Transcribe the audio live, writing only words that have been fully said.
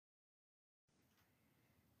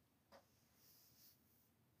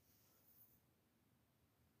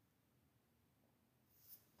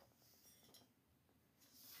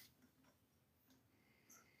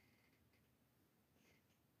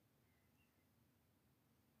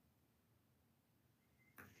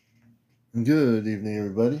Good evening,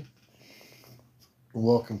 everybody.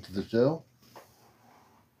 Welcome to the show.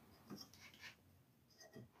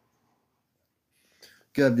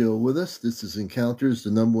 Glad you're with us. This is Encounters,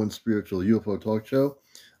 the #1 spiritual UFO talk show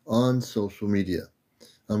on social media.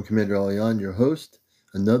 I'm CmdrAleon, your host.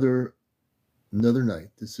 Another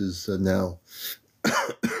night. This is now,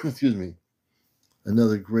 excuse me,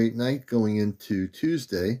 another great night going into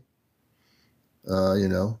Tuesday.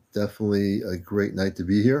 Definitely a great night to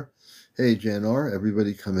be here. Hey, JNR,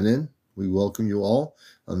 everybody coming in. We welcome you all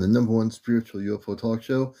on the #1 spiritual UFO talk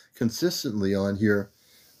show, consistently on here.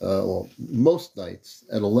 Most nights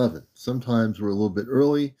at 11. Sometimes we're a little bit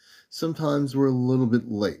early. Sometimes we're a little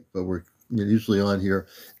bit late, but we're usually on here.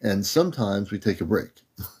 And sometimes we take a break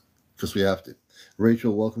because we have to.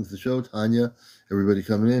 Rachel, welcome to the show. Tanya, everybody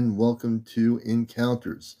coming in. Welcome to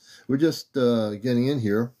Encounters. We're just getting on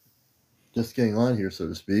here, so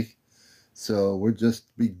to speak. So we're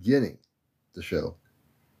just beginning the show.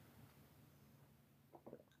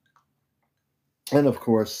 And of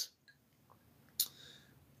course,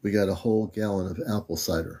 we got a whole gallon of apple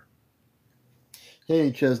cider.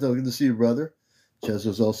 Hey, Chesno, good to see you, brother.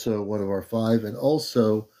 Chesno's also one of our 5 and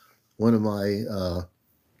also one of my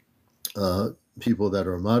people that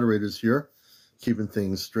are moderators here, keeping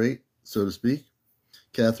things straight, so to speak.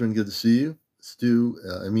 Catherine, good to see you. Stu,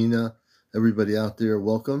 Amina, everybody out there,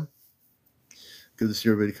 welcome. Good to see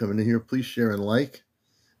everybody coming in here. Please share and like.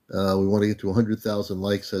 We want to get to 100,000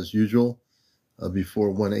 likes as usual.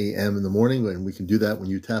 Before 1 a.m. in the morning, and we can do that when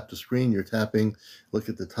you tap the screen. You're tapping, look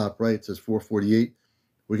at the top right, it says 448.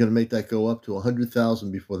 We're going to make that go up to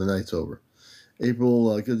 100,000 before the night's over.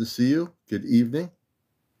 April, good to see you. Good evening.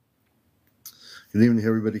 Good evening to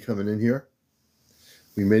everybody coming in here.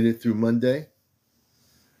 We made it through Monday,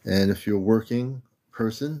 and if you're a working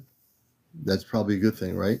person, that's probably a good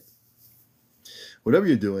thing, right? Whatever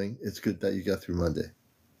you're doing, it's good that you got through Monday.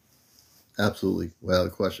 Absolutely, without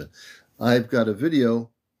a question. I've got a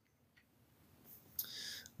video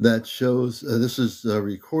that shows, this is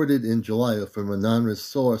recorded in July from an anonymous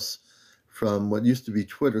source from what used to be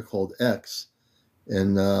Twitter called X.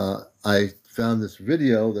 And I found this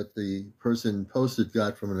video that the person posted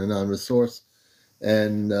got from an anonymous source.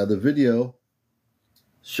 And the video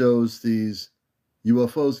shows these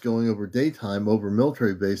UFOs going over daytime over a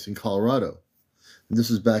military base in Colorado. And this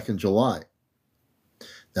is back in July.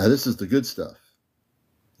 Now, this is the good stuff,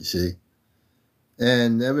 you see.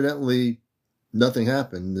 And evidently, nothing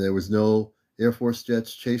happened. There was no Air Force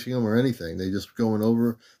jets chasing them or anything. They just going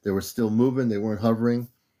over. They were still moving. They weren't hovering.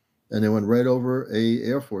 And they went right over a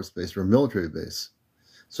Air Force base or a military base.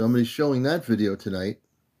 So I'm going to be showing that video tonight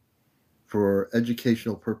for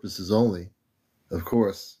educational purposes only. Of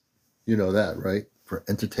course, you know that, right? For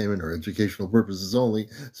entertainment or educational purposes only.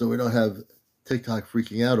 So we don't have TikTok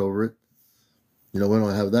freaking out over it. We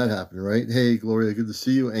don't have that happening, right? Hey, Gloria, good to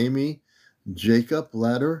see you. Amy, Jacob,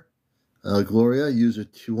 Ladder, Gloria, user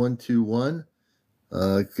 2121.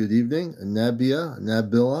 Good evening.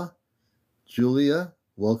 Nabila, Julia,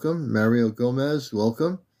 welcome. Mario Gomez,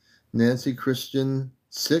 welcome. Nancy Christian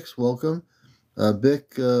 6, welcome.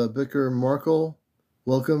 Bicker Markle,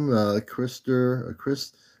 welcome. Chris or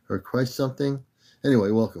Christ something.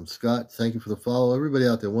 Anyway, welcome. Scott, thank you for the follow. Everybody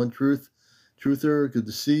out there, One Truth, Truther, good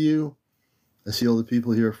to see you. I see all the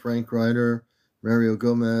people here. Frank Ryder, Mario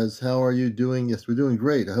Gomez, how are you doing? Yes, we're doing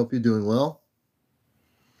great. I hope you're doing well.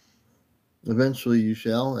 Eventually you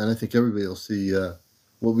shall, and I think everybody will see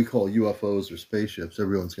what we call UFOs or spaceships.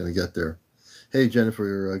 Everyone's going to get there. Hey,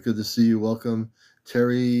 Jennifer, good to see you. Welcome.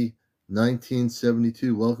 Terry,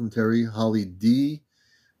 1972, welcome, Terry. Holly D,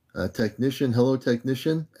 technician, hello,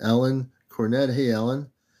 technician. Alan Cornett, hey,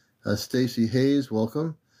 Alan. Stacy Hayes,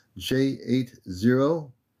 welcome.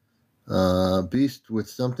 J80, Beast with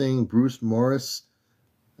something. Bruce Morris,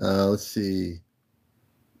 let's see.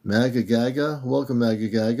 Magagaga, welcome,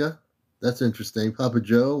 Magagaga. That's interesting. Papa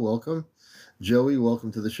Joe, welcome. Joey,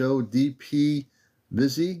 welcome to the show. DP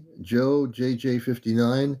Busy, Joe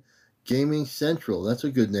JJ59, Gaming Central, that's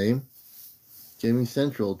a good name. Gaming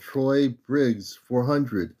Central, Troy Briggs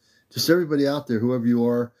 400. Just everybody out there, whoever you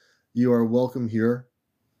are welcome here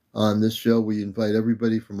on this show. We invite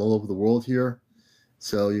everybody from all over the world here.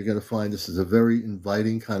 So you're going to find this is a very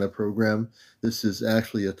inviting kind of program. This is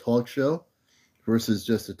actually a talk show versus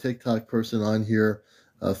just a TikTok person on here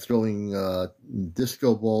throwing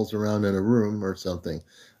disco balls around in a room or something.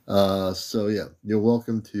 So yeah, you're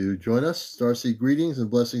welcome to join us. Starseed greetings and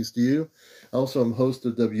blessings to you. Also, I'm host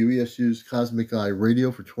of WESU's Cosmic Eye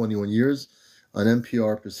Radio for 21 years on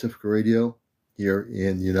NPR Pacifica Radio here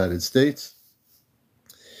in the United States.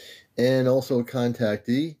 And also a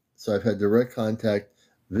contactee. So I've had direct contact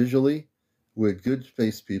visually with good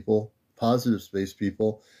space people, positive space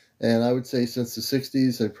people. And I would say since the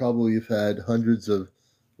 60s, I probably have had hundreds of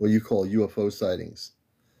what you call UFO sightings.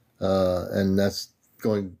 And that's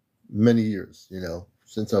going many years,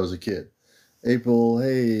 since I was a kid. April,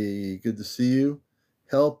 hey, good to see you.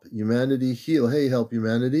 Help Humanity Heal. Hey, Help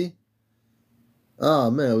Humanity.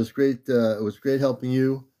 Ah, man, it was great. It was great helping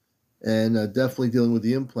you, and definitely dealing with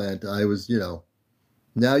the implant. I was,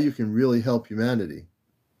 now you can really help humanity,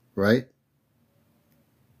 right?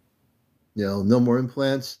 No more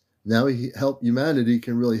implants. Now help humanity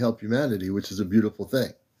can really help humanity, which is a beautiful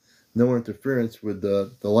thing. No more interference with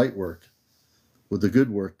the light work, with the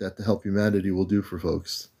good work that the help humanity will do for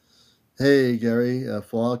folks. Hey, Gary,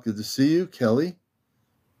 Fallout, good to see you. Kelly,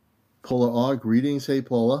 Paula R, greetings. Hey,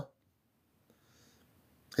 Paula.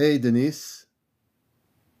 Hey, Denise.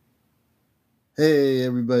 Hey,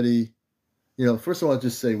 everybody. First of all, I'll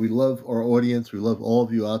just say we love our audience. We love all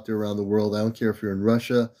of you out there around the world. I don't care if you're in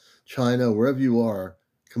Russia, China, wherever you are,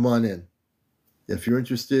 come on in. If you're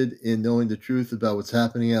interested in knowing the truth about what's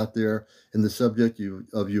happening out there in the subject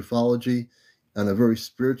of ufology on a very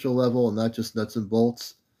spiritual level and not just nuts and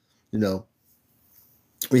bolts,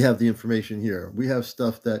 we have the information here. We have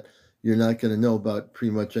stuff that you're not going to know about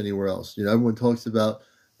pretty much anywhere else. Everyone talks about,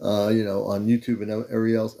 on YouTube and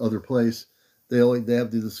every else other place, they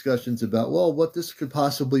have the discussions about, well, what this could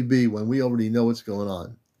possibly be when we already know what's going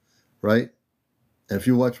on, right? And if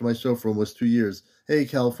you watch my show for almost 2 years, hey,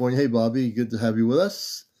 California, hey, Bobby, good to have you with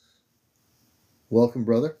us. Welcome,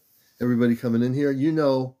 brother. Everybody coming in here,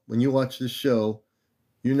 when you watch this show,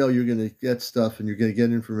 you're going to get stuff and you're going to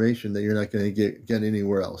get information that you're not going to get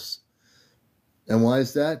anywhere else. And why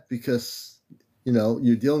is that? Because,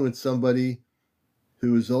 you're dealing with somebody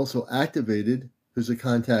who is also activated, who's a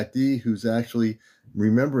contactee, who's actually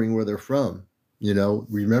remembering where they're from,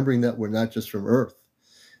 remembering that we're not just from Earth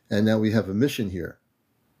and that we have a mission here.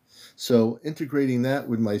 So integrating that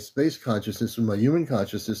with my space consciousness and my human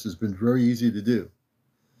consciousness has been very easy to do.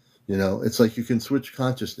 It's like you can switch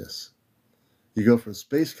consciousness. You go from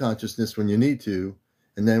space consciousness when you need to,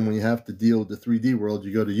 and then when you have to deal with the 3D world,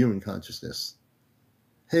 you go to human consciousness.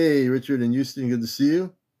 Hey, Richard in Houston, good to see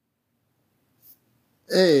you.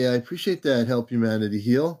 Hey, I appreciate that. Help Humanity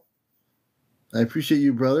Heal. I appreciate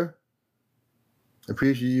you, brother. I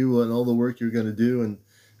appreciate you and all the work you're going to do, and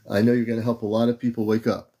I know you're going to help a lot of people wake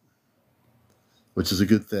up, which is a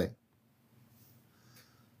good thing.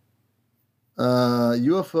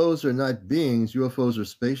 UFOs are not beings. UFOs are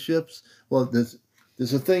spaceships. Well,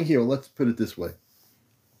 there's a thing here. Let's put it this way.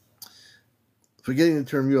 Forgetting the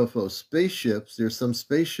term UFO, spaceships, there's some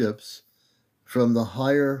spaceships from the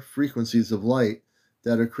higher frequencies of light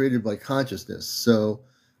that are created by consciousness. So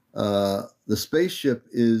the spaceship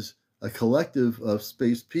is a collective of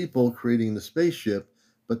space people creating the spaceship,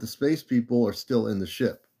 but the space people are still in the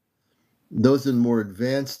ship. Those are more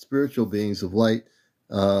advanced spiritual beings of light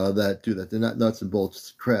that do that. They're not nuts and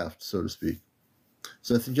bolts craft, so to speak.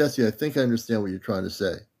 So Jesse, I think I understand what you're trying to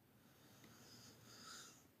say.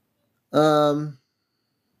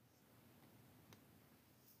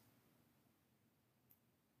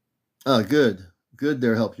 Good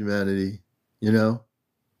there, Help Humanity. Good.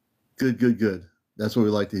 That's what we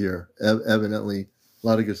like to hear. Evidently, a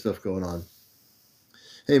lot of good stuff going on.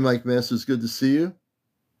 Hey, Mike Masters, good to see you.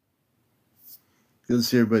 Good to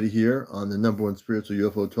see everybody here on the #1 spiritual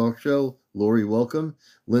UFO talk show. Lori, welcome.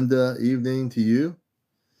 Linda, evening to you.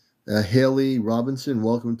 Haley Robinson,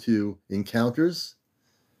 welcome to Encounters.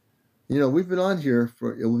 We've been on here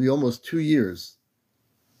it will be almost 2 years.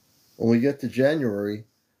 When we get to January,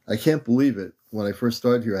 I can't believe it. When I first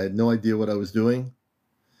started here, I had no idea what I was doing.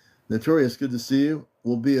 Notorious, good to see you.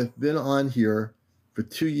 We'll been on here for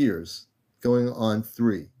 2 years, going on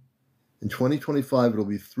 3. In 2025, it'll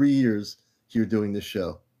be 3 years here doing this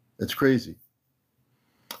show. It's crazy.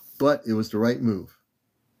 But it was the right move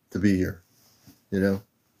to be here,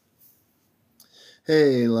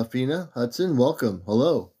 Hey, Lafina Hudson, welcome.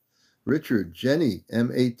 Hello. Richard, Jenny,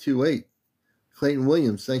 M828. Clayton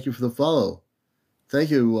Williams, thank you for the follow.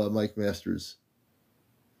 Thank you, Mike Masters.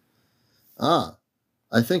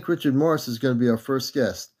 I think Richard Morris is going to be our first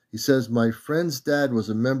guest. He says, my friend's dad was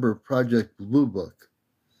a member of Project Bluebook.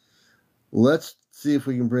 Let's see if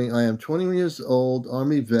we can I am 20 years old,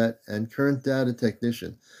 Army vet, and current data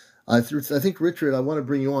technician. I think, Richard, I want to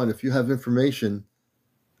bring you on. If you have information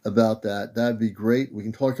about that, that'd be great. We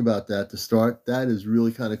can talk about that to start. That is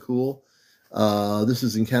really kind of cool. This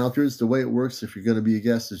is Encounters. The way it works, if you're going to be a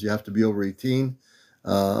guest, is you have to be over 18.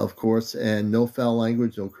 Of course, and no foul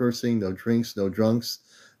language, no cursing, no drinks, no drunks,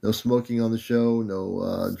 no smoking on the show,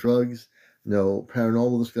 no drugs, no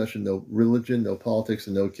paranormal discussion, no religion, no politics,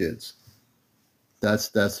 and no kids. That's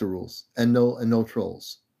the rules, and no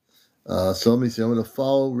trolls. So let me see. I'm going to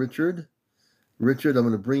follow Richard. Richard, I'm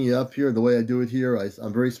going to bring you up here. The way I do it here,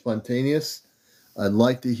 I'm very spontaneous. I'd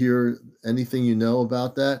like to hear anything you know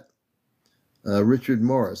about that. Richard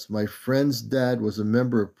Morris, my friend's dad was a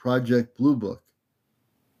member of Project Bluebook.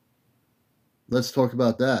 Let's talk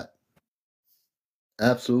about that.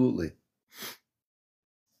 Absolutely.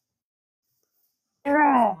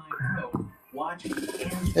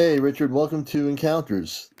 Hey, Richard, welcome to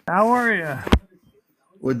Encounters. How are you?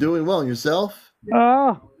 We're doing well. And yourself?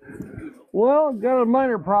 Well, got a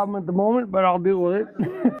minor problem at the moment, but I'll deal with it.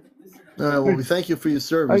 Well, we thank you for your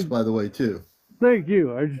service, by the way, too. Thank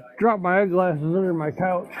you. I just dropped my eyeglasses under my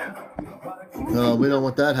couch. We don't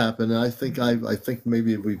want that happening. I think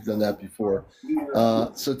maybe we've done that before.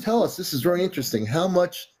 So tell us, this is very interesting. How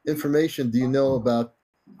much information do you know about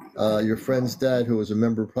your friend's dad, who was a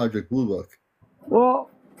member of Project Bluebook? Well,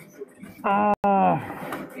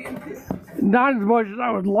 not as much as I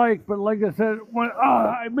would like, but like I said, when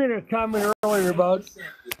I made a comment earlier about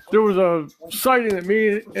there was a sighting that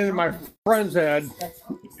me and my friends had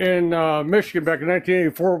in Michigan back in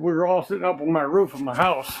 1984. We were all sitting up on my roof of my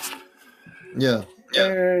house. Yeah.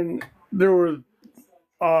 And there was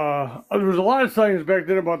a lot of sightings back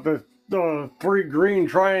then about the three green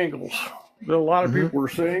triangles that a lot of people were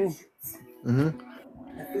seeing.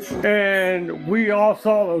 And we all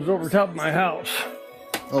saw those over top of my house.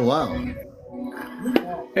 Oh, wow.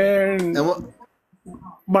 And what?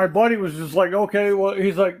 My buddy was just like, okay, well,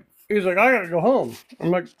 he's like, I gotta go home.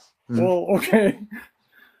 I'm like, well, okay.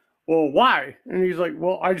 Well, why? And he's like,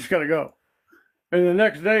 well, I just gotta go. And the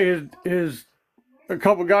next day, a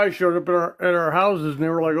couple guys showed up at our houses, and they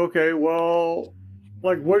were like, okay, well,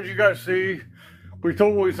 like, what did you guys see? We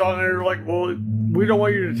told them what we saw, and they were like, well, we don't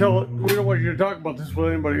want you to talk about this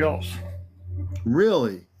with anybody else.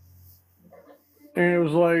 Really? And it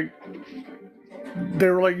was like, they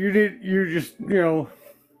were like, you just,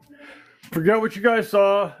 forget what you guys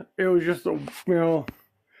saw. It was just,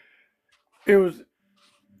 it was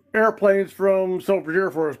airplanes from Selfridge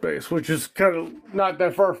Air Force Base, which is kind of not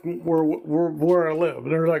that far from where I live.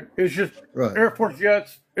 And they're like, it's just Air Force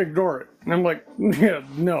jets, ignore it. And I'm like, yeah,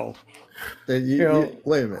 no. Wait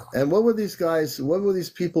a minute. And what were these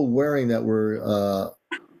people wearing that were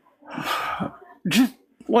just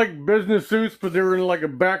like business suits, but they were in like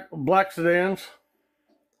black sedans.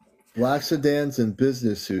 Black sedans and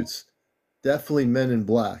business suits. Definitely men in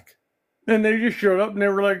black. And they just showed up and they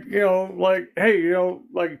were like, hey,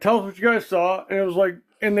 like, tell us what you guys saw. And it was like,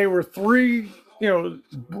 and they were three,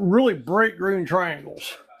 really bright green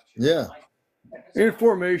triangles. Yeah. In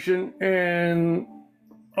formation, and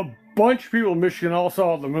a bunch of people in Michigan all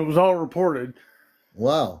saw them. It was all reported.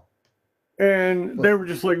 Wow. And they were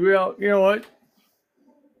just like, well, you know what?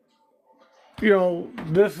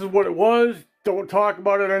 This is what it was. Don't talk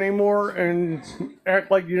about it anymore and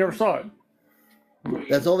act like you never saw it.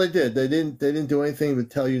 That's all they did. They didn't do anything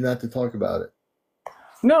but tell you not to talk about it.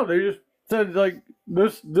 No, they just said like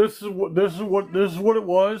this is what it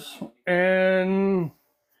was, and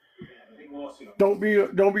don't be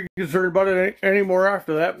concerned about it anymore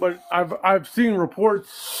after that. But I've seen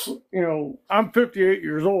reports. I'm 58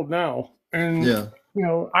 years old now, and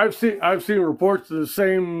I've seen reports of the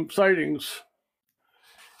same sightings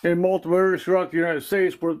in multiple areas throughout the United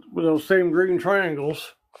States with those same green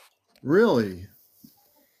triangles. Really?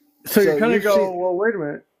 So you kind of go, well, wait a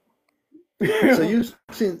minute. So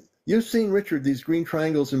you've seen, Richard, these green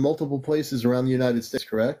triangles in multiple places around the United States,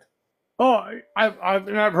 correct? Oh,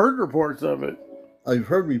 I've heard reports of it. I've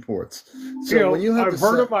heard reports. So when you have I've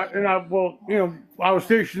heard about, and I was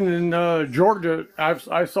stationed in Georgia.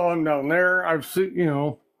 I saw them down there. I've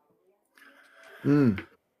seen,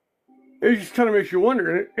 It just kind of makes you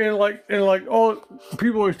wonder, and like, oh,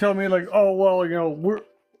 people always tell me like, oh, well,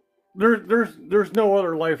 there's no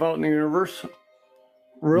other life out in the universe.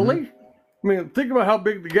 Really? I mean, think about how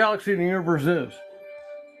big the galaxy and the universe is.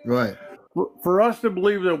 Right. For us to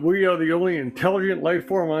believe that we are the only intelligent life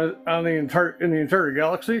form in the entire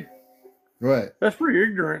galaxy, right? That's pretty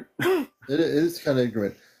ignorant. It is kind of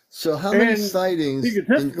ignorant. So, how many sightings?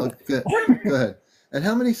 Go ahead. And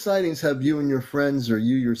how many sightings have you and your friends, or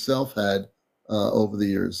you yourself, had over the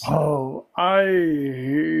years? Oh, I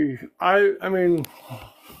mean,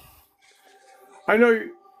 I know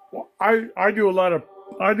I do a lot of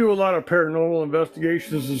paranormal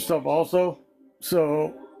investigations and stuff also.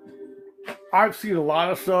 So I've seen a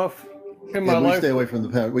lot of stuff in my life. We stay away from the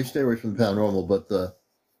paranormal, but the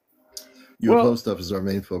UFO stuff is our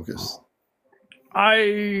main focus.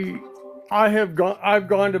 I've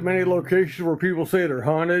gone to many locations where people say they're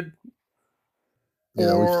haunted.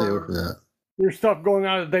 Yeah, we stay away from that. there's stuff going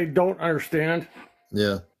on that they don't understand,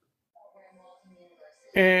 Yeah.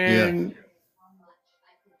 Yeah. and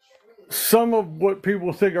some of what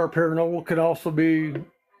people think are paranormal could also be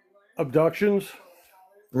abductions.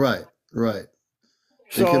 Right. Right.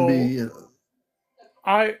 It can be. So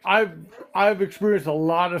I've experienced a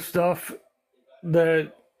lot of stuff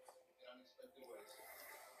that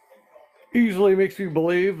easily makes me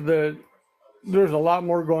believe that there's a lot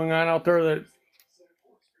more going on out there that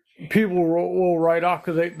people will write off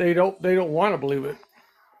because they don't want to believe it.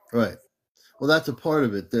 Right. Well, that's a part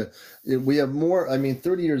of it. We have more. I mean,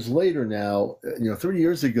 30 years later now, 30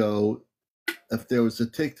 years ago, if there was a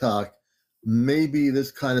TikTok, maybe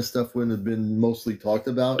this kind of stuff wouldn't have been mostly talked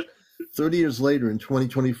about. 30 years later, in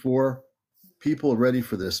 2024, people are ready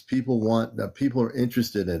for this. People are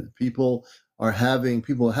interested in it. People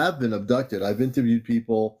have been abducted. I've interviewed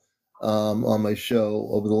people on my show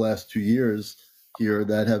over the last 2 years here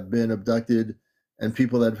that have been abducted, and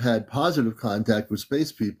people that have had positive contact with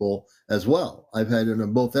space people as well. I've had it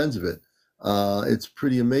on both ends of it. It's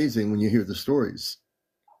pretty amazing when you hear the stories.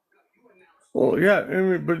 Well, yeah, I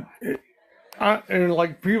mean, but and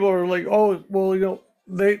like people are like, oh, well,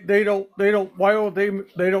 they don't why don't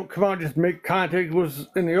they don't come out and just make contact with us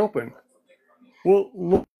in the open? Well,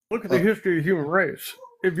 look at the history of the human race.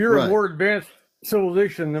 If you're a Right. more advanced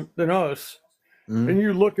civilization than us, Mhm. and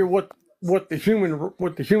you look at what the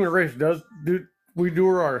human race does, do we do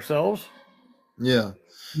it ourselves? Yeah.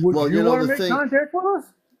 Would Well, you want to the make thing, contact with us?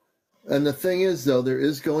 and the thing is, though, there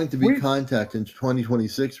is going to be We contact in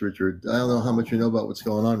 2026, Richard. I don't know how much you know about what's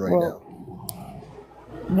going on right now.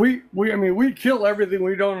 I mean, we kill everything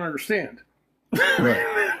we don't understand. Right.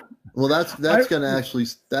 Well, that's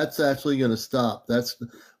actually going to stop. That's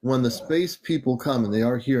when the space people come, and they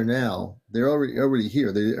are here now. They're already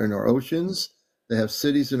here. They're in our oceans. They have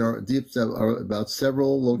cities in our deep that are about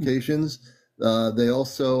several locations. They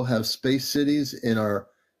also have space cities in our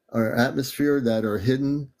atmosphere that are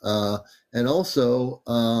hidden, and also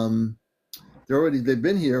they've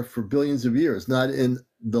been here for billions of years. Not in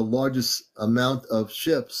the largest amount of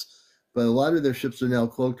ships, but a lot of their ships are now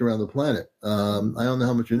cloaked around the planet. I don't know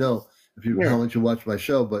how much you know, how much you watch my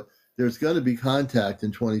show, but there's going to be contact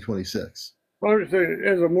in 2026. Well, I'm just saying,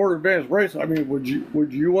 as a more advanced race, I mean, would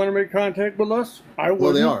you want to make contact with us? I wouldn't.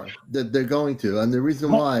 Well, they are. They're going to, and the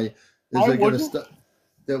reason why is they're going to.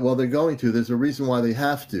 Well, they're going to. There's a reason why they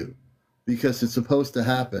have to, because it's supposed to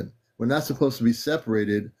happen. We're not supposed to be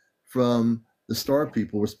separated from the star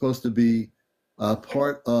people. We're supposed to be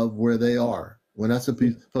part of where they are. We're not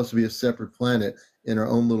supposed to be a separate planet in our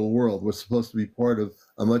own little world. We're supposed to be part of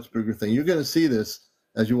a much bigger thing. You're going to see this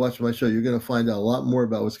as you watch my show. You're going to find out a lot more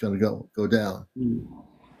about what's going to go down.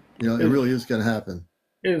 It really is going to happen.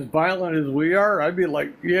 As violent as we are, I'd be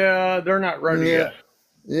like, yeah, they're not ready yet.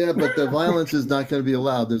 Yeah, but the violence is not going to be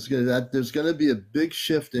allowed. There's going to be a big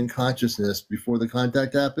shift in consciousness before the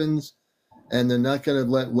contact happens, and they're not going to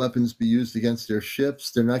let weapons be used against their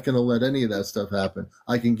ships. They're not going to let any of that stuff happen.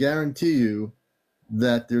 I can guarantee you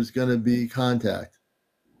that there's going to be contact.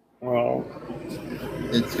 Well,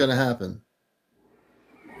 it's going to happen.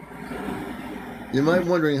 You might be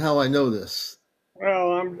wondering how I know this.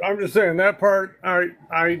 Well, I'm just saying that part.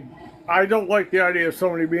 I don't like the idea of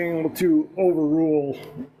somebody being able to overrule.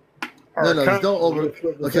 No, there's no over.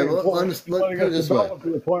 Okay, well, let's put it this way. To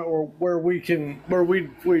the point where we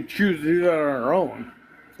choose to do that on our own.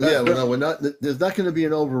 We're not. There's not going to be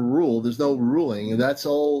an overrule. There's no ruling, and that's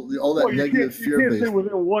all that negative fear-based. You can't say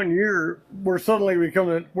within 1 year we're suddenly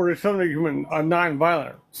becoming a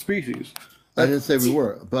non-violent species. I didn't say we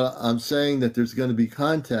were, but I'm saying that there's going to be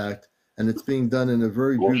contact, and it's being done in a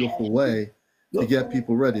very beautiful way to get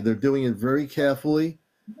people ready. They're doing it very carefully.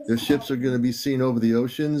 Their ships are going to be seen over the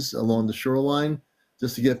oceans along the shoreline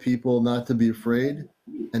just to get people not to be afraid.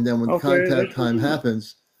 And then when contact time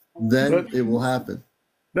happens, then it will happen.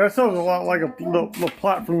 That sounds a lot like the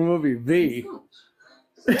plot from the movie V.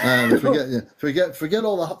 Forget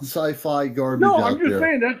all the sci-fi garbage. No, I'm just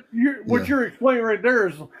saying that you're explaining right there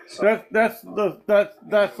is that's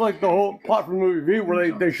like the whole plot from the movie V,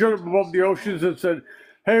 where they showed up above the oceans and said,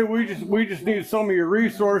 "Hey, we just need some of your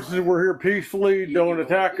resources. We're here peacefully. Don't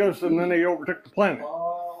attack us." And then they overtook the planet.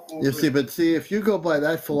 You see, if you go by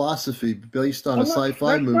that philosophy based on a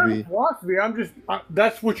sci-fi movie, philosophy,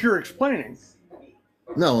 that's what you're explaining.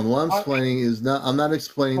 No, and what I'm explaining is not. I'm not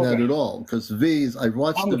explaining that at all, because V's. I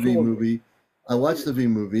watched the V movie. I watched the V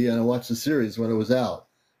movie, and I watched the series when it was out,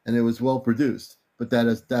 and it was well produced. But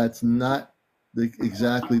that's not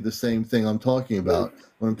exactly the same thing I'm talking about.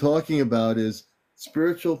 What I'm talking about is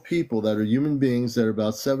spiritual people that are human beings that are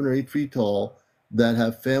about 7 or 8 feet tall, that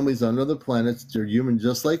have families on other planets. They're human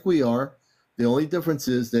just like we are. The only difference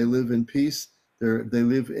is they live in peace. They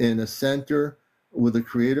live in a center with a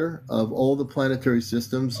creator of all the planetary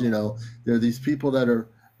systems. You know, there are these people that are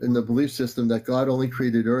in the belief system that God only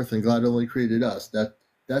created Earth and God only created us.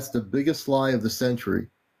 That's the biggest lie of the century.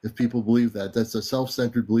 If people believe that, that's a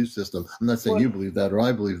self-centered belief system. I'm not saying you believe that or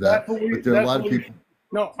I believe that, but there are a lot of people.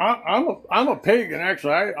 No, I'm a pagan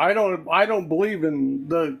actually. I don't believe in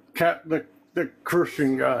the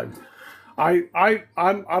Christian God.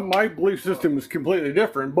 My belief system is completely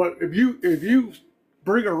different. But if you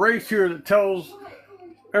bring a race here that tells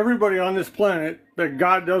everybody on this planet that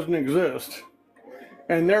God doesn't exist,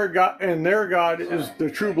 and their God is the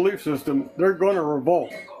true belief system, they're going to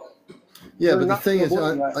revolt. Yeah, but the thing is,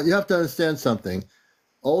 you have to understand something.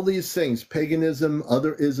 All these things, paganism,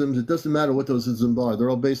 other isms, it doesn't matter what those isms are. They're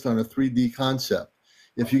all based on a 3D concept.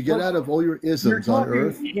 If you get out of all your isms on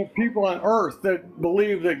Earth, people on Earth that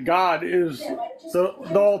believe that God is the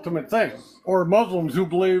ultimate thing, or Muslims who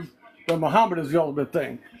believe that Muhammad is the ultimate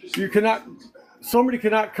thing. Somebody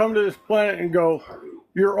cannot come to this planet and go,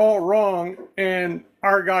 "You're all wrong, and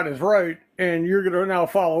our God is right, and you're going to now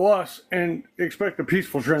follow us and expect a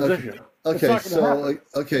peaceful transition."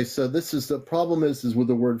 Okay, so this is the problem is with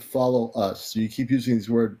the word "follow us." So you keep using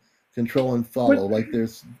these word "control" and "follow," like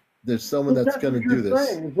there's someone that's going to do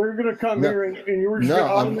this. They're going to come here and you're just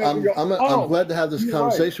I'm glad to have this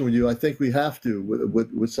conversation with you. I think we have to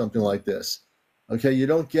with something like this. Okay, you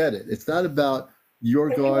don't get it. It's not about your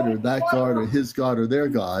God or that God or his God or their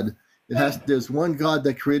God. There's one God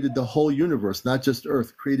that created the whole universe, not just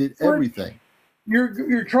Earth, created everything.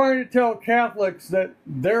 You're trying to tell Catholics that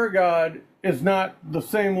their God is not the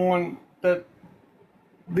same one that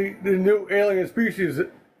the new alien species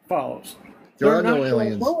follows. There are no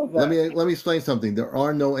aliens. Let me explain something. There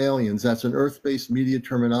are no aliens. That's an Earth-based media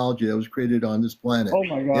terminology that was created on this planet. Oh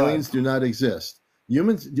my God. Aliens do not exist.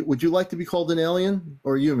 Humans. Would you like to be called an alien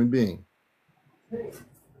or a human being?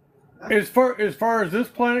 As far as this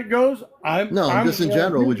planet goes, I'm just in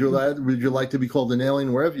general. Would you like to be called an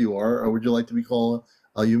alien wherever you are, or would you like to be called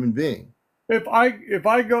a human being? If I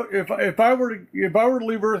were to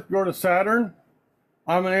leave Earth and go to Saturn,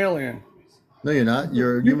 I'm an alien. No, you're not.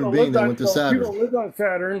 You're a human being that went to Saturn. People who live on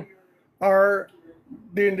Saturn are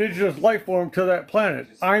the indigenous life form to that planet.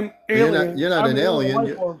 I'm alien. You're not an alien.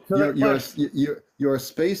 You're a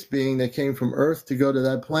space being that came from Earth to go to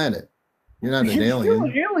that planet. You're not an alien. You're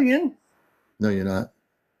an alien. No, you're not.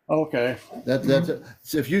 Okay.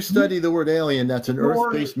 So if you study the word alien, that's an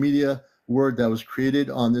Earth-based media word that was created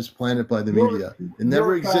on this planet by the media. It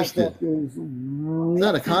never existed. It's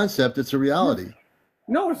not a concept, it's a reality.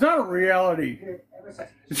 No, it's not a reality.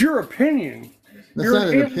 It's your opinion. That's not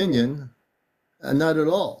an opinion. Not at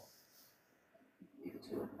all.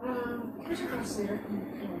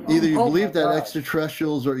 Either you believe that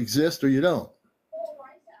extraterrestrials exist or you don't.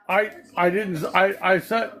 I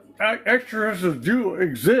said extraterrestrials do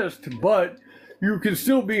exist, but you can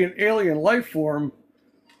still be an alien life form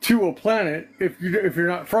to a planet if you're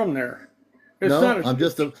not from there. If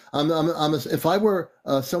I were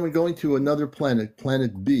someone going to another planet,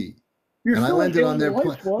 planet B, and I landed on their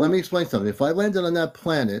planet, let me explain something. If I landed on that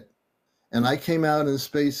planet and I came out in a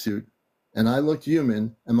spacesuit and I looked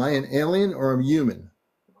human, am I an alien or a human?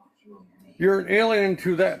 You're an alien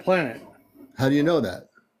to that planet. How do you know that?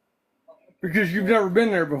 Because you've never been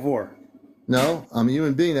there before. No, I'm a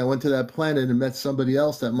human being that went to that planet and met somebody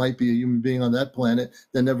else that might be a human being on that planet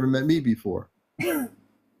that never met me before.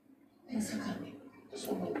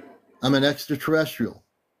 I'm an extraterrestrial.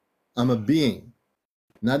 I'm a being,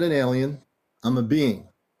 not an alien. I'm a being.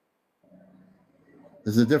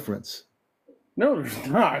 There's a difference. No, there's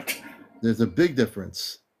not. There's a big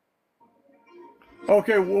difference.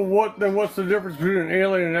 Okay, well, what's the difference between an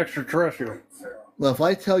alien and extraterrestrial? Well, if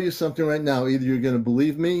I tell you something right now, either you're going to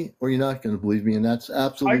believe me or you're not going to believe me, and that's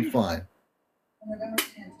absolutely fine. On November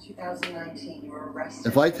 10th, 2019, you were arrested.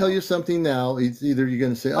 If I tell you something now, it's either you're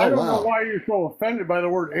going to say, "Oh, wow." I don't know why you're so offended by the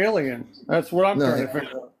word alien. That's what I'm trying to figure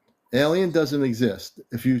out. Alien doesn't exist.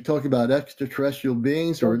 If you talk about extraterrestrial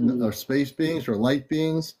beings or space beings or light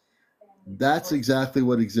beings, that's exactly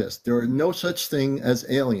what exists. There are no such thing as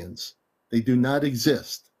aliens. They do not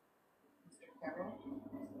exist.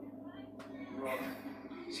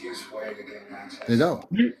 They don't.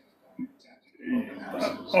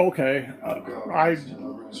 Okay.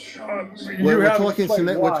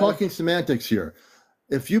 We're talking semantics here.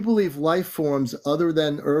 If you believe life forms other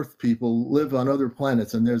than Earth people live on other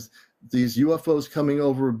planets and there's these UFOs coming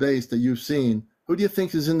over a base that you've seen, who do you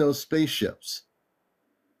think is in those spaceships?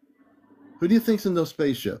 Who do you think's in those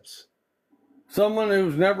spaceships? Someone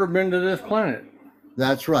who's never been to this planet.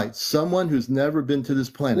 That's right. Someone who's never been to this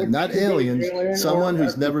planet. Which Not could be aliens, alien someone or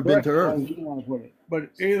who's never been to Earth. extraterrestrial, you want to put it. But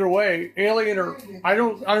either way, alien or I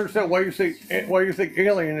don't understand why you think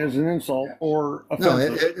alien is an insult or No,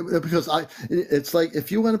 offensive. because it's like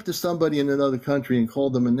if you went up to somebody in another country and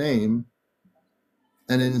called them a name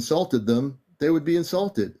and insulted them, they would be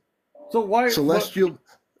insulted. So why Celestial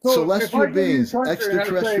if I go to your beings, country and I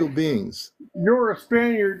extraterrestrial say, beings. you're a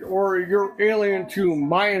Spaniard or you're alien to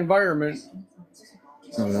my environment.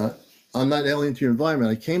 I'm not alien to your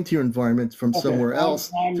environment. I came to your environment from somewhere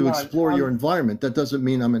else to explore your environment. That doesn't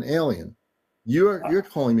mean I'm an alien. You're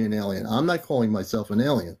calling me an alien. I'm not calling myself an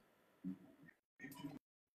alien.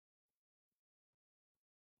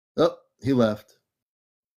 Oh, he left.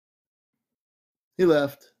 He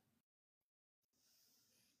left.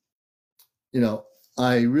 You know,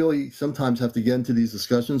 I really sometimes have to get into these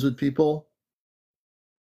discussions with people,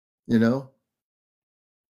 you know.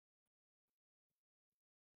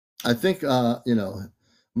 I think, you know,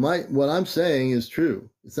 what I'm saying is true.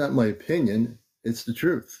 It's not my opinion. It's the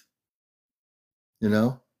truth, you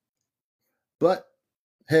know. But,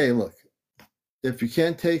 hey, look, if you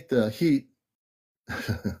can't take the heat,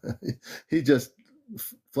 he just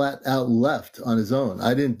flat out left on his own.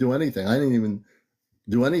 I didn't do anything. I didn't even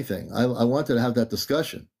do anything. I wanted to have that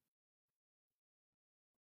discussion,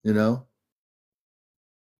 you know.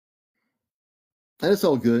 And it's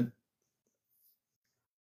all good.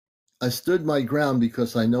 I stood my ground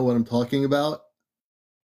because I know what I'm talking about.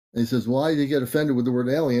 And he says, why do you get offended with the word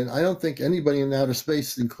alien? I don't think anybody in outer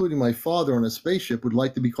space, including my father on a spaceship, would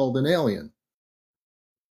like to be called an alien.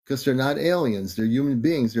 Because they're not aliens. They're human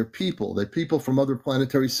beings. They're people. They're people from other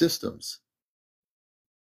planetary systems.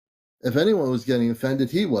 If anyone was getting offended,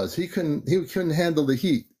 he was. He couldn't handle the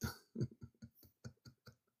heat.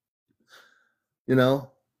 You know?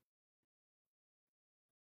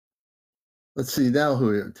 Let's see now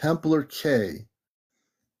who here. Templar K.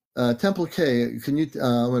 Templar K, can you,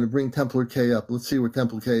 I'm going to bring Templar K up. Let's see what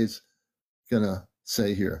Templar K is going to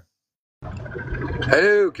say here.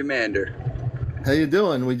 Hello, Commander. How you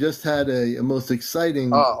doing? We just had a most exciting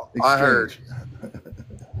exchange. I heard.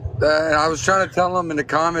 I was trying to tell them in the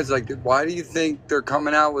comments, like, why do you think they're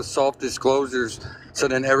coming out with soft disclosures so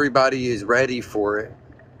then everybody is ready for it?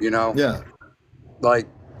 You know? Yeah. Like,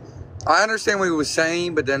 I understand what he was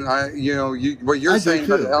saying, but then what you're saying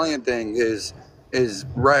about the alien thing is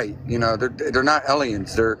right. You know, they're not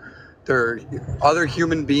aliens. They're other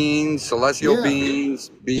human beings, celestial beings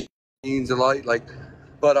alike. Like,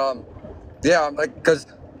 but yeah, like, because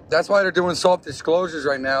that's why they're doing soft disclosures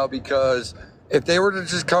right now, because if they were to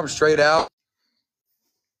just come straight out,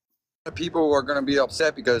 people are going to be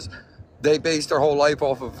upset because they base their whole life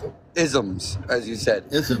off of isms, as you said.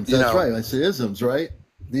 Isms, that's right. I say isms, right?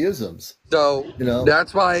 The isms. So, you know,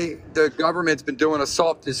 that's why the government's been doing a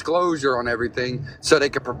soft disclosure on everything so they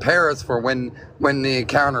can prepare us for when the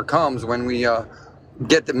encounter comes, when we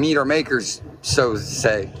get to meet our makers, so to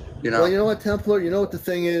say. You know? Well, you know what, Templar? You know what the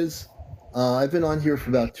thing is? I've been on here for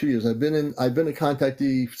about 2 years. I've been a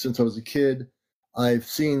Contactee since I was a kid. I've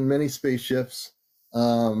seen many spaceships.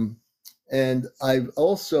 And I've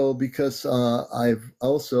also, because I've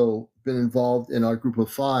also been involved in our group of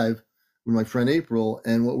 5 with my friend April,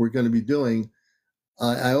 and what we're going to be doing,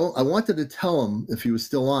 I wanted to tell him, if he was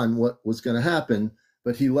still on, what was going to happen,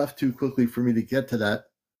 but he left too quickly for me to get to that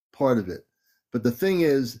part of it. But the thing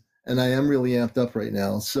is, and I am really amped up right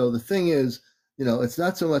now, so the thing is, you know, it's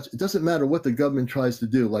not so much, it doesn't matter what the government tries to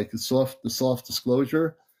do, like the soft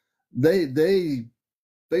disclosure. They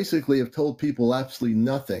basically have told people absolutely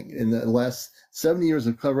nothing in the last 70 years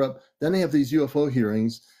of cover-up. Then they have these UFO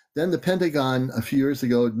hearings. Then the Pentagon a few years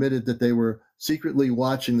ago admitted that they were secretly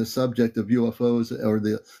watching the subject of UFOs, or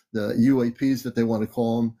the UAPs that they want to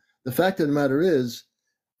call them. The fact of the matter is,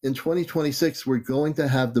 in 2026, we're going to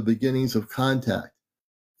have the beginnings of contact.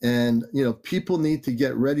 And, you know, people need to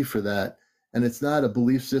get ready for that. And it's not a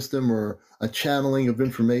belief system or a channeling of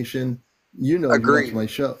information. You know, you watch my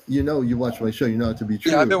show. You know, you watch my show. You know it to be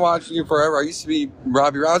true. Yeah, I've been watching you forever. I used to be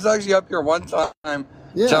Robbie. I was actually up here one time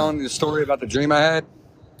telling the story about the dream I had.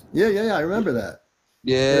 Yeah. I remember that.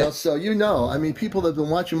 Yeah. You know, so, you know, I mean, people that have been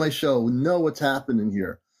watching my show know what's happening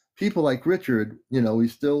here. People like Richard, you know, we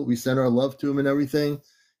send our love to him and everything.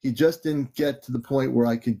 He just didn't get to the point where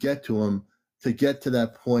I could get to him, to get to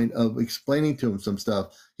that point of explaining to him some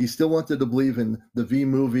stuff. He still wanted to believe in the V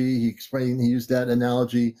movie. He used that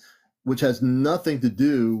analogy, which has nothing to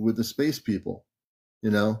do with the space people,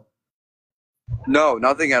 you know? No,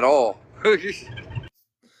 nothing at all.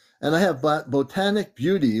 And I have Botanic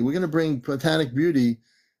Beauty. We're going to bring Botanic Beauty,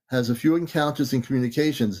 has a few encounters and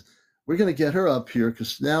communications. we're going to get her up here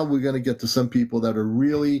because now we're going to get to some people that are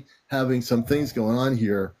really having some things going on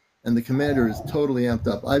here. And the commander is totally amped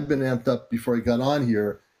up. I've been amped up before I got on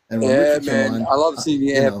here. And when Richard came on, I love seeing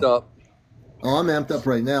you amped up. Oh, I'm amped up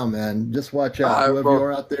right now, man. Just watch out. Right, Whoever you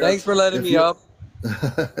are out there. Thanks for letting me up.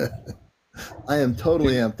 I am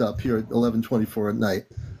totally amped up here at 11:24 at night.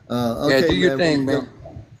 Okay, do your thing, man.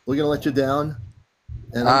 We're going to let you down.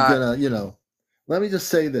 And I'm going to, let me just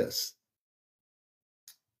say this.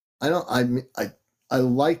 I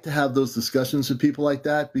like to have those discussions with people like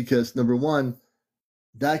that because, number one,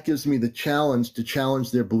 that gives me the challenge to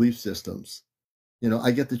challenge their belief systems.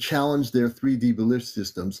 I get to challenge their 3D belief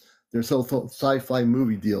systems, their sci-fi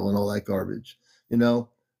movie deal and all that garbage,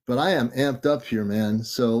 But I am amped up here, man.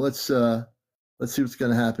 So let's see what's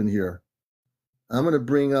going to happen here. I'm going to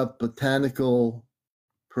bring up botanical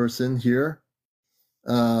person here.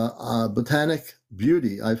 Botanic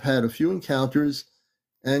Beauty. I've had a few encounters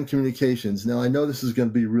and communications. Now I know this is going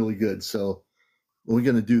to be really good, so we're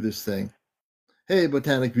going to do this thing. Hey,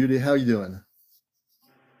 Botanic Beauty, how you doing?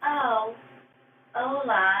 Oh,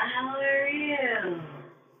 hola, how are you?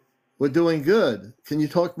 We're doing good. Can you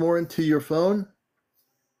talk more into your phone?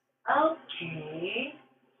 Okay.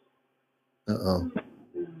 Uh-oh.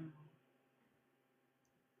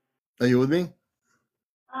 Are you with me?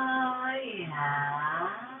 Oh,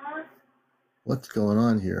 yeah. What's going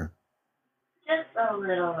on here? Just a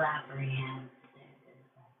little apprehensive.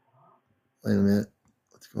 Wait a minute.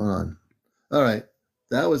 What's going on? All right.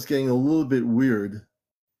 That was getting a little bit weird.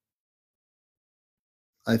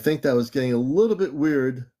 I think that was getting a little bit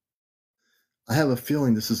weird. I have a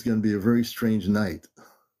feeling this is going to be a very strange night.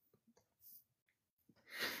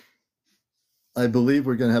 I believe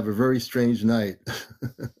we're going to have a very strange night.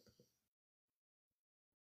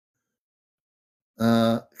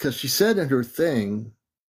 Because she said in her thing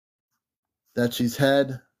that she's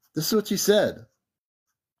had, this is what she said.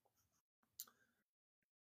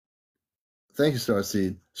 Thank you,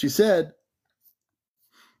 Starseed. She said,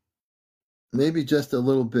 maybe just a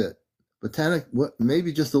little bit. Botanic, what?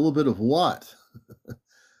 Maybe just a little bit of what?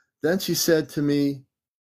 Then she said to me,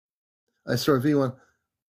 I saw V1,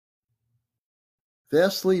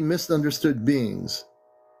 vastly misunderstood beings.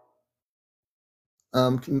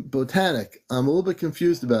 Botanic, I'm a little bit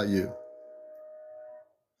confused about you.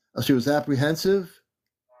 She was apprehensive.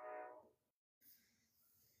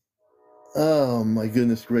 Oh, my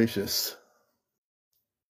goodness gracious.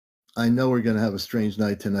 I know we're going to have a strange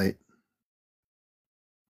night tonight.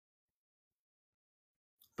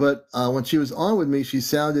 But when she was on with me, she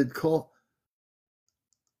sounded cool.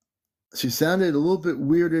 She sounded a little bit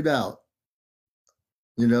weirded out.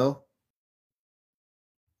 A little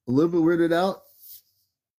bit weirded out.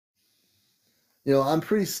 I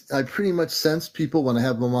pretty much sense people when I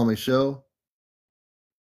have them on my show.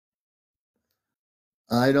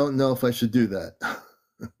 I don't know if I should do that.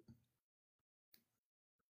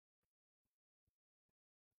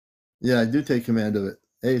 Yeah, I do take command of it.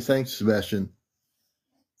 Hey, thanks, Sebastian.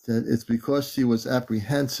 It's because she was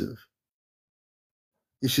apprehensive.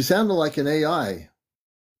 She sounded like an AI.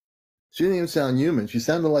 She didn't even sound human. She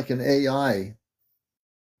sounded like an AI.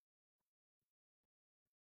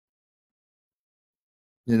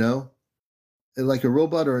 Like a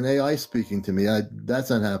robot or an AI speaking to me. That's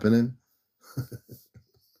not happening.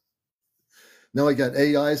 Now I got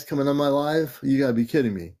AIs coming on my live? You got to be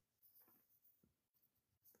kidding me.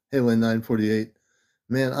 Hey, Lynn 948.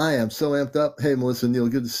 Man, I am so amped up. Hey, Melissa Neal,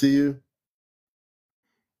 good to see you.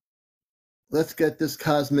 Let's get this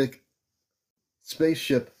cosmic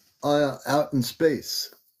spaceship out in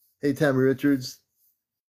space. Hey, Tammy Richards.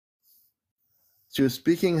 She was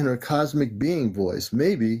speaking in her cosmic being voice.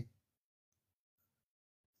 Maybe.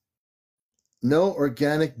 No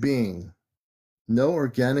organic being. No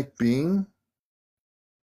organic being?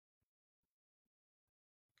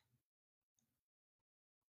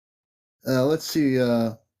 Let's see.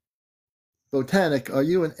 Botanic, are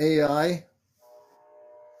you an AI?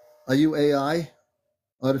 Are you AI?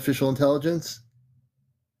 Artificial intelligence?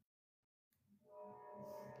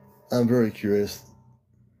 I'm very curious.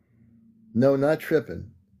 No, not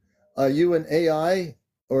tripping. Are you an AI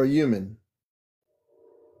or a human?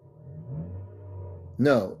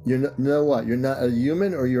 No, you're not. You know what? You're not a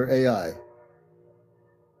human or you're AI.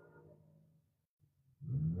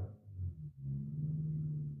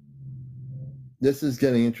 This is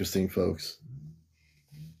getting interesting, folks.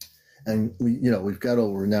 And we've got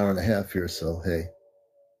over an hour and a half here, so hey.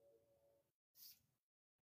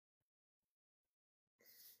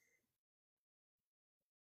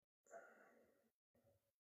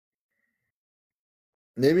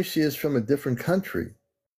 Maybe she is from a different country.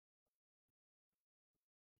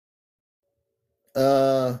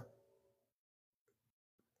 Don't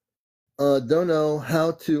know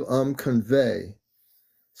how to convey.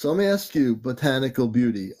 So let me ask you, Botanical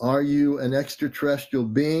Beauty, are you an extraterrestrial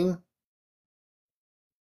being?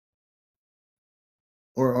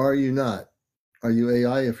 Or are you not? Are you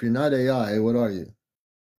AI? If you're not AI, what are you?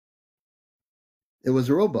 It was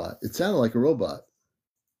a robot. It sounded like a robot.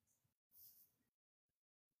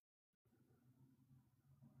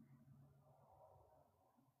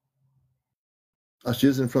 Oh, she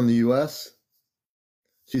isn't from the US?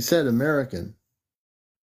 She said American.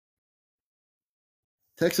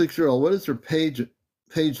 Texas Girl, what is her page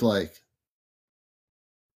like?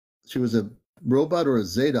 She was a robot or a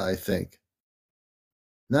Zeta, I think.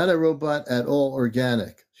 Not a robot at all,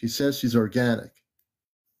 organic. She says she's organic.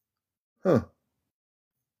 Huh.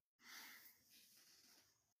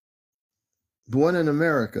 Born in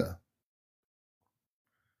America.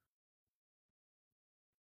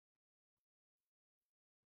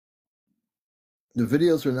 The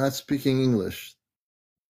videos are not speaking English.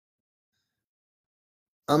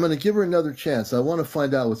 I'm going to give her another chance. I want to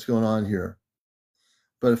find out what's going on here.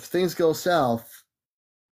 But if things go south,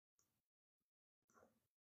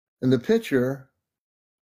 in the picture,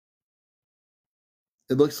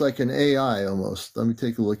 it looks like an AI almost. Let me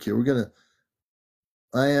take a look here.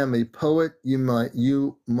 I am a poet, you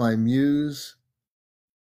my muse.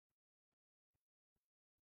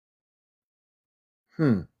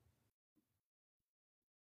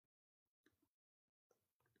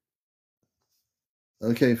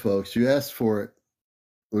 Okay, folks, you asked for it.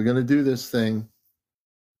 We're going to do this thing.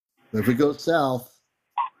 If it goes south,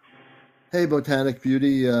 hey, Botanic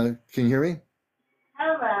Beauty, can you hear me?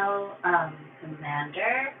 Hello,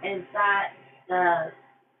 Commander. Is that the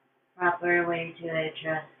proper way to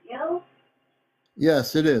address you?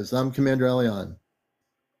 Yes, it is. I'm CmdrAleon.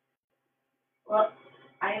 Well,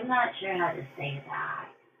 I'm not sure how to say that.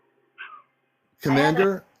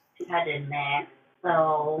 Commander? I haven't had it met,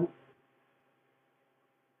 so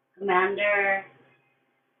Commander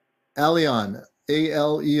Aleon.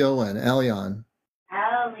 A-L-E-O-N. Aleon.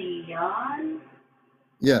 Leon?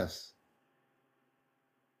 Yes.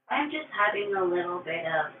 I'm just having a little bit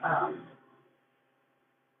of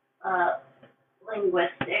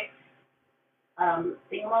linguistics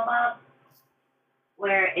thingamabob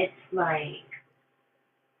where it's like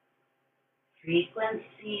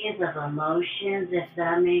frequencies of emotions, if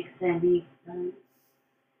that makes any sense.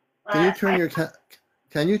 But Can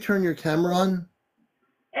you turn your camera on?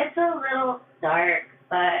 it's a little dark,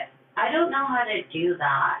 but I don't know how to do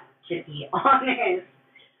that, to be honest.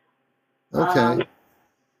 Okay.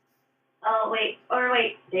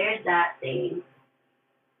 Wait, there's that thing.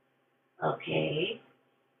 Okay.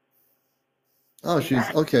 Oh,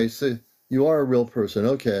 okay. So you are a real person.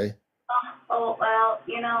 Okay. Well,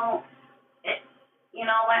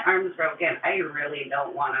 my arm's broken. I really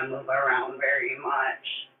don't want to move around very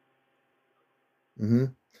much. Mm-hmm.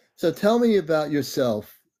 So tell me about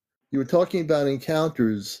yourself. You were talking about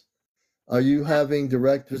encounters. Are you having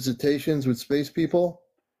direct visitations with space people?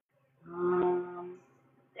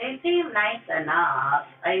 They seem nice enough.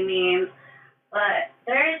 I mean, but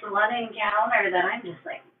there is one encounter that I'm just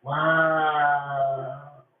like, whoa.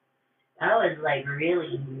 That was like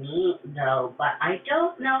really neat though, but I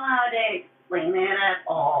don't know how to explain it at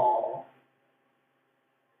all.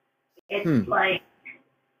 It's like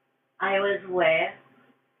I was with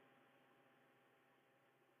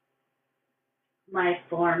my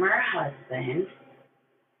former husband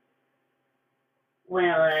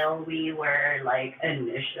while we were like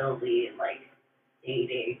initially like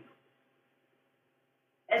dating.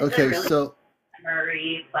 It's a really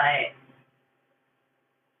memory, but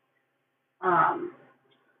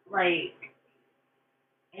like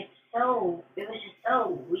it was just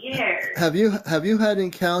so weird. Have you had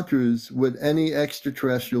encounters with any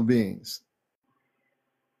extraterrestrial beings?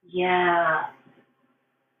 Yeah.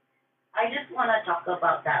 I just want to talk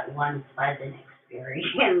about that one pleasant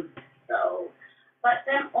experience, though. But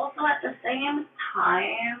then also at the same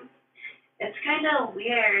time, it's kind of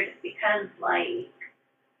weird because, like,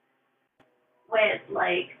 with,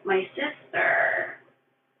 like, my sister.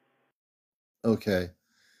 Okay.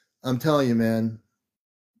 I'm telling you, man,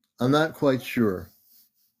 I'm not quite sure.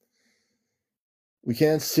 We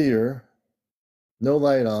can't see her. No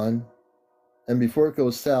light on. And before it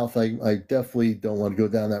goes south, I definitely don't want to go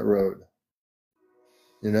down that road.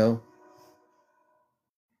 You know?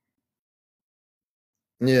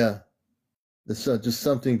 Yeah. It's just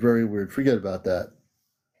something very weird. Forget about that.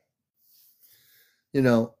 You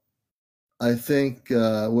know, I think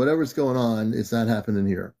whatever's going on, it's not happening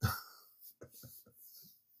here.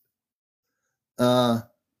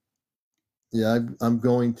 Yeah, I'm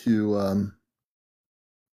going to,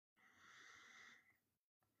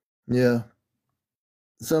 yeah,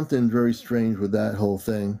 something very strange with that whole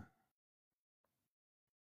thing.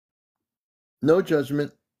 No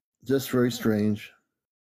judgment, just very strange.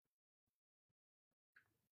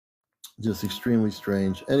 Just extremely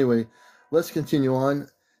strange. Anyway, let's continue on.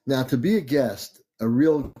 Now, to be a guest, a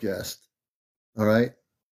real guest, all right?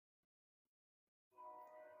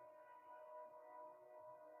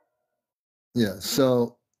 Yeah,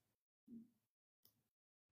 so,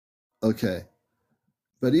 okay.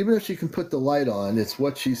 But even if she can put the light on, it's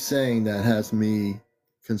what she's saying that has me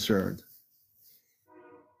concerned.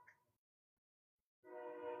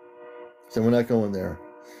 So we're not going there.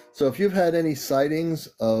 So if you've had any sightings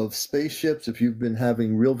of spaceships, if you've been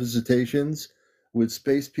having real visitations with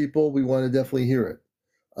space people, we want to definitely hear it.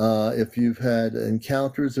 If you've had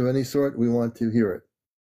encounters of any sort, we want to hear it.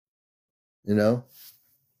 You know?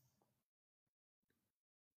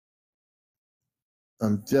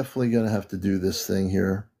 I'm definitely going to have to do this thing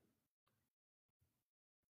here.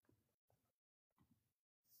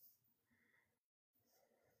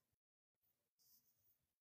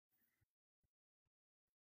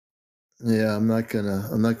 Yeah, I'm not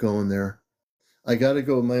going there. I got to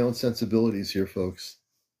go with my own sensibilities here, folks.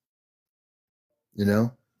 You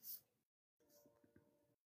know?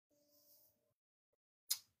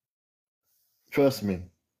 Trust me,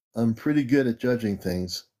 I'm pretty good at judging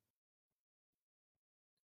things.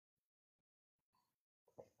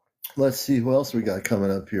 Let's see who else we got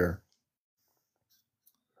coming up here.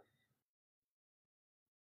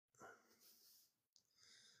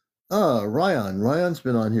 Ryon. Ryon's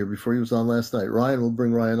been on here before. He was on last night. Ryon, we'll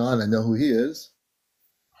bring Ryon on. I know who he is.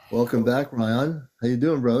 Welcome back, Ryon. How you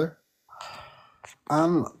doing, brother?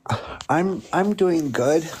 I'm doing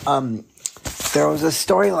good. There was a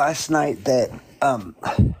story last night that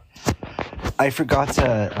I forgot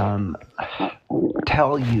to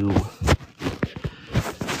tell you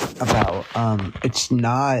about. It's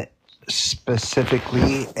not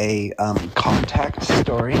specifically a contact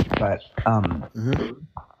story, but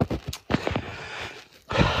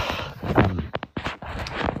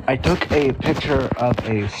I took a picture of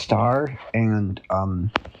a star, and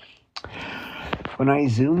when I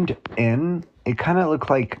zoomed in, it kind of looked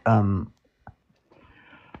like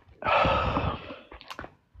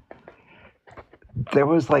there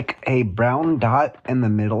was like a brown dot in the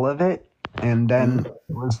middle of it, and then it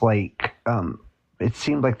was like it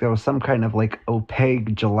seemed like there was some kind of like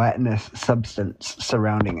opaque gelatinous substance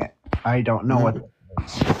surrounding it. I don't know what that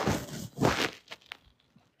is.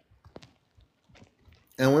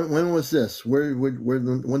 And when was this?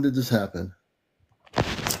 When did this happen?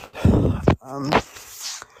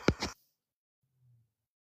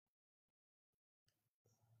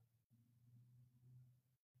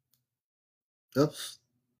 Oops.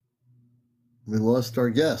 We lost our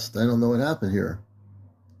guest. I don't know what happened here.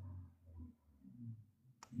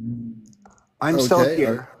 I'm still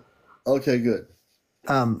here. Okay, good.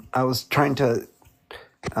 I was trying to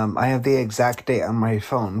I have the exact date on my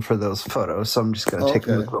phone for those photos, so I'm just going to take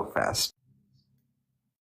a look real fast.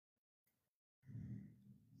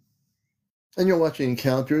 And you're watching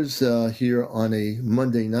Encounters here on a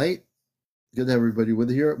Monday night. Good to have everybody with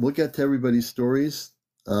you here. We'll get to everybody's stories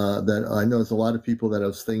that I know there's a lot of people that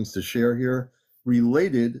have things to share here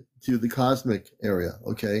related to the cosmic area,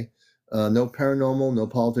 okay? No paranormal, no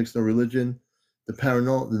politics, no religion. The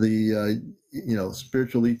paranormal, the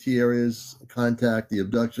spiritual ET areas, contact, the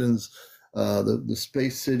abductions, the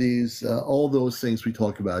space cities, all those things we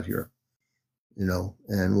talk about here,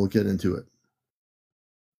 and we'll get into it.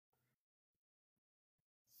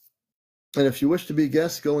 And if you wish to be a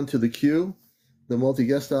guest, go into the queue, the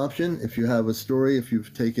multi-guest option. If you have a story, if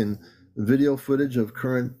you've taken video footage of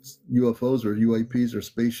current UFOs or UAPs or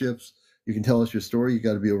spaceships, you can tell us your story. You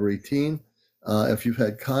got to be over 18. If you've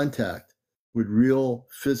had contact with real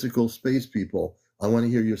physical space people, I want to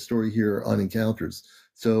hear your story here on Encounters.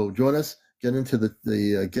 So join us, get into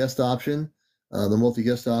the guest option, the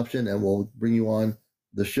multi-guest option, and we'll bring you on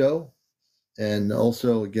the show. And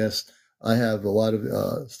also a guest. I have a lot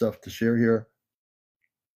of stuff to share here.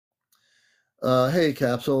 Hey,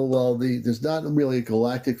 Capsule. Well, there's not really a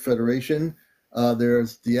galactic federation.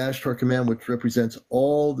 There's the Ashtar Command, which represents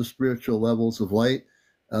all the spiritual levels of light.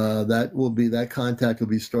 That contact will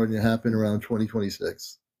be starting to happen around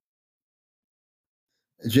 2026.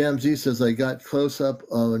 JamZ says, I got close up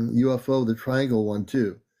on UFO, the triangle one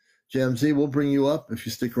too. JamZ, we'll bring you up if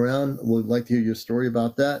you stick around. We'd like to hear your story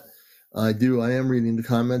about that. I am reading the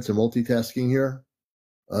comments and multitasking here.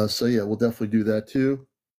 So yeah, we'll definitely do that too.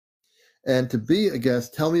 And to be a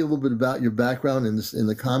guest, tell me a little bit about your background in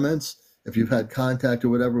the comments, if you've had contact or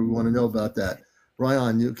whatever, we want to know about that.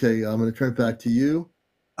 Ryon, okay, I'm going to turn it back to you.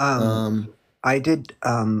 I did.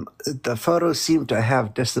 The photos seem to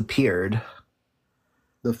have disappeared.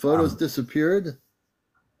 The photos disappeared?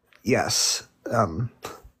 Yes.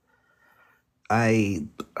 They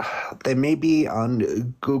may be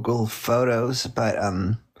on Google Photos, but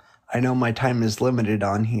I know my time is limited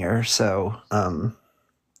on here, so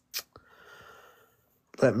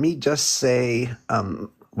let me just say,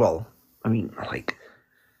 well, I mean, like,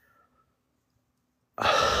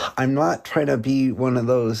 I'm not trying to be one of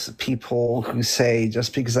those people who say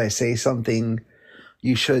just because I say something,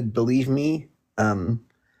 you should believe me, you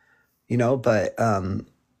know, but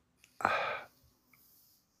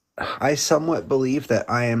I somewhat believe that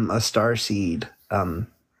I am a starseed. Well,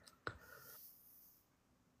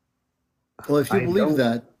 if you believe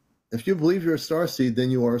that, if you believe you're a starseed,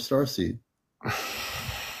 then you are a starseed.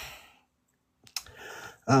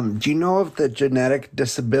 Do you know of the genetic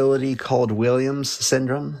disability called Williams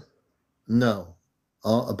syndrome? No,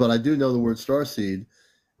 but I do know the word starseed.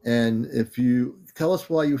 And if you tell us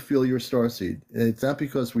why you feel you're a starseed, it's not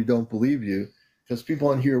because we don't believe you, because people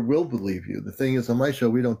on here will believe you. The thing is, on my show,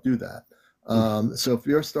 we don't do that. So if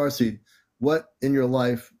you're a starseed, what in your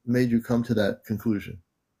life made you come to that conclusion?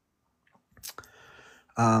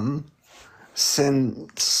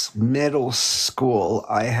 Since middle school,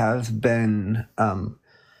 I have been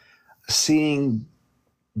seeing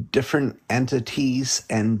different entities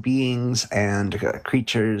and beings and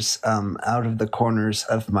creatures out of the corners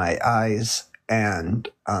of my eyes, and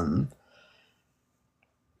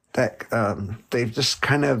that they've just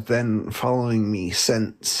kind of been following me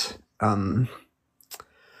since. I'm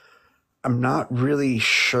not really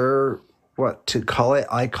sure what to call it.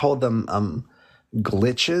 I call them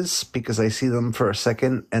glitches because I see them for a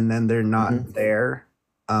second and then they're not there.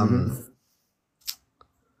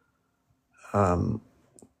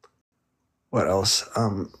 What else?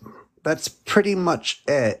 That's pretty much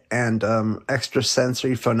it. And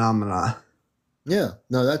extrasensory phenomena. Yeah,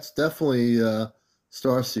 no, that's definitely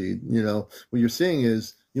starseed. You know, what you're seeing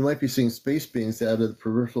is you might be seeing space beings out of the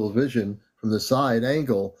peripheral vision from the side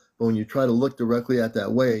angle, but when you try to look directly at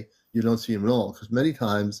that way, you don't see them at all, because many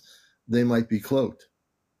times they might be cloaked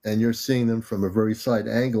and you're seeing them from a very side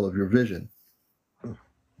angle of your vision.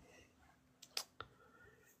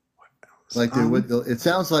 Like they're with, it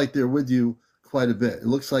sounds like they're with you quite a bit. It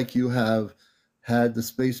looks like you have had the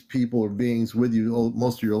space people or beings with you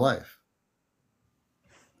most of your life.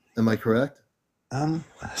 Am I correct?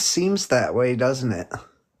 Seems that way, doesn't it?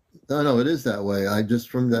 No, it is that way. I just,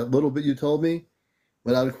 from that little bit you told me,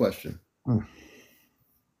 without a question.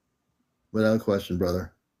 Without a question,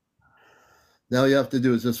 brother. Now you have to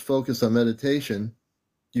do is just focus on meditation.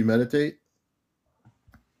 Do you meditate?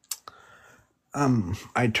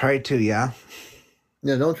 I try to, yeah.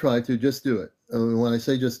 Yeah, don't try to, just do it. When I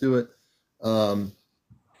say just do it,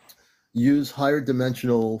 use higher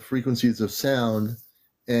dimensional frequencies of sound,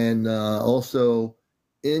 and also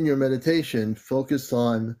in your meditation, focus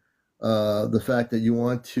on the fact that you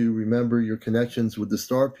want to remember your connections with the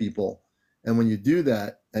star people. And when you do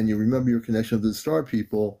that and you remember your connection with the star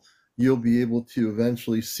people, you'll be able to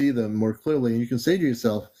eventually see them more clearly. And you can say to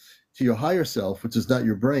yourself, to your higher self, which is not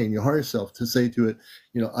your brain, your higher self, to say to it,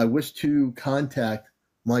 you know, I wish to contact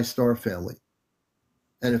my star family.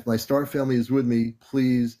 And if my star family is with me,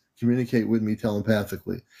 please communicate with me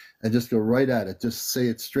telepathically. And just go right at it. Just say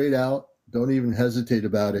it straight out. Don't even hesitate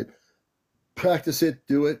about it. Practice it.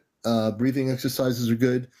 Do it. Breathing exercises are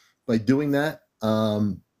good. By doing that,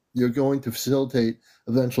 you're going to facilitate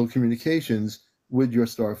eventual communications with your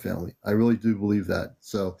star family. I really do believe that.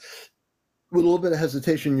 So with a little bit of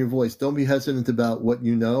hesitation in your voice, don't be hesitant about what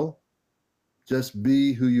you know. Just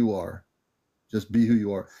be who you are. Just be who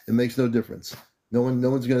you are. It makes no difference. No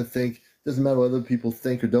one's going to think. Doesn't matter what other people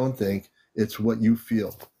think or don't think. It's what you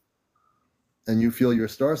feel. And you feel you're a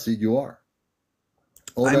starseed, you are.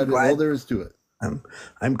 All there is to it.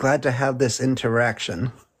 I'm glad to have this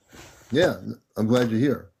interaction. Yeah, I'm glad you're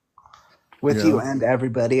here. With you and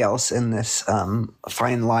everybody else in this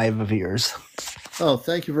fine live of yours. Oh,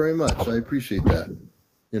 thank you very much. I appreciate that.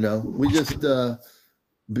 You know, we just,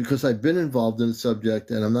 because I've been involved in the subject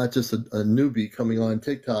and I'm not just a newbie coming on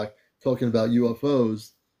TikTok talking about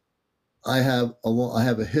UFOs, I have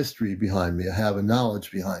a history behind me. I have a knowledge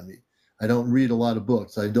behind me. I don't read a lot of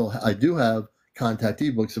books. I do have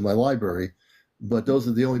Contactee books in my library, but those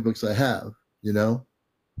are the only books I have, you know?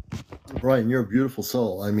 Ryan, you're a beautiful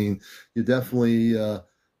soul. I mean, you're definitely a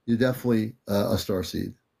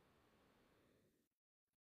starseed.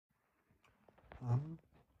 All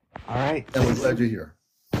right. And we're glad you're here.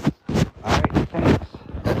 All right.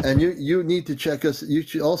 Thanks. And you need to check us. You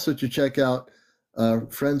should also to check out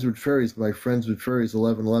Friends with Fairies by Friends with Fairies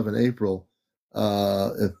 11/11 April.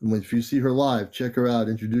 If you see her live, check her out.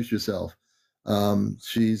 Introduce yourself.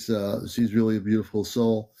 She's really a beautiful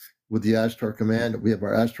soul with the Ashtar Command. We have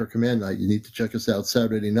our Ashtar Command night. You need to check us out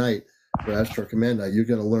Saturday night for Ashtar Command night. You're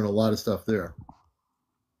going to learn a lot of stuff there.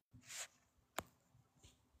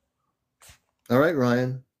 All right,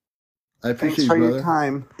 Ryan. I appreciate Thanks for you, brother. your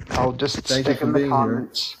time. I'll just Thank you stick for in the being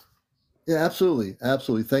comments. here. Yeah, absolutely.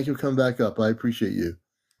 Absolutely. Thank you for coming back up. I appreciate you.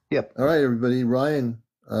 Yep. All right, everybody. Ryan,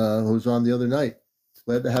 who was on the other night.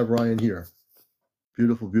 Glad to have Ryan here.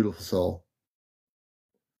 Beautiful, beautiful soul.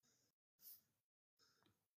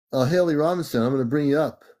 Haley Robinson, I'm going to bring you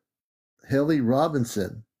up. Haley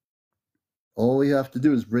Robinson. All we have to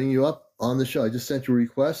do is bring you up on the show. I just sent you a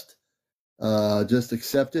request. Just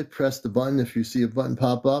accept it. Press the button if you see a button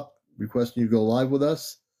pop up requesting you go live with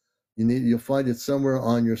us. You'll find it somewhere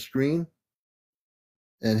on your screen.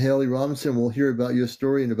 And Haley Robinson will hear about your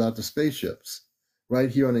story and about the spaceships right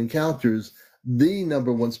here on Encounters, the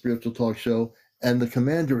 #1 spiritual talk show. And the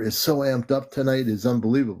commander is so amped up tonight, it's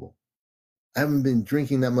unbelievable. I haven't been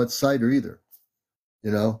drinking that much cider either.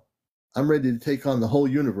 You know, I'm ready to take on the whole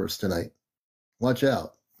universe tonight. Watch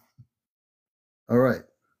out. All right.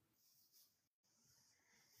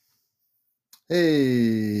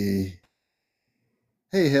 Hey,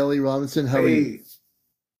 Haley Robinson, how are you?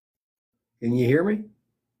 Can you hear me?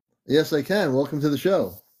 Yes, I can. Welcome to the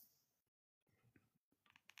show.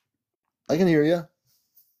 I can hear you.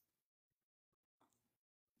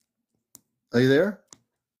 Are you there?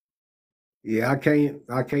 Yeah, I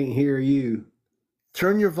can't hear you.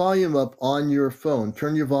 Turn your volume up on your phone.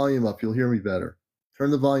 Turn your volume up. You'll hear me better.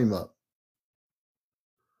 Turn the volume up.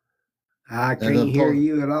 I can't hear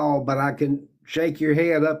you at all, but I can shake your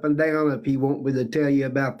head up and down if you want me to tell you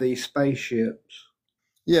about these spaceships.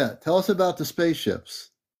 Yeah, tell us about the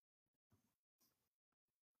spaceships.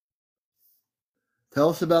 Tell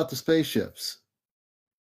us about the spaceships.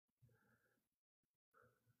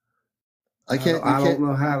 I don't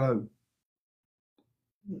know how to.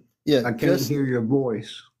 Yeah, I can't hear your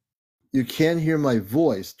voice. You can't hear my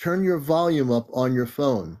voice. Turn your volume up on your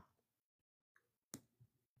phone.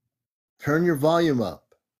 Turn your volume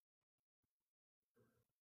up.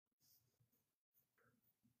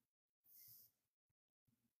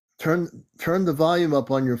 Turn the volume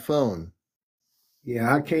up on your phone.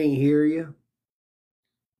 Yeah, I can't hear you.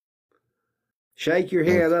 Shake your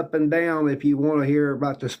head up and down if you want to hear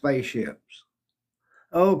about the spaceships.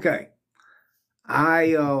 Okay.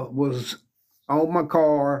 I was on my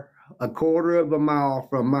car a quarter of a mile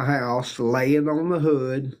from my house, laying on the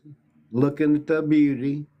hood, looking at the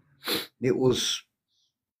beauty. It was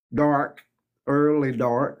dark, early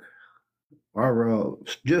dark, or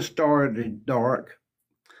just started dark,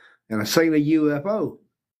 and I seen a UFO,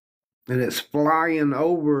 and it's flying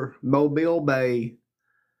over Mobile Bay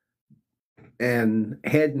and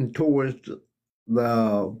heading towards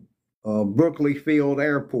the Brooklyn Field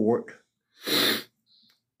Airport.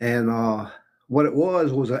 And what it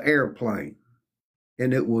was an airplane,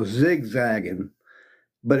 and it was zigzagging,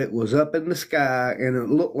 but it was up in the sky, and it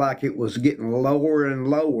looked like it was getting lower and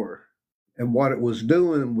lower. And what it was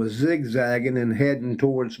doing was zigzagging and heading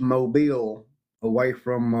towards Mobile, away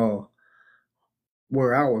from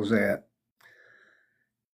where I was at.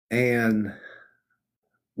 And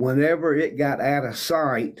whenever it got out of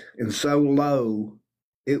sight and so low,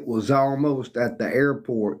 it was almost at the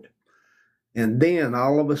airport. And then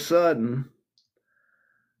all of a sudden,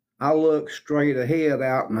 I looked straight ahead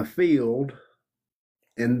out in the field,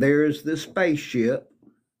 and there's this spaceship,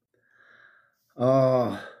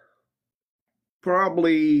 probably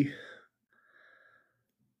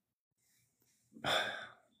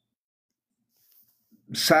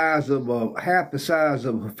half the size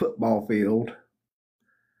of a football field,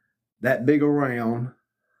 that big around,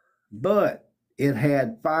 but it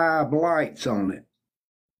had 5 lights on it.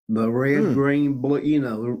 The red, green,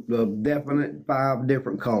 blue, the definite 5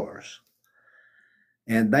 different colors.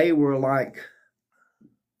 And they were like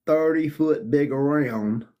 30-foot big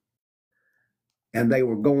around, and they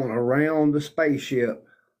were going around the spaceship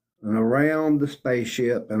and around the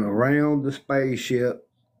spaceship and around the spaceship.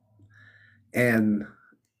 And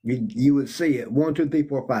you would see it 1, 2, 3,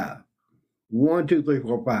 4, 5. 1, 2, 3,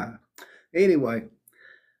 4, 5. Anyway,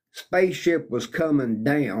 spaceship was coming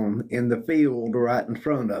down in the field right in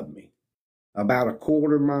front of me, about a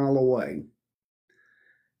quarter mile away.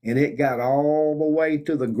 And it got all the way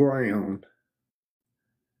to the ground.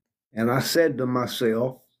 And I said to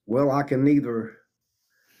myself, well, I can either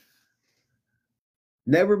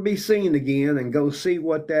never be seen again and go see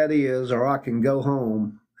what that is, or I can go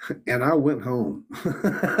home and I went home.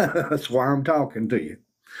 That's why I'm talking to you.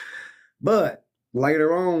 But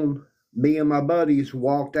later on, me and my buddies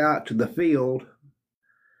walked out to the field,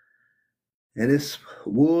 and it's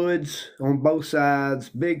woods on both sides,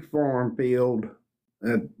 big farm field,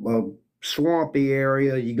 a swampy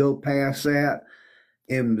area. You go past that,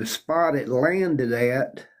 and the spot it landed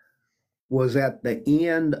at was at the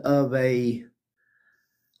end of a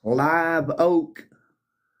live oak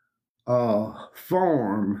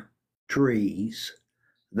farm trees.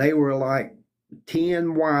 They were like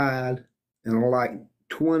 10 wide and like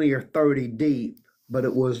 20 or 30 deep, but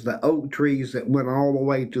it was the oak trees that went all the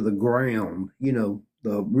way to the ground, you know,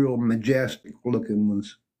 the real majestic looking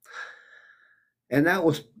ones. And that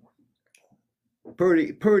was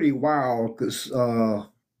pretty wild, because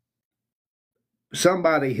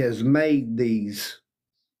somebody has made these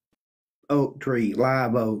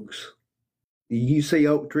live oaks. You see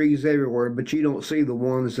oak trees everywhere, but you don't see the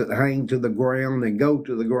ones that hang to the ground and go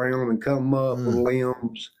to the ground and come up with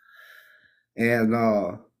limbs. And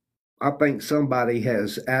I think somebody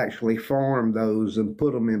has actually farmed those and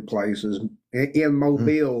put them in places. In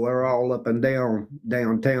Mobile, they're all up and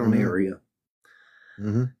downtown area.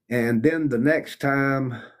 And then the next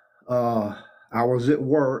time I was at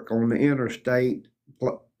work on the interstate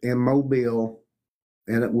in Mobile,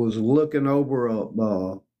 and it was looking over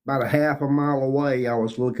about a half a mile away. I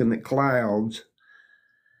was looking at clouds,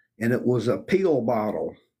 and it was a pill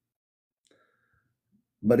bottle,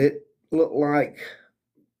 but it looked like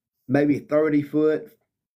maybe 30 foot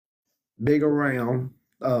big around.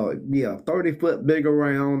 30 foot big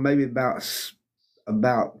around, maybe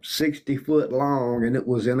about 60 foot long, and it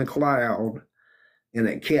was in a cloud, and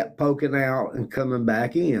it kept poking out and coming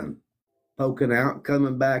back in. Poking out,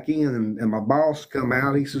 coming back in, and my boss come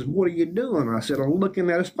out. He says, "What are you doing?" I said, "I'm looking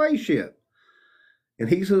at a spaceship." And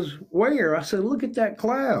he says, "Where?" I said, "Look at that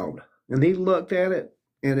cloud." And he looked at it,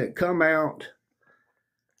 and it come out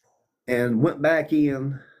and went back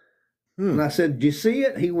in. And I said, "Did you see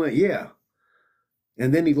it?" He went, "Yeah."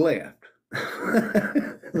 And then he left.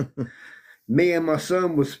 Me and my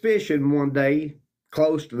son was fishing one day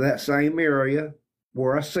close to that same area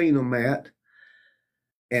where I seen them at.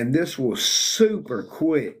 And this was super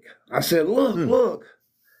quick. I said, look.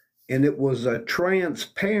 And it was a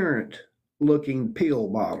transparent looking pill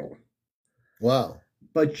bottle. Wow.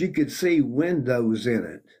 But you could see windows in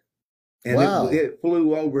it. And it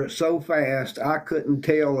flew over it so fast, I couldn't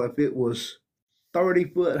tell if it was 30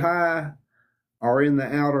 foot high or in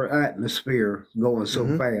the outer atmosphere going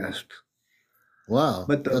so fast. Wow.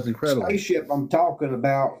 But that's incredible. Spaceship I'm talking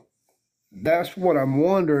about, that's what I'm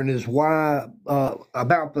wondering is why,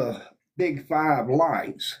 about the big 5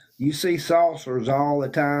 lights. You see saucers all the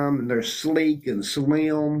time, and they're sleek and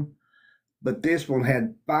slim, but this one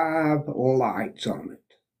had 5 lights on it.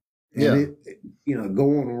 And it,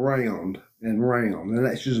 going round and round, and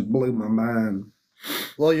that just blew my mind.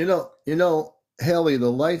 Well, you know, Haley, the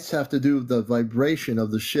lights have to do with the vibration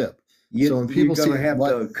of the ship. So when people you're going to have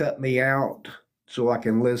to cut me out so I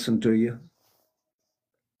can listen to you.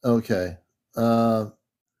 Okay.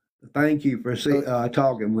 Thank you for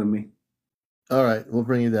talking with me. All right, we'll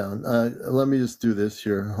bring you down. Let me just do this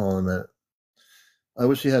here. Hold on a minute. I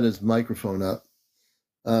wish he had his microphone up.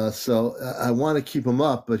 So I want to keep him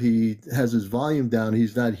up, but he has his volume down.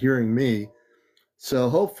 He's not hearing me. So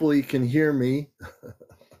hopefully he can hear me.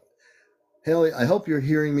 Haley, I hope you're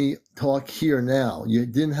hearing me talk here now. You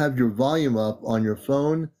didn't have your volume up on your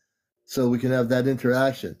phone, so we can have that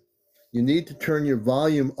interaction. You need to turn your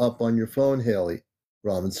volume up on your phone, Haley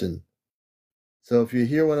Robinson. So if you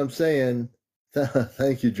hear what I'm saying,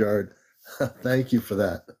 thank you, Jared. Thank you for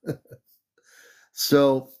that.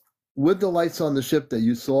 So with the lights on the ship that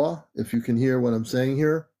you saw, if you can hear what I'm saying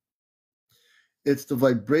here, it's the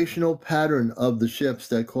vibrational pattern of the ships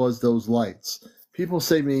that cause those lights. People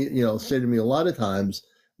say to me a lot of times,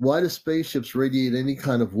 why do spaceships radiate any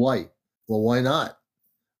kind of light? Well, why not?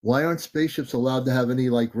 Why aren't spaceships allowed to have any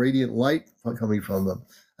like radiant light coming from them?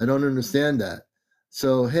 I don't understand that.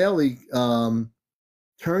 So Haley,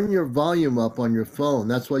 turn your volume up on your phone.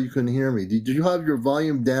 That's why you couldn't hear me. Did you have your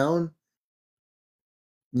volume down?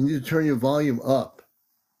 You need to turn your volume up.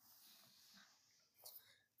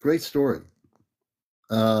 Great story.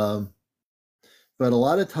 But a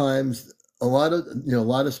lot of times, a lot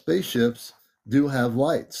of spaceships do have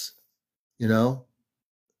lights.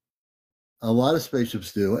 A lot of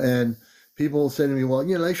spaceships do, and people say to me, "Well,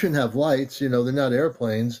 they shouldn't have lights. They're not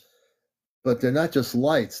airplanes." But they're not just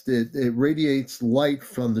lights. It radiates light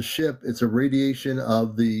from the ship. It's a radiation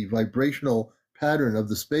of the vibrational pattern of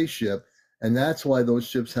the spaceship, and that's why those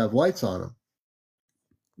ships have lights on them.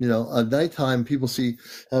 You know, at nighttime, people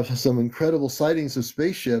have some incredible sightings of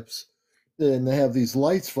spaceships, and they have these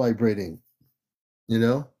lights vibrating. You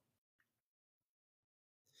know,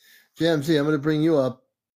 JMZ, I'm going to bring you up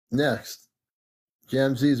next.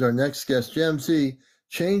 JMZ is our next guest. JMZ,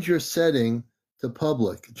 change your setting to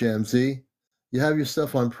public. JMZ, you have your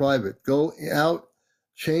stuff on private. Go out,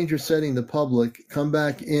 change your setting to public, come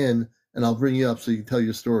back in, and I'll bring you up so you can tell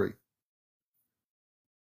your story.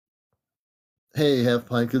 Hey, Half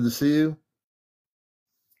Pint, good to see you.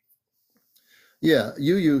 Yeah,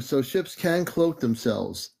 so ships can cloak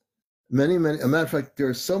themselves. Many, a matter of fact, there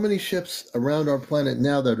are so many ships around our planet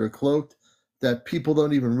now that are cloaked that people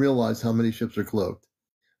don't even realize how many ships are cloaked.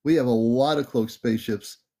 We have a lot of cloaked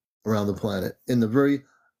spaceships around the planet in the very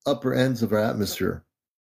upper ends of our atmosphere.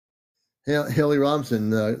 Haley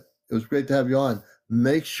Robinson, it was great to have you on.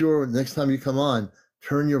 Make sure next time you come on,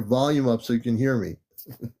 turn your volume up so you can hear me.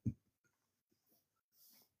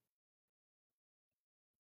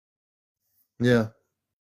 Yeah.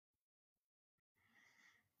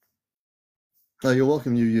 Oh, you're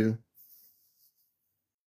welcome, you.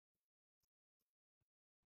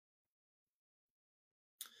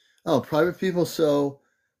 Oh, private people. So,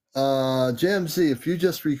 JMZ, if you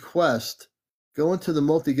just request, go into the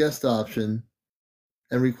multi-guest option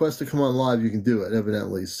and request to come on live, you can do it,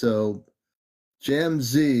 evidently. So,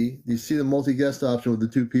 JMZ, you see the multi-guest option with the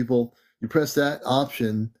two people, you press that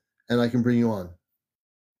option, and I can bring you on.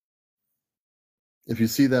 If you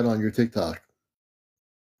see that on your TikTok.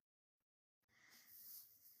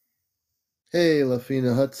 Hey,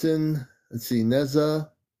 Lafina Hudson. Let's see, Neza.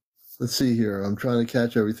 Let's see here. I'm trying to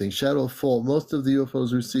catch everything. Shadowflaut. Most of the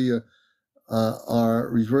UFOs we see are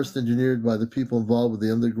reverse engineered by the people involved with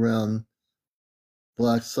the underground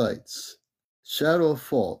black sites.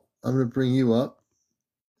 Shadowflaut. I'm going to bring you up.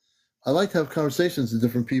 I like to have conversations with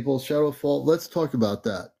different people. Shadowflaut, let's talk about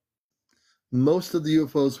that. Most of the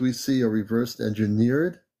UFOs we see are reverse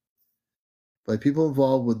engineered by people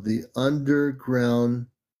involved with the underground,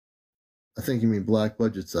 I think you mean black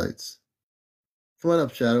budget sites. Come on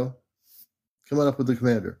up, Shadow. Come on up with the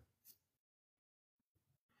commander.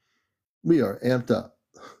 We are amped up.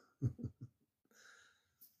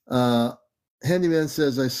 Handyman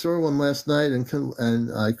says, I saw one last night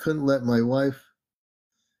and I couldn't let my wife.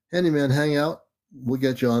 Handyman, hang out. We'll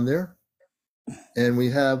get you on there. And we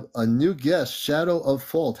have a new guest, Shadow of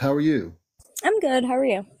Fault. How are you? I'm good. How are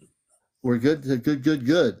you? We're good.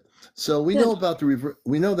 Good. So we know about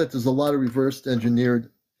we know that there's a lot of reverse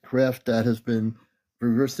engineered craft that has been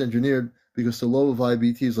reverse engineered because the low of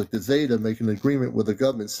IBTs like the Zeta make an agreement with the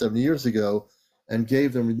government 70 years ago and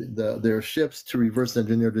gave them their ships to reverse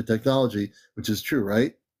engineer the technology, which is true,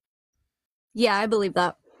 right? Yeah, I believe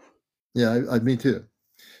that. Yeah, me too.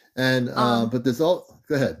 And but there's all.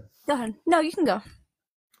 Go ahead. Go ahead. No, you can go.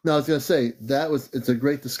 No, I was going to say it's a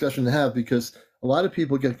great discussion to have because a lot of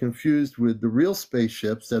people get confused with the real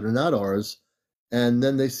spaceships that are not ours, and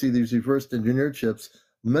then they see these reverse engineered ships.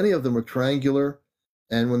 Many of them are triangular,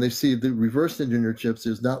 and when they see the reverse engineered ships,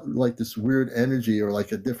 there's not like this weird energy or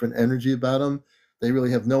like a different energy about them. They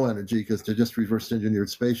really have no energy because they're just reverse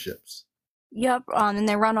engineered spaceships. Yep, and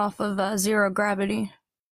they run off of zero gravity.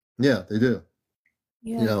 Yeah, they do.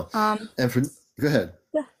 Yeah. You know, go ahead.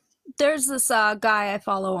 Yeah. There's this guy I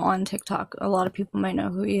follow on TikTok. A lot of people might know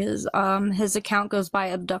who he is. His account goes by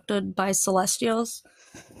Abducted by Celestials.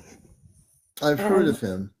 I've heard of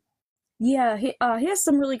him. Yeah, he has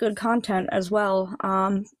some really good content as well.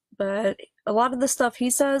 But a lot of the stuff he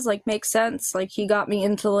says like makes sense. Like he got me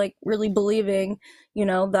into like really believing,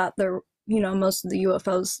 that most of the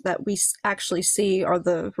UFOs that we actually see are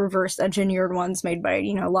the reverse engineered ones made by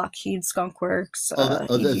Lockheed, Skunk Works.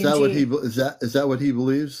 Is that what he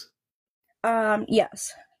believes?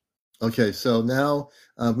 Yes. Okay, so now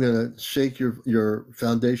I'm going to shake your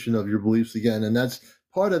foundation of your beliefs again, and that's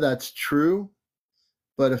part of that's true.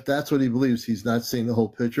 But if that's what he believes, he's not seeing the whole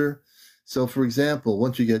picture. So, for example,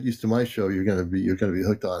 once you get used to my show, you're going to be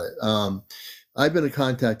hooked on it. I've been a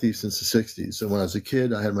contactee since the 60s. So when I was a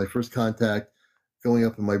kid, I had my first contact going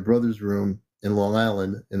up in my brother's room in Long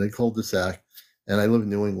Island in a cul-de-sac, and I lived in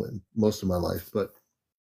New England most of my life. But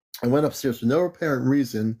I went upstairs for no apparent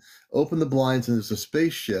reason, opened the blinds, and there's a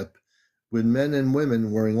spaceship with men and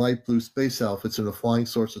women wearing light blue space outfits in a flying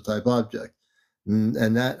saucer type object.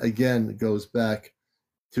 And that, again, goes back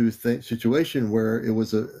to a situation where it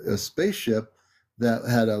was a spaceship that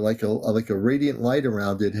had a radiant light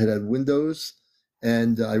around it. It had windows,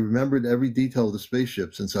 and I remembered every detail of the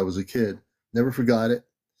spaceship since I was a kid. Never forgot it.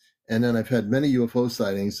 And then I've had many UFO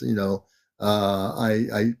sightings.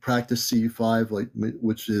 I practiced C5,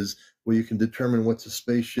 which is where you can determine what's a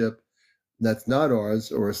spaceship that's not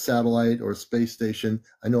ours, or a satellite or a space station.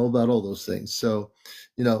 I know about all those things. So,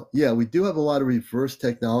 yeah, we do have a lot of reverse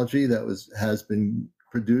technology that has been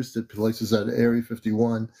produced at places at Area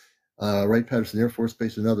 51, Wright-Patterson Air Force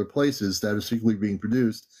Base, and other places that are secretly being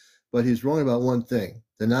produced. But he's wrong about one thing.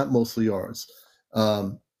 They're not mostly ours.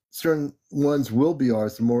 Certain ones will be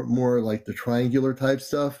ours, more like the triangular type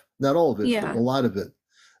stuff. Not all of it, but a lot of it.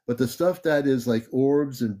 But the stuff that is like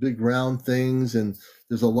orbs and big round things, and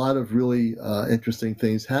there's a lot of really interesting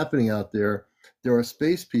things happening out there. There are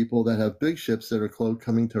space people that have big ships that are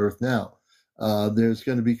coming to Earth now. There's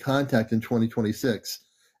going to be contact in 2026,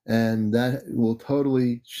 and that will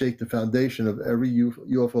totally shake the foundation of every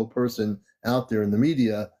UFO person out there in the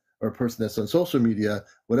media, or a person that's on social media.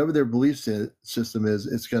 Whatever their belief system is,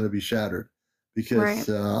 it's going to be shattered, because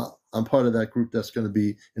I'm part of that group that's going to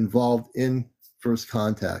be involved in first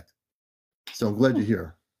contact. So I'm glad you're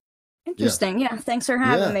here. Interesting. Yeah. Thanks for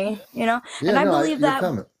having me. Yeah, and I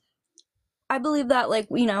believe that, like,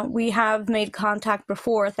 we have made contact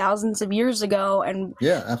before thousands of years ago, and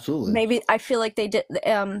yeah, absolutely. Maybe I feel like they did.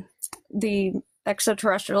 The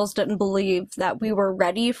extraterrestrials didn't believe that we were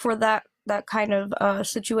ready for that kind of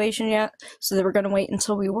situation yet, so they were going to wait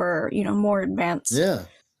until we were, more advanced. Yeah,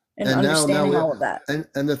 and understanding all of that.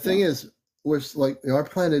 And the thing is, we're like, our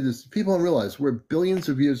planet is. People don't realize we're billions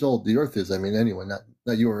of years old. The Earth is. I mean, anyone,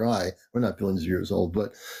 not you or I. We're not billions of years old,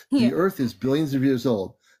 but the Earth is billions of years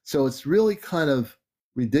old. So it's really kind of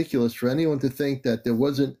ridiculous for anyone to think that there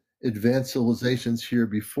wasn't advanced civilizations here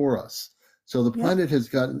before us. So the planet has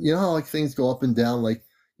got, how like things go up and down. Like,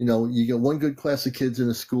 you get one good class of kids in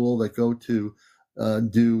a school that go to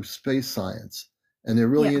do space science, and they're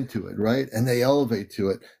really into it, right? And they elevate to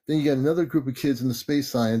it. Then you get another group of kids in the space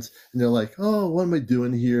science, and they're like, oh, what am I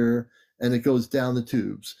doing here? And it goes down the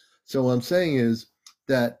tubes. So what I'm saying is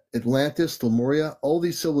that Atlantis, Lemuria, all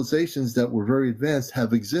these civilizations that were very advanced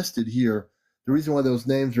have existed here. The reason why those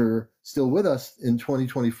names are still with us in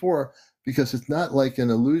 2024, because it's not like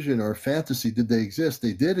an illusion or a fantasy. Did they exist?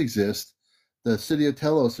 They did exist. The city of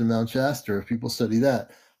Telos in Mount Shasta, if people study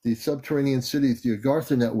that, the subterranean cities, the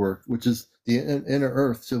Agartha network, which is the inner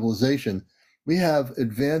Earth civilization. We have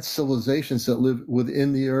advanced civilizations that live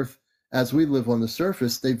within the Earth as we live on the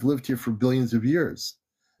surface. They've lived here for billions of years.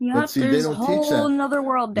 Yeah, but see, there's a whole another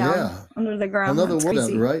world down under the ground. Another world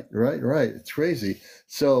down, right. It's crazy.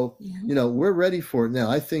 So, we're ready for it now.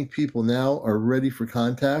 I think people now are ready for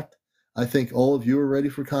contact. I think all of you are ready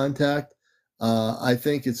for contact. I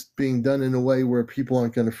think it's being done in a way where people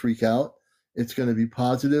aren't going to freak out. It's going to be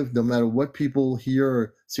positive, no matter what people hear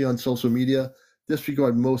or see on social media.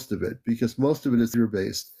 Disregard most of it, because most of it is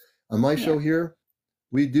fear-based. On my show here,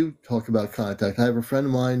 we do talk about contact. I have a friend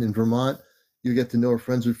of mine in Vermont. You get to know her,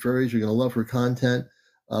 Friends with Furries. You're going to love her content.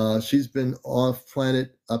 She's been off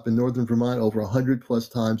planet up in northern Vermont over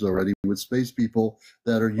 100+ times already with space people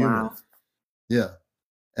that are human. Wow. Yeah.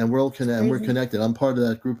 And we're connected. I'm part of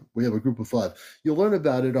that group. We have a group of 5. You'll learn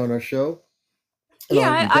about it on our show.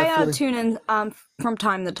 Yeah, I tune in from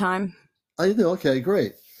time to time. Oh, you do? Okay,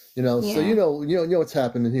 great. So you know what's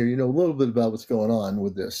happening here. You know a little bit about what's going on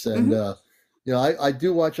with this, and I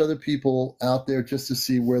do watch other people out there just to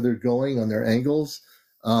see where they're going on their angles.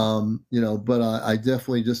 But I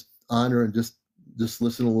definitely just honor and just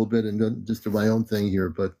listen a little bit and just do my own thing here.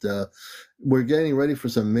 But we're getting ready for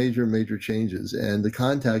some major changes, and the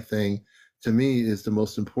contact thing to me is the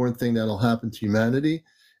most important thing that'll happen to humanity.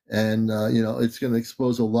 And it's going to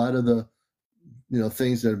expose a lot of the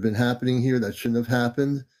things that have been happening here that shouldn't have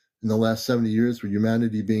happened in the last 70 years, with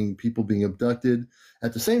humanity people being abducted.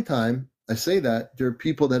 At the same time, I say that there are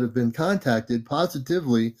people that have been contacted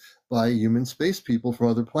positively by human space people from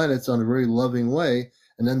other planets on a very loving way,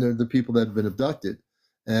 and then there are the people that have been abducted.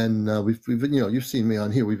 And we've you've seen me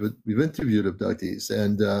on here. We've interviewed abductees,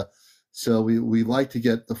 and so we like to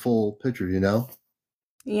get the full picture.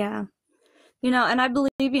 Yeah. And I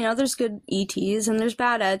believe, there's good ETs and there's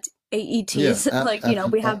bad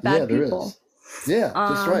AETs. We have bad people. Yeah,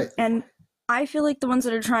 that's right. And I feel like the ones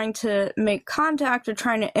that are trying to make contact are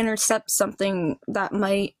trying to intercept something that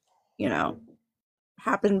might,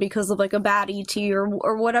 happen because of like a bad ET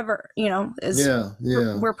or whatever,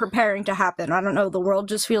 we're preparing to happen. I don't know. The world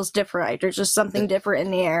just feels different. There's just something different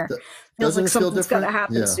in the air. Feels like something's going to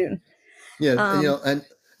happen soon. Yeah, and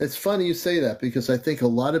it's funny you say that, because I think a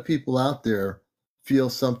lot of people out there feel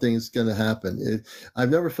something's going to happen. I've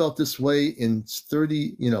never felt this way in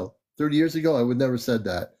 30 years ago. I would never said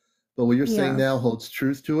that. But what you're saying now holds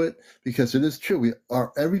truth to it, because it is true.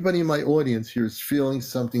 Everybody in my audience here is feeling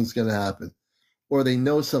something's going to happen, or they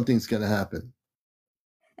know something's going to happen.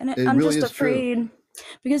 And I'm really just afraid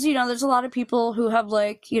Because, there's a lot of people who have,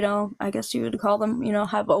 like, I guess you would call them,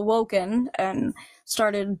 have awoken and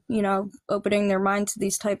started, opening their mind to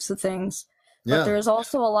these types of things. But Yeah. there's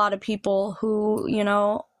also a lot of people who,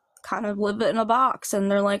 kind of live in a box,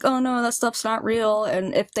 and they're like, oh no, that stuff's not real.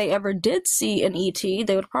 And if they ever did see an ET,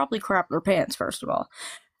 they would probably crap their pants, first of all.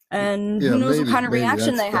 And who knows what kind of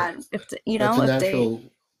reaction they had. If that's a natural,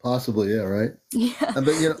 possibly, yeah, right? Yeah. But,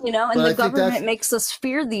 and the government makes us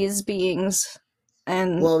fear these beings.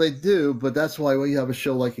 And well, they do, but that's why we have a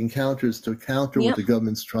show like Encounters to counter what the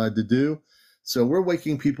government's tried to do. So we're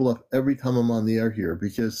waking people up every time I'm on the air here,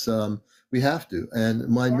 because we have to. And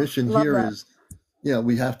my mission here is,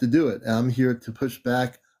 we have to do it. I'm here to push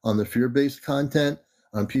back on the fear-based content,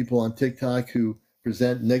 on people on TikTok who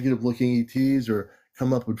present negative-looking ETs or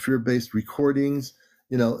come up with fear-based recordings.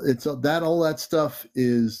 It's that all that stuff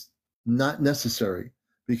is not necessary,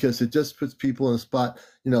 because it just puts people in a spot,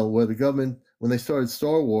 where the government, when they started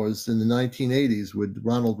Star Wars in the 1980s with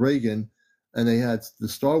Ronald Reagan, and they had the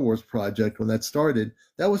Star Wars project, when that started,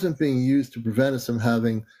 that wasn't being used to prevent us from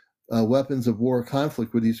having weapons of war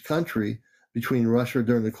conflict with each country between Russia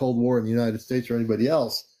during the Cold War and the United States or anybody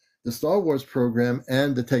else. The Star Wars program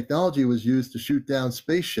and the technology was used to shoot down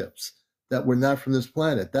spaceships that were not from this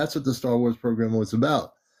planet. That's what the Star Wars program was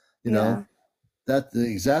about. That's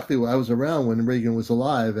exactly what I was around when Reagan was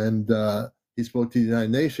alive, and he spoke to the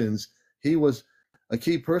United Nations. He was a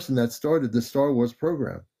key person that started the Star Wars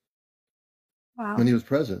program when he was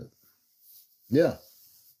president. Yeah.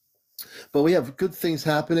 But we have good things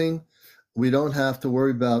happening. We don't have to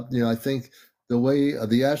worry about, I think the way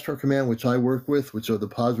the Astro Command, which I work with, which are the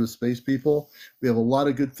positive space people, we have a lot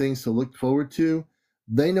of good things to look forward to.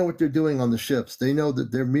 They know what they're doing on the ships. They know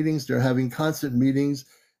that their meetings, they're having constant meetings.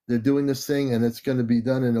 They're doing this thing, and it's going to be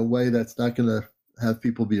done in a way that's not going to have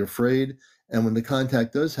people be afraid. And when the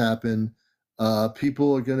contact does happen,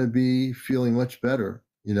 people are going to be feeling much better,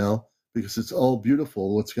 because it's all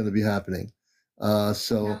beautiful what's going to be happening.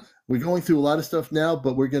 We're going through a lot of stuff now,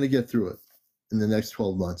 but we're going to get through it in the next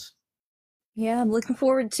 12 months. Yeah, I'm looking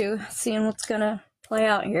forward to seeing what's going to play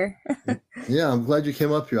out here. Yeah, I'm glad you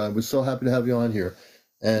came up here. I was so happy to have you on here.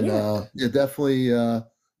 And definitely,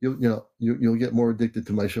 you'll get more addicted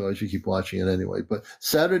to my show as you keep watching it anyway. But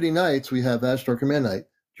Saturday nights, we have Astro Command Night.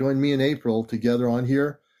 Join me in April together on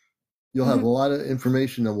here. You'll have a lot of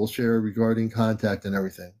information that we'll share regarding contact and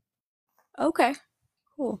everything. Okay,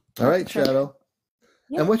 cool. All right, Shadow.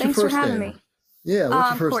 Yeah, and what's your first name? Me. Yeah, what's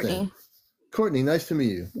your first Courtney. name? Courtney, nice to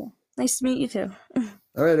meet you. Yeah. Nice to meet you too.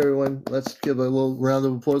 All right, everyone. Let's give a little round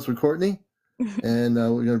of applause for Courtney. And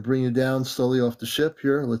we're going to bring you down slowly off the ship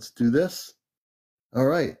here. Let's do this. All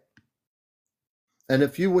right. And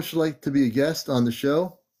if you would like to be a guest on the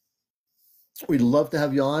show, we'd love to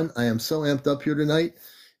have you on. I am so amped up here tonight.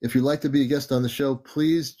 If you'd like to be a guest on the show,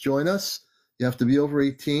 please join us. You have to be over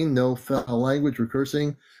 18, no foul language or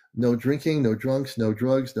cursing, no drinking, no drunks, no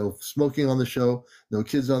drugs, no smoking on the show, no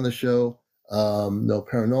kids on the show, no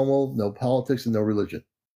paranormal, no politics, and no religion.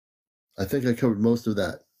 I think I covered most of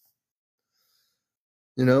that.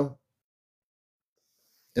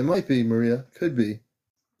 It might be, Maria. Could be.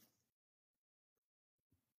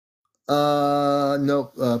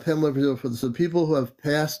 No, Pamela, for the people who have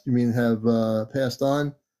passed, you mean have passed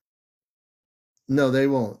on? No, they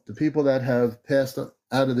won't. The people that have passed out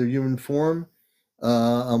of their human form,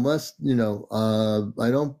 unless,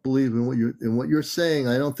 I don't believe in what you're saying.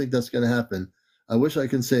 I don't think that's going to happen. I wish I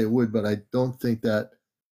could say it would, but I don't think that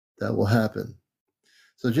will happen.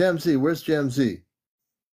 So JamZ, where's JamZ?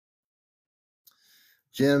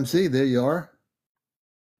 JamZ, there you are.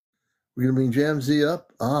 We're going to bring JamZ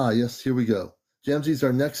up. Yes, here we go. JamZ is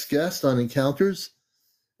our next guest on Encounters.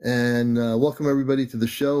 And welcome everybody to the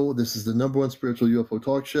show. This is the #1 spiritual UFO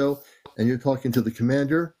talk show. And you're talking to the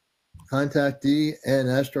Commander, Contactee, and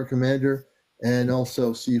Astro Commander, and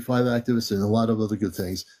also C5 activists and a lot of other good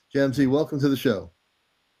things. JamZ, welcome to the show.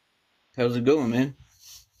 How's it going, man?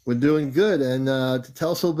 We're doing good. And to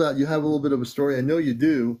tell us a little about, you have a little bit of a story. I know you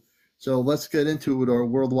do. So let's get into it with our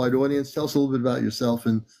worldwide audience. Tell us a little bit about yourself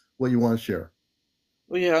and what you want to share.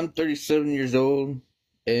 Well, yeah, I'm 37 years old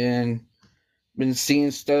and been seeing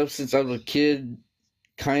stuff since I was a kid,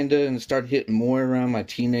 kind of, and started hitting more around my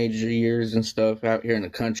teenager years and stuff out here in the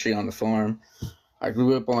country on the farm. I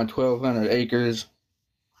grew up on 1,200 acres,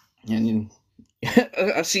 and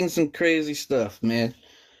I've seen some crazy stuff, man,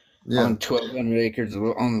 on 1,200 acres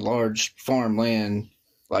on large farmland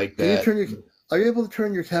like that. Are you able to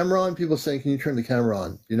turn your camera on? People saying, can you turn the camera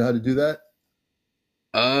on? Do you know how to do that?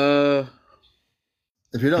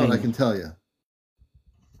 If you don't, I can tell you.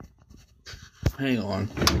 Hang on.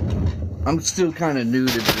 I'm still kind of new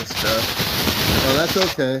to this stuff. Oh, that's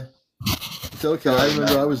okay. It's okay. I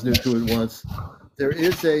remember I was new to it once. There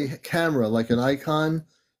is a camera, like an icon.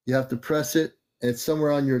 You have to press it. It's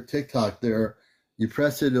somewhere on your TikTok there. You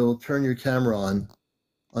press it, it'll turn your camera on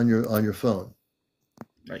your phone.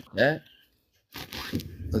 Like that?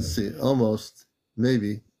 Let's see. Almost.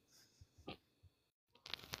 Maybe.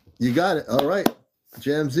 You got it. All right.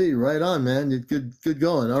 JamZ, right on, man. You're good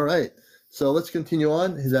going. All right. So let's continue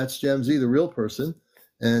on. That's JamZ, the real person.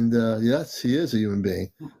 And yes, he is a human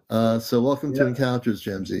being. So welcome to Encounters,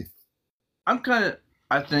 JamZ. I'm kind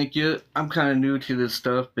of new to this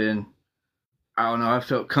stuff, and I don't know, I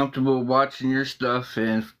felt comfortable watching your stuff,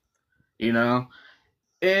 and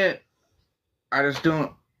and I just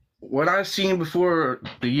don't, what I've seen before,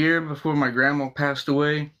 the year before my grandma passed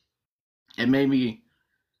away, it made me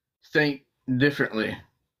think differently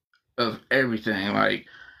of everything, like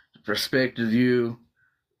the perspective view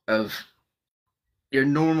of your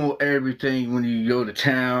normal everything when you go to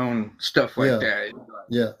town, stuff like that.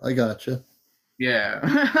 Yeah, I gotcha.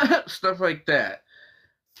 Yeah, stuff like that.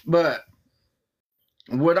 But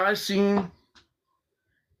what I seen,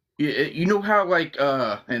 you know how like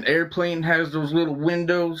an airplane has those little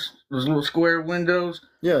windows, those little square windows?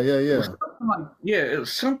 Yeah. It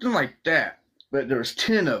was something like that, but there was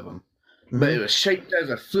 10 of them. Mm-hmm. But it was shaped as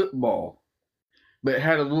a football, but it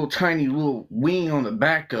had a little tiny little wing on the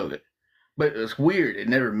back of it. But it was weird. It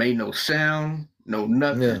never made no sound, no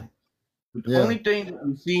nothing. Yeah. The only thing that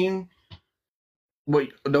we seen,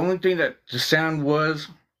 the only thing that the sound was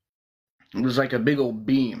like a big old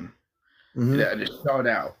beam that just shot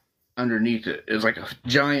out underneath it. It was like a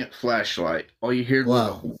giant flashlight. All you hear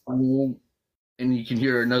was a whoom, and you can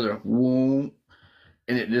hear another whoom,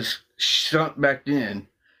 and it just sunk back in.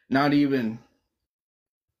 Not even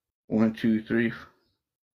 1, 2, 3.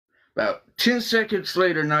 About 10 seconds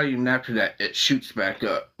later, not even after that, it shoots back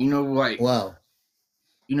up.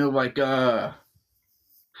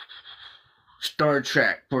 Star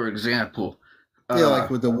Trek, for example. Like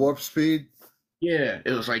with the warp speed. Yeah,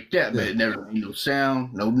 it was like that, but it never made no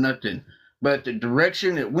sound, no nothing. But the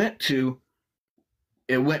direction it went to,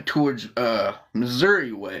 it went towards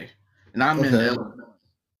Missouri way, and I'm in Illinois.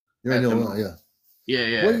 You're in Illinois, yeah.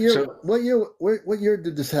 What year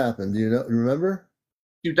did this happen? Do you remember?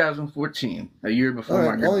 2014, a year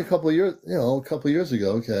before my only a couple of years. A couple of years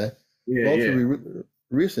ago. Okay. Relatively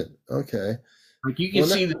recent. Okay. Like you can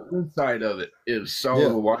see the inside of it is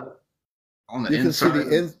solid white on the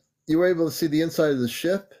inside. You were able to see the inside of the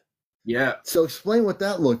ship. Yeah. So explain what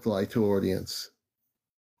that looked like to audience.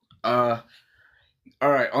 All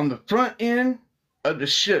right. On the front end of the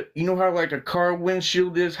ship, you know how like a car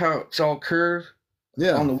windshield is, how it's all curved.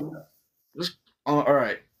 Yeah. All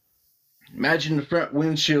right. Imagine the front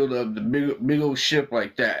windshield of the big old ship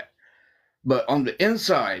like that, but on the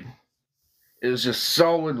inside, it was just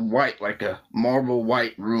solid white, like a marble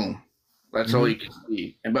white room. That's all you can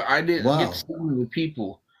see. But I didn't get to see the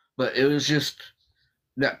people, but it was just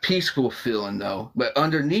that peaceful feeling though. But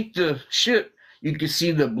underneath the ship, you could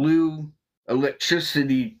see the blue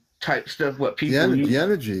electricity type stuff. What people the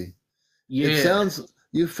energy. Yeah. It sounds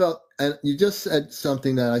you felt, and you just said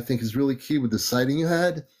something that I think is really key with the sighting you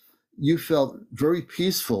had. You felt very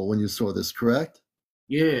peaceful when you saw this, correct?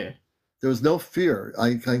 Yeah. There was no fear.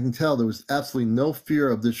 I can tell there was absolutely no fear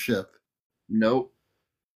of this ship. Nope.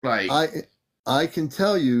 Like I can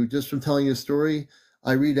tell you just from telling you a story.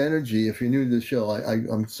 I read energy. If you're new to the show,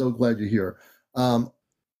 I'm so glad you're here.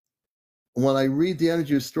 When I read the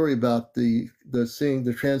energy of story about the seeing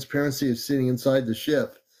the transparency of sitting inside the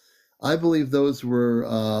ship, I believe those were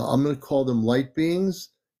I'm going to call them light beings.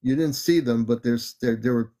 You didn't see them, but there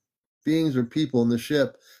were beings or people in the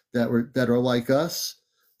ship that are like us.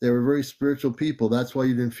 They were very spiritual people. That's why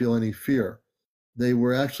you didn't feel any fear. They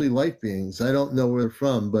were actually light beings. I don't know where they're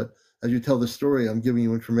from, but as you tell the story, I'm giving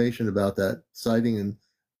you information about that sighting in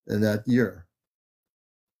that year.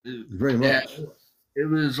 Very much. Yeah, it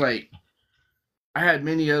was like I had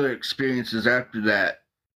many other experiences after that,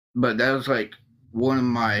 but that was like one of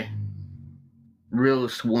my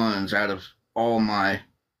realest ones out of all my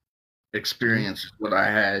experiences what I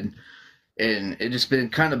had, and it just been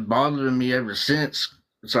kind of bothering me ever since.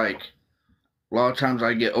 It's like a lot of times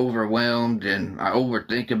I get overwhelmed and I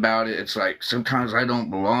overthink about it. It's like sometimes I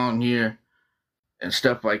don't belong here and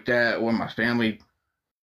stuff like that, or my family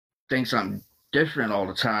thinks I'm different all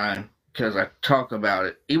the time because I talk about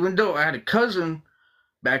it. Even though I had a cousin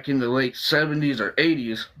back in the late 70s or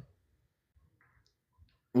 80s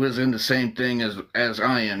was in the same thing as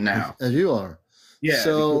I am now. As you are. Yeah.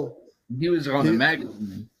 So he was on the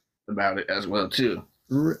magazine about it as well too.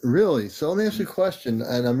 Really? So let me ask you a question,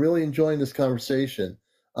 and I'm really enjoying this conversation.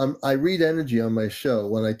 I read energy on my show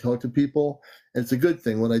when I talk to people. And it's a good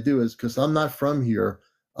thing. What I do is, because I'm not from here,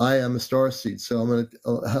 I am a starseed. So I'm going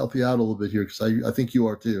to help you out a little bit here, because I think you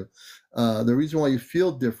are too. The reason why you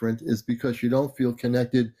feel different is because you don't feel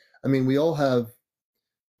connected. I mean, we all have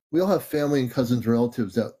family and cousins,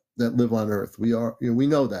 relatives that live on Earth. We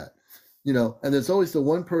know that, and there's always the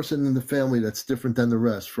one person in the family that's different than the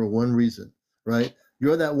rest for one reason, right?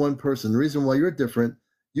 You're that one person. The reason why you're different,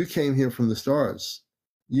 you came here from the stars.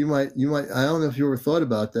 You might, I don't know if you ever thought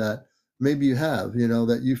about that. Maybe you have,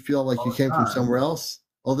 that you feel like you came from somewhere else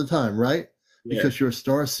all the time, right? Yeah. Because you're a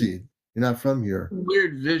star seed. You're not from here.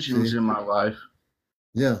 Weird visions in my life.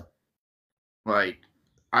 Yeah. Like,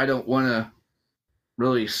 I don't want to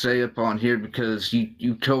really say upon here, because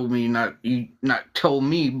you told me not told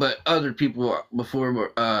me, but other people before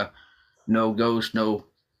were no ghost, no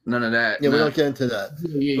none of that. Yeah, we don't get into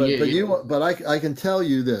that. But I can tell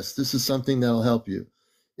you this. This is something that'll help you.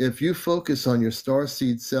 If you focus on your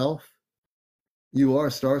starseed self, you are a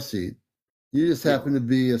starseed. You just happen to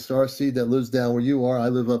be a starseed that lives down where you are. I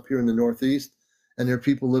live up here in the Northeast, and there are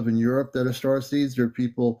people who live in Europe that are starseeds. There are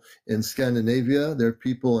people in Scandinavia. There are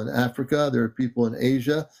people in Africa. There are people in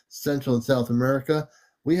Asia, Central and South America.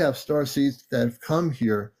 We have starseeds that have come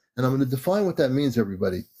here, and I'm going to define what that means,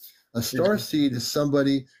 everybody. A starseed is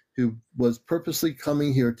somebody who was purposely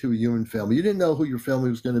coming here to a human family. You didn't know who your family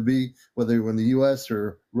was going to be, whether you were in the U.S.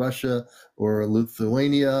 or Russia or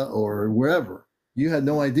Lithuania or wherever. You had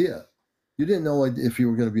no idea. You didn't know if you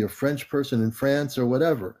were going to be a French person in France or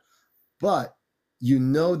whatever. But you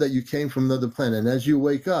know that you came from another planet. And as you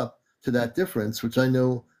wake up to that difference, which I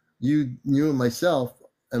know you and myself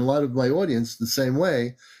and a lot of my audience the same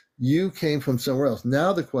way, you came from somewhere else.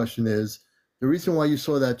 Now the question is, the reason why you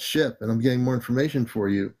saw that ship, and I'm getting more information for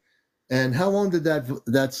you, and how long did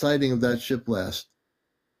that sighting of that ship last?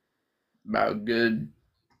 About good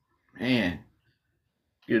 5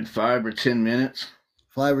 or 10 minutes.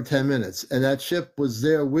 5 or 10 minutes. And that ship was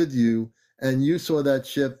there with you, and you saw that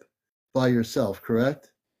ship by yourself,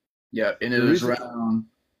 correct? Yeah, and it was around,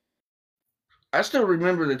 I still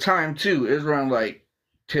remember the time too. It was around like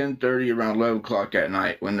 10:30, around 11 o'clock at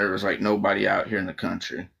night, when there was like nobody out here in the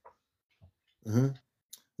country. Mm-hmm.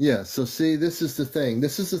 Yeah, so see, this is the thing.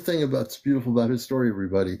 This is the thing that's beautiful about his story,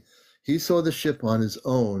 everybody. He saw the ship on his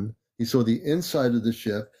own. He saw the inside of the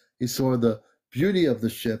ship. He saw the beauty of the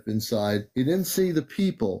ship inside. He didn't see the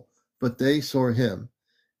people, but they saw him.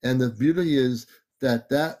 And the beauty is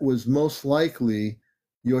that was most likely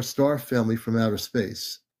your star family from outer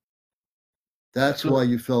space. That's why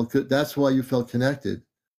you felt good. That's why you felt connected.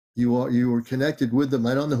 You were connected with them.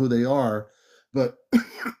 I don't know who they are, but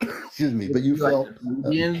excuse me, but you felt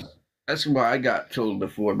that's what I got told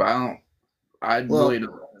before, but really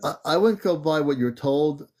don't. I wouldn't go by what you're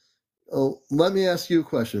told. Oh, let me ask you a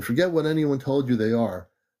question. Forget what anyone told you they are.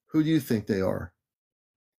 Who do you think they are?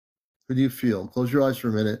 Who do you feel? Close your eyes for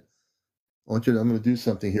a minute. I'm going to do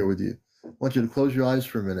something here with you. I want you to close your eyes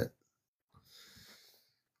for a minute.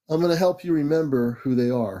 I'm going to help you remember who they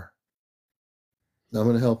are. Now I'm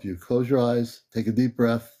going to help you. Close your eyes. Take a deep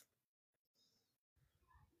breath.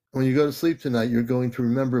 When you go to sleep tonight, you're going to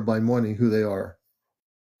remember by morning who they are.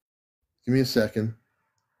 Give me a second.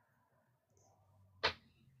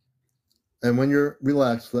 And when you're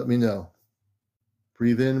relaxed, let me know.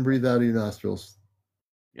 Breathe in, breathe out of your nostrils.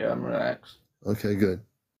 Yeah, I'm relaxed. Okay, good.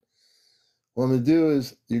 What I'm going to do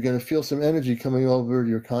is you're going to feel some energy coming over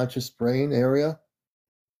your conscious brain area.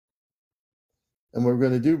 And what we're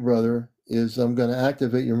going to do, brother, is I'm going to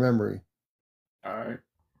activate your memory. All right.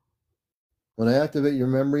 When I activate your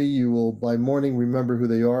memory, you will, by morning, remember who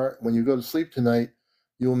they are. When you go to sleep tonight,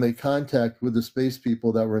 you will make contact with the space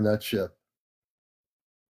people that were in that ship.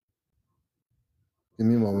 Give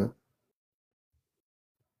me a moment.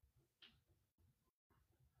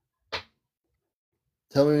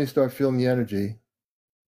 Tell me when you start feeling the energy.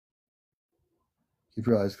 Keep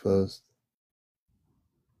your eyes closed.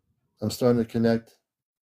 I'm starting to connect.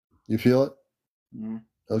 You feel it? Mm-hmm.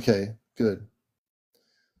 Okay, good.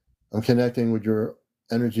 I'm connecting with your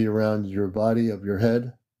energy around your body, of your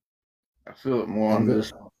head. I feel it more on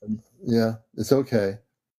this. Yeah, it's okay.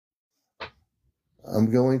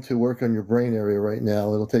 I'm going to work on your brain area right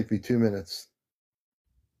now. It'll take me 2 minutes.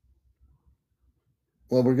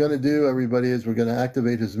 What we're going to do, everybody, is we're going to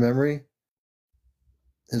activate his memory,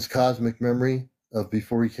 his cosmic memory of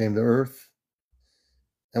before he came to Earth.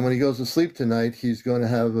 And when he goes to sleep tonight, he's going to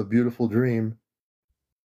have a beautiful dream.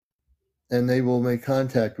 And they will make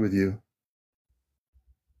contact with you.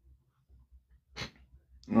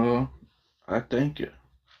 Oh, I thank you.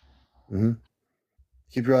 Mm-hmm.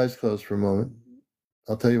 Keep your eyes closed for a moment.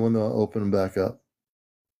 I'll tell you when they'll open them back up.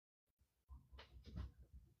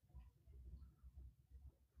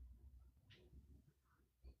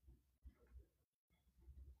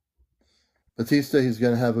 Batista, he's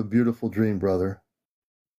going to have a beautiful dream, brother.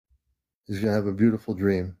 He's going to have a beautiful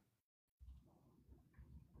dream.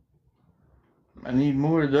 I need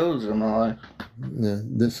more of those in my life. Yeah,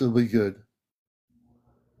 this will be good.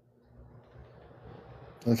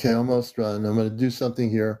 Okay, almost done. I'm going to do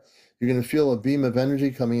something here. You're going to feel a beam of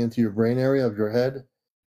energy coming into your brain area of your head.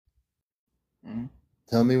 Mm-hmm.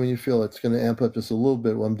 Tell me when you feel it. It's going to amp up just a little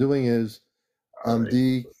bit. What I'm doing is I'm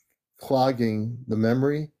declogging the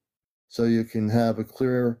memory so you can have a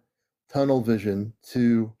clear tunnel vision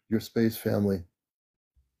to your space family.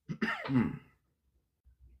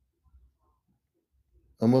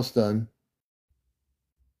 Almost done.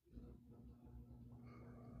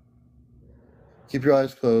 Keep your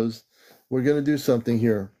eyes closed. We're going to do something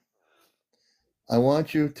here. I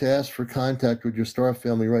want you to ask for contact with your star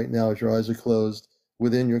family right now as your eyes are closed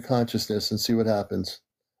within your consciousness and see what happens.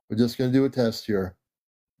 We're just going to do a test here.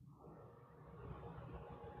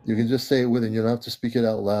 You can just say it within. You don't have to speak it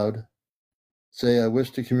out loud. Say, I wish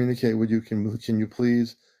to communicate with you. Can you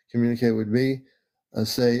please communicate with me? And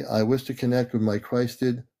say, I wish to connect with my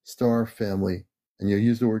Christed star family. And you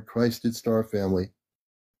use the word Christed star family.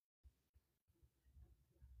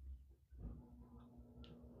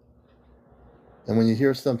 And when you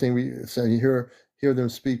hear something, so you hear them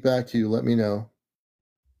speak back to you, let me know.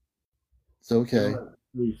 It's okay.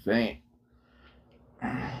 Really faint.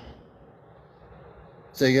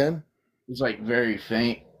 Say again? It's like very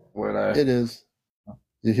faint. It is.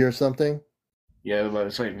 You hear something? Yeah, but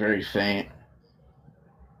it's like very faint.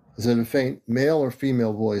 Is it a faint male or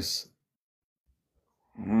female voice?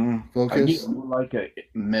 Focus. I get more like a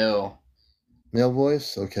male. Male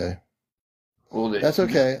voice? Okay. Well, that's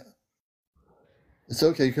okay. It's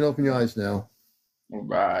okay. You can open your eyes now. All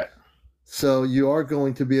right. So you are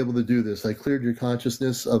going to be able to do this. I cleared your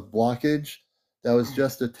consciousness of blockage. That was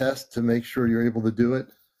just a test to make sure you're able to do it.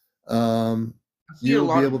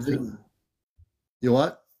 You'll be able to. You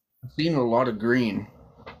what? I've seen a lot of green.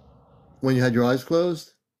 When you had your eyes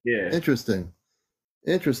closed? Yeah. Interesting.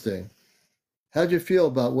 How'd you feel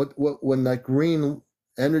about what when that green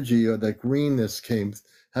energy or that greenness came?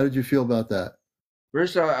 How did you feel about that?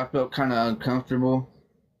 First, I felt kind of uncomfortable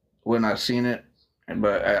when I seen it,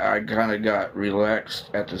 but I kind of got relaxed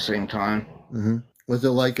at the same time. Mm-hmm. Was it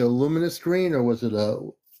like a luminous green, or was it a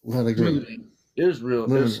kind of green? It was real. It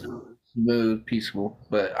was smooth, peaceful,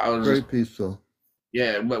 but I was very peaceful.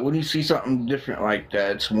 Yeah, but when you see something different like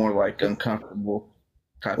that, it's more like uncomfortable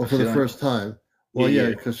type of feeling. The first time. Well,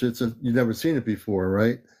 yeah, because you've never seen it before,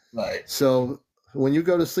 right? Right. So when you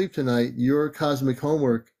go to sleep tonight, your cosmic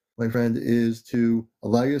homework, my friend, is to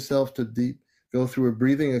allow yourself to go through a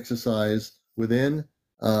breathing exercise within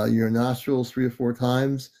your nostrils 3 or 4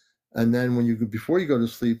 times, and then before you go to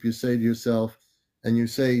sleep, you say to yourself, and you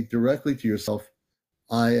say directly to yourself,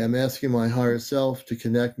 I am asking my higher self to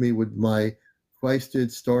connect me with my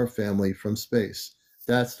Christed star family from space.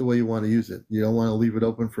 That's the way you want to use it. You don't want to leave it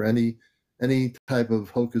open for any type of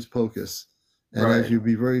hocus pocus. And as you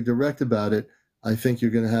be very direct about it, I think you're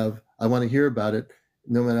going to have, I want to hear about it.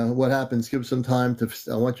 No matter what happens, give some time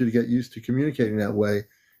I want you to get used to communicating that way.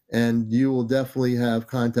 And you will definitely have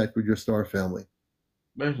contact with your star family.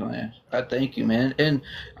 Definitely. I thank you, man. And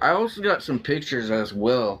I also got some pictures as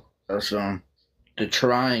well of the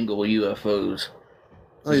triangle UFOs.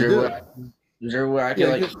 Oh, you do? Is there a way I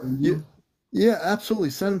can Yeah, absolutely.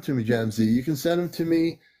 Send them to me, Jamz. You can send them to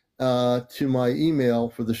me to my email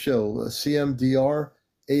for the show, CmdRAleon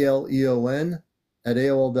at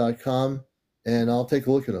AOL.com, and I'll take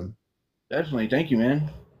a look at them. Definitely. Thank you,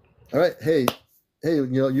 man. All right. Hey,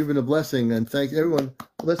 you've been a blessing, and thank everyone.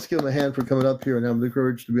 Let's give them a hand for coming up here and having the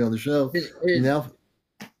courage to be on the show.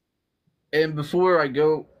 And before I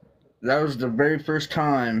go, that was the very first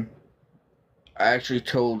time I actually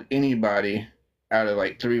told anybody out of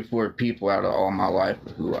like 3 or 4 people out of all my life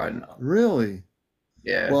who I know. Really?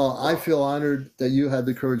 Yeah. Well, I feel honored that you had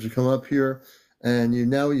the courage to come up here, and you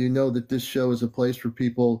know that this show is a place for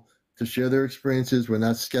people to share their experiences. We're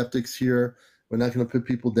not skeptics here. We're not going to put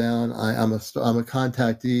people down. I'm a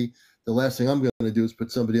contactee. The last thing I'm going to do is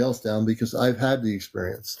put somebody else down because I've had the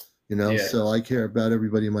experience, so I care about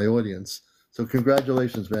everybody in my audience. So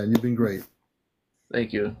congratulations, man. You've been great.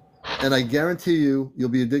 Thank you. And I guarantee you'll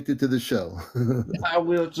be addicted to the show. I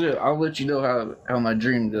will too. I'll let you know how my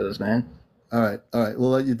dream goes, man. All right. We'll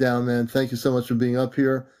let you down, man. Thank you so much for being up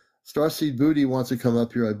here. Starseedbootes wants to come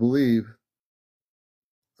up here, I believe.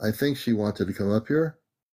 I think she wanted to come up here.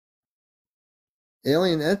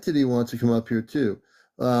 Alien Entity wants to come up here too.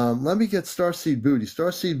 Let me get Starseedbootes.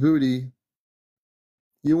 Starseedbootes,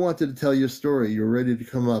 you wanted to tell your story. You're ready to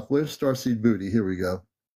come up. Where's Starseedbootes? Here we go.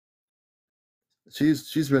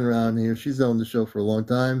 she's been around here. She's on the show for a long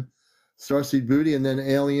time. Starseedboote, and then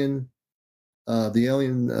Alien. The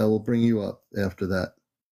Alien will bring you up after that.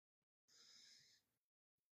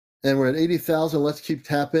 And we're at 80,000. Let's keep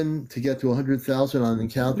tapping to get to 100,000 on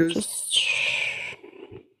encounters.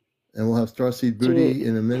 And we'll have Starseedboote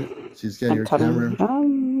in a minute. She's getting her camera.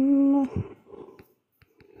 Oh,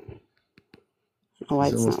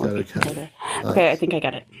 it's not working. Okay, I think I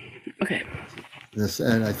got it. Okay. This,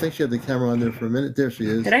 and I think she had the camera on there for a minute. There she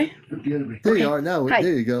is. Did I? There you are. Now, Hi.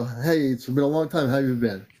 There you go. Hey, it's been a long time. How have you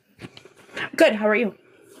been? Good. How are you?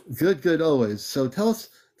 Good, always. So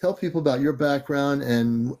tell people about your background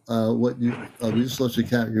and what you. We just lost your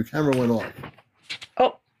camera. Your camera went off.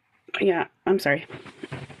 Oh, yeah. I'm sorry.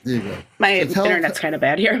 There you go. My internet's kind of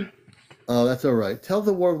bad here. Oh, that's all right. Tell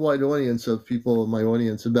the worldwide audience of people, my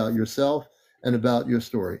audience, about yourself and about your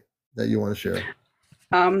story that you want to share.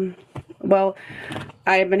 Well,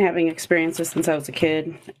 I've been having experiences since I was a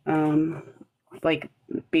kid, like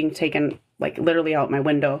being taken like literally out my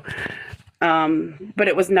window. But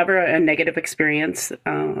it was never a negative experience.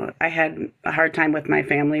 I had a hard time with my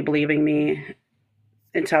family believing me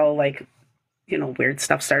until like, weird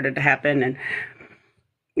stuff started to happen. And,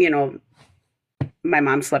 my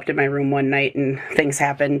mom slept in my room one night and things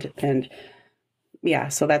happened. And yeah,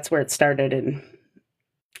 so that's where it started. And,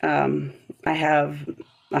 I have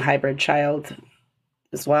a hybrid child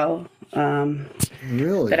as well.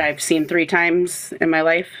 Really? That I've seen 3 times in my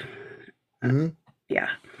life. Mm-hmm. Yeah.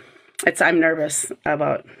 I'm nervous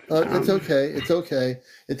about. It's okay. It's okay.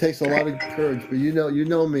 It takes a lot of courage, but you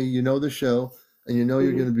know me, you know the show, and you know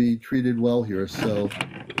you're going to be treated well here. So,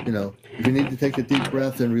 if you need to take a deep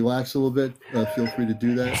breath and relax a little bit, feel free to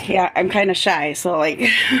do that. Yeah, I'm kind of shy, so like.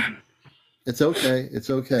 It's okay. It's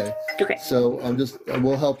okay. Okay. So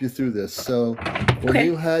we'll help you through this. So when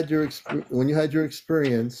you had your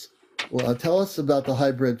experience, well, tell us about the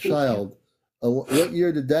hybrid child. What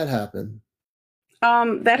year did that happen?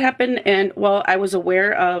 That happened, and well, I was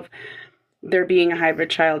aware of there being a hybrid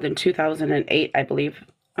child in 2008, I believe.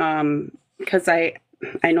 Because I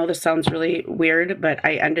know this sounds really weird, but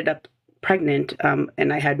I ended up pregnant,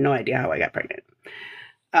 and I had no idea how I got pregnant.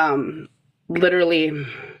 Literally,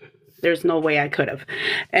 there's no way I could have.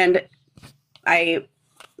 And I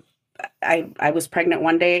was pregnant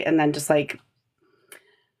one day, and then just like,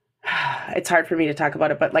 it's hard for me to talk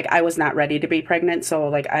about it, but like I was not ready to be pregnant, so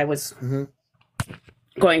like I was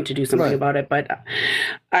going to do something about it. But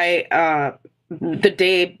the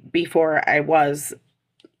day before I was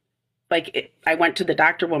like, I went to the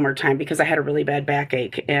doctor one more time because I had a really bad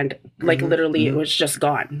backache, and like literally it was just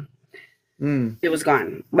gone. It was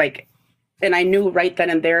gone. Like, and I knew right then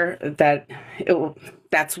and there that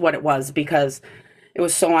that's what it was, because it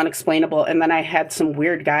was so unexplainable. And then I had some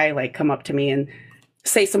weird guy like come up to me and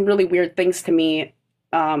say some really weird things to me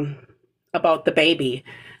about the baby.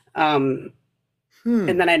 And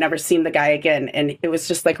then I never seen the guy again. And it was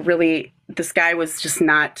just like, really, this guy was just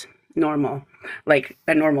not normal, like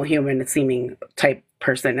a normal human seeming type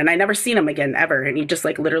person. And I never seen him again ever. And he just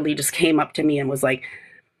like literally just came up to me and was like,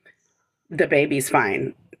 the baby's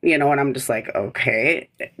fine. And I'm just like, okay.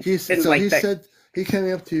 He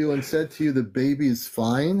came up to you and said to you, the baby is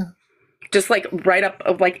fine? Just like right up,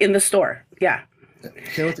 like in the store. Yeah.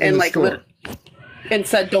 And like, and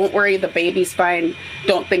said, don't worry, the baby's fine.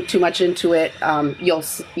 Don't think too much into it.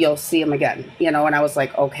 You'll see him again, And I was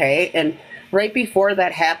like, okay. And right before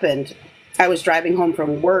that happened, I was driving home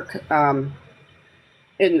from work. I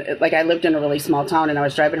lived in a really small town, and I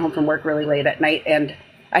was driving home from work really late at night, and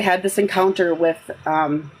I had this encounter with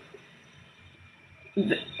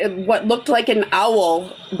what looked like an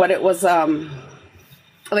owl, but it was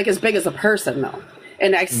like as big as a person though.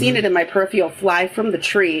 And I seen it in my peripheral fly from the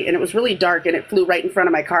tree, and it was really dark, and it flew right in front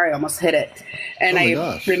of my car. I almost hit it. And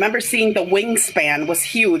I remember seeing the wingspan was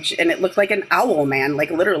huge, and it looked like an owl, man, like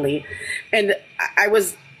literally. And I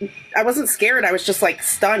wasn't scared. I was just like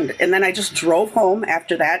stunned. And then I just drove home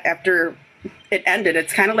after that, after it ended.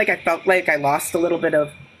 It's kind of like I felt like I lost a little bit of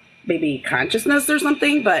maybe consciousness or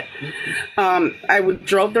something, but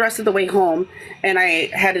drove the rest of the way home, and I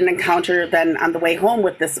had an encounter then on the way home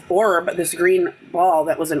with this orb, this green ball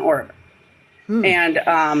that was an orb. And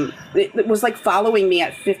it was like following me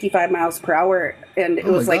at 55 miles per hour, and it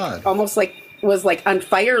was like almost like it was like on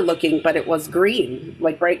fire looking, but it was green,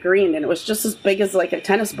 like bright green, and it was just as big as like a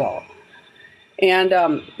tennis ball.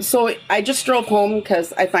 And so I just drove home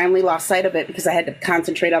because I finally lost sight of it, because I had to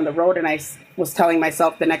concentrate on the road. And I was telling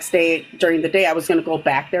myself the next day, during the day, I was going to go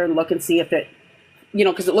back there and look and see if it,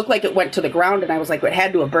 because it looked like it went to the ground. And I was like, it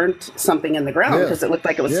had to have burnt something in the ground, because it looked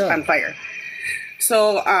like it was on fire.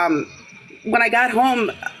 So when I got home,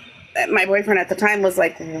 my boyfriend at the time was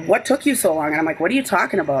like, what took you so long? And I'm like, what are you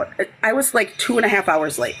talking about? I was like 2.5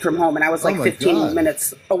 hours late from home, and I was like 15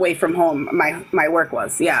 minutes away from home. My work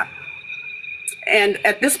was, yeah. And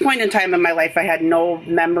at this point in time in my life, I had no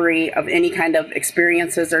memory of any kind of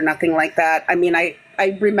experiences or nothing like that. I mean, I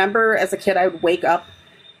remember as a kid, I would wake up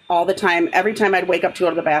all the time. Every time I'd wake up to go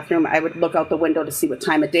to the bathroom, I would look out the window to see what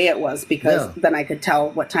time of day it was, because then I could tell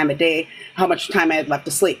what time of day, how much time I had left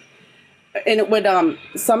to sleep. And it would,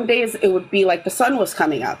 some days it would be like the sun was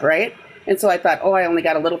coming up, right? And so I thought, oh, I only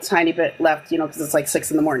got a little tiny bit left, you know, because it's like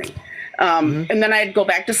 6 a.m. And then I'd go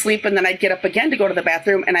back to sleep, and then I'd get up again to go to the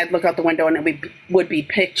bathroom, and I'd look out the window, and it would be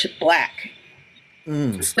pitch black,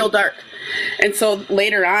 still dark. And so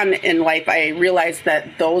later on in life, I realized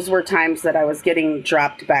that those were times that I was getting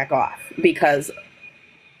dropped back off, because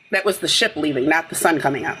that was the ship leaving, not the sun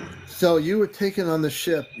coming up. So you were taken on the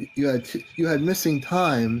ship. You had missing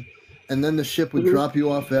time, and then the ship would drop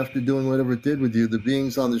you off after doing whatever it did with you. The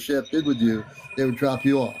beings on the ship did with you. They would drop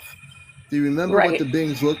you off. Do you remember what the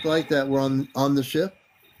beings looked like that were on the ship?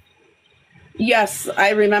 Yes,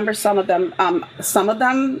 I remember some of them. Some of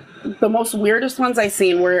them, the most weirdest ones I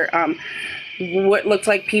seen were what looked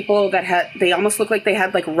like people that they almost looked like they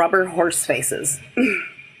had like rubber horse faces.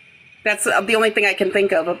 That's the only thing I can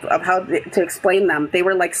think of how to explain them. They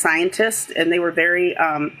were like scientists, and they were very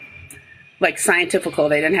like scientifical.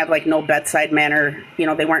 They didn't have like no bedside manner. You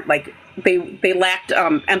know, they weren't like, they lacked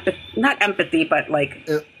empathy, not empathy, but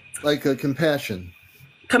like a compassion.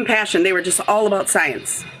 Compassion. They were just all about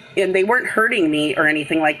science, and they weren't hurting me or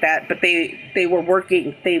anything like that. But they were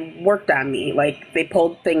working. They worked on me. Like they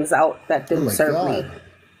pulled things out that didn't serve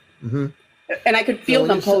me. And I could feel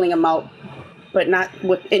them pulling them out, but not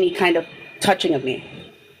with any kind of touching of me.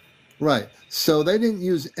 Right. So they didn't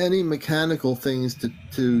use any mechanical things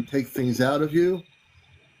to take things out of you?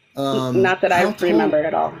 Not that I remember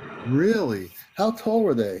at all. Really? How tall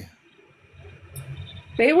were they?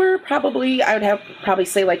 They were probably, I would have probably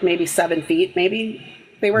say like maybe 7 feet, maybe.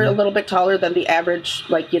 They were a little bit taller than the average,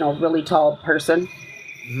 like, you know, really tall person.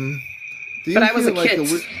 But I was a kid.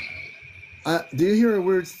 Do you hear a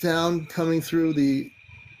weird sound coming through the...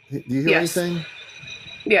 Do you hear anything?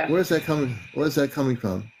 Yeah. Where's that coming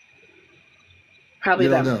from? Probably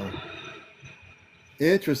them. No.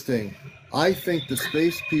 Interesting. I think the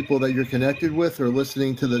space people that you're connected with are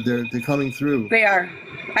listening to they're coming through. They are.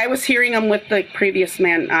 I was hearing them with the previous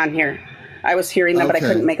man on here. I was hearing them, but I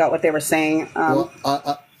couldn't make out what they were saying.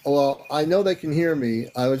 Well, I know they can hear me.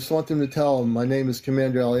 I just want them to tell them my name is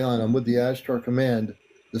CmdrAleon. I'm with the Ashtar Command,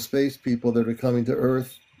 the space people that are coming to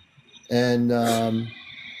Earth. And I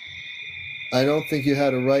don't think you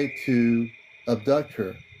had a right to abduct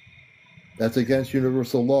her. That's against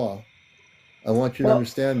universal law. I want you to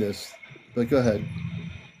understand this. But go ahead.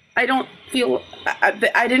 I don't feel...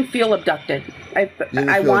 I didn't feel abducted. I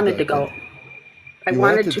wanted to go. I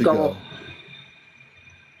wanted to go.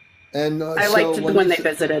 And I liked it when they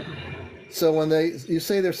visited. So when you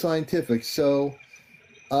say they're scientific, so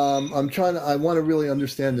I want to really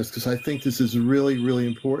understand this, because I think this is really, really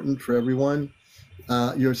important for everyone.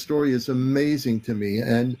 Your story is amazing to me,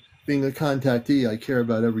 and being a contactee, I care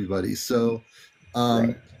about everybody. So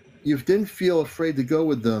you didn't feel afraid to go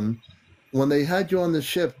with them. When they had you on the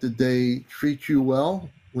ship, did they treat you well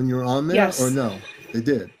when you were on there? Yes. Or no? They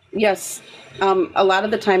did? Yes. A lot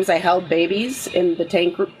of the times I held babies in the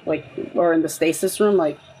tank, or in the stasis room,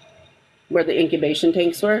 like where the incubation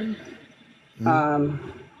tanks were. I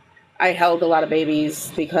held a lot of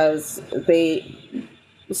babies because they,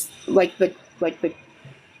 like the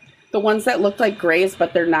ones that looked like grays,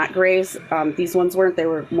 but they're not grays. These ones weren't. They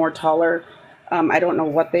were more taller. I don't know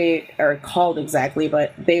what they are called exactly,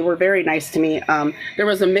 but they were very nice to me. There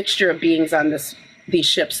was a mixture of beings on these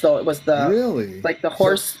ships, though. It was the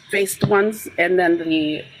horse-faced ones, and then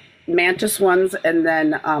the mantis ones, and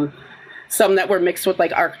then some that were mixed with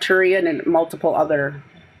like Arcturian and multiple other.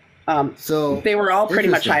 So they were all pretty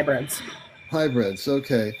much hybrids. Hybrids,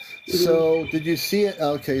 okay. So did you see it?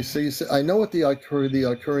 Okay, so you said, I know what the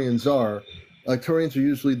Arcturians are. Arcturians are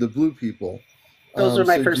usually the blue people. Those were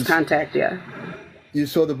my first contact, yeah. You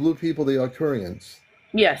saw the blue people, the Arcturians?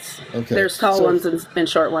 Yes. Okay. There's tall ones and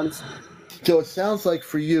short ones. So it sounds like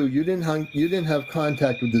for you, you didn't have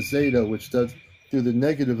contact with the Zeta, which does do the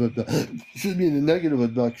negative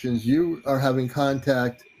abductions. You are having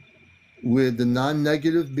contact with the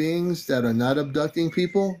non-negative beings that are not abducting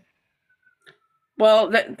people?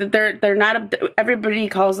 Well, they're not. Everybody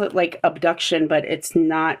calls it like abduction, but it's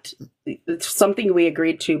not. It's something we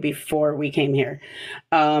agreed to before we came here.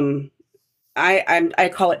 I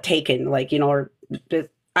call it taken, like, you know, or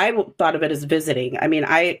thought of it as visiting. I mean,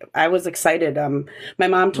 I was excited. My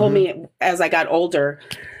mom told Mm-hmm. me as I got older.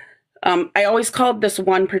 I always called this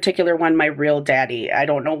one particular one my real daddy. I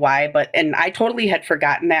don't know why, and I totally had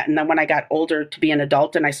forgotten that. And then when I got older to be an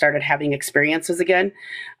adult and I started having experiences again,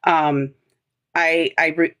 um, I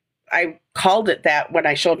called it that when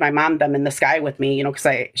I showed my mom them in the sky with me, because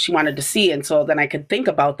she wanted to see, and so then I could think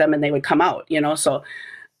about them and they would come out. So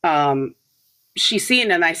um, she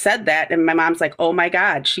seen, and I said that, and my mom's like, "Oh my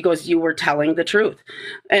God!" She goes, "You were telling the truth,"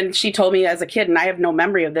 and she told me as a kid, and I have no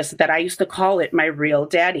memory of this, that I used to call it my real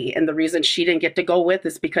daddy, and the reason she didn't get to go with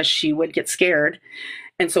is because she would get scared,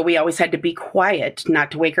 and so we always had to be quiet, not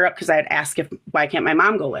to wake her up, because I'd ask why can't my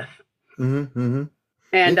mom go with, Mm-hmm. Mm-hmm.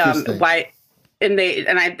 and Interesting. why.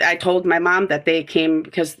 I told my mom that they came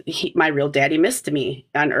because my real daddy missed me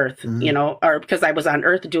on Earth, Mm-hmm. or because I was on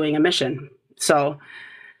Earth doing a mission. So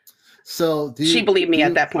she believed me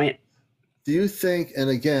at that point. Do you think, and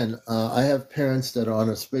again, I have parents that are on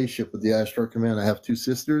a spaceship with the Astro Command. I have two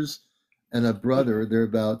sisters and a brother. They're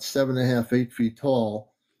about 7.5, 8 feet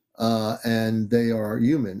tall, and they are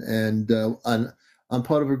human. And I'm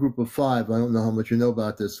part of a group of 5. I don't know how much you know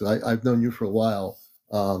about this. I've known you for a while,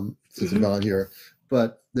 since I've gone here.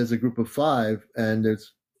 But there's a group of 5, and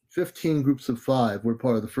there's 15 groups of 5. We're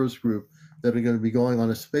part of the first group that are going to be going on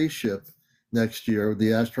a spaceship next year.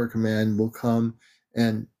 The Astro Command will come,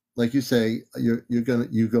 and like you say,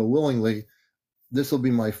 you go willingly. This will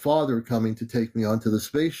be my father coming to take me onto the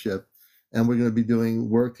spaceship, and we're going to be doing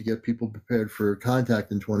work to get people prepared for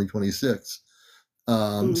contact in 2026. So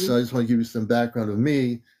I just want to give you some background of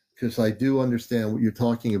me, because I do understand what you're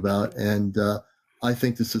talking about, and I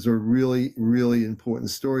think this is a really, really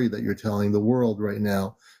important story that you're telling the world right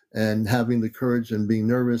now, and having the courage and being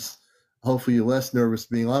nervous. Hopefully you're less nervous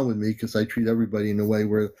being on with me, because I treat everybody in a way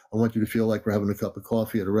where I want you to feel like we're having a cup of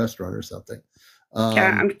coffee at a restaurant or something.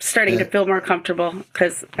 Yeah, I'm starting to feel more comfortable,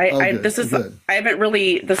 because this is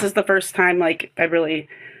the first time, like, I really,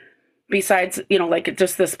 besides, like,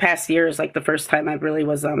 just this past year is like the first time I really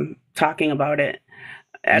was talking about it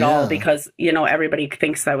at all, because everybody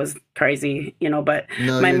thinks I was crazy, but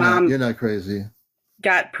No, my mom, you're not crazy,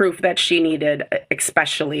 got proof that she needed,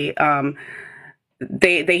 especially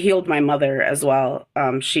they healed my mother as well.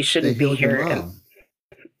 She shouldn't be here. And,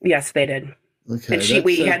 yes, they did. Okay, and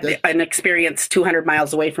we had an experience 200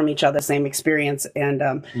 miles away from each other, same experience,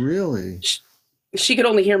 and really, she could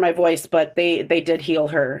only hear my voice, but they did heal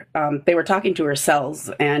her. They were talking to her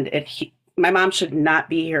cells, and my mom should not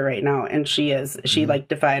be here right now, and she is. She like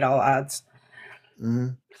defied all odds.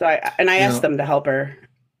 So I asked them to help her.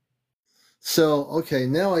 So okay,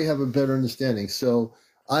 now I have a better understanding. So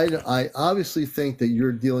I obviously think that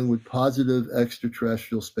you're dealing with positive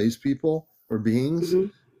extraterrestrial space people or beings.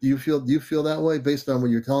 Do you feel that way based on what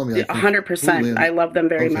you're telling me? 100%. I love them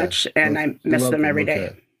very much, and I miss them every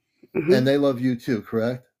day. And they love you too,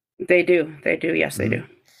 correct? They do. They do. Yes, they do.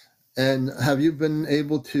 And have you been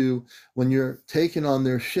able to, when you're taken on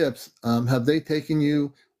their ships, have they taken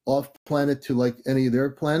you off planet to like any of their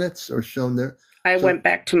planets or shown their? I went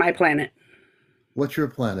back to my planet. What's your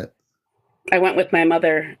planet? I went with my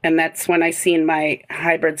mother, and that's when I seen my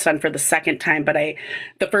hybrid son for the second time. But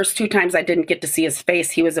the first 2 times I didn't get to see his face.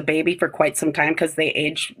 He was a baby for quite some time because they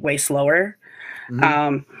age way slower.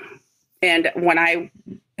 And when I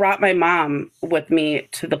brought my mom with me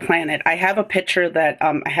to the planet, I have a picture that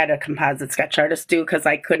I had a composite sketch artist do, because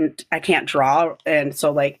I can't draw, and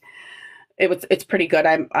so like it's pretty good.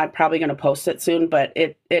 I'm probably going to post it soon, but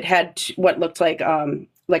it had what looked like a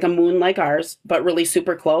moon like ours, but really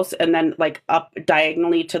super close. And then like up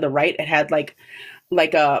diagonally to the right, it had like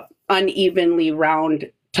a unevenly round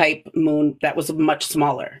type moon that was much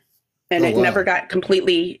smaller. And it never got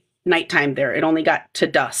completely nighttime there. It only got to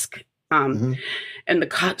dusk. And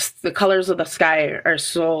the colors of the sky are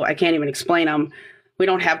so, I can't even explain them. We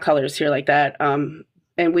don't have colors here like that. And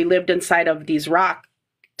we lived inside of these rock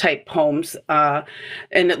type homes. And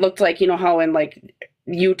it looked like, how in like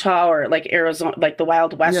Utah or like Arizona, like the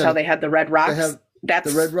Wild West, how they had the red rocks.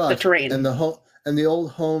 That's the red rocks, the terrain. And the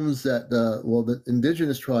old homes that the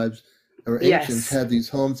indigenous tribes or ancients had these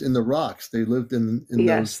homes in the rocks. They lived in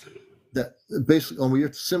those that basically,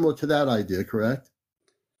 we're similar to that idea, correct?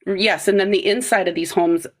 Yes, and then the inside of these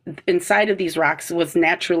homes, inside of these rocks, was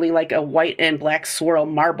naturally like a white and black swirl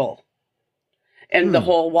marble. And the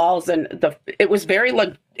whole walls, and it was very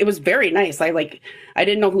nice. I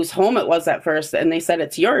didn't know whose home it was at first, and they said,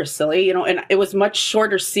 "It's yours, silly," and it was much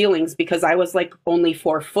shorter ceilings because I was like only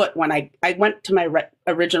 4 foot when I went to my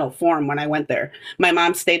original form when I went there. My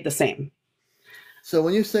mom stayed the same. So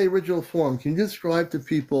when you say original form, can you describe to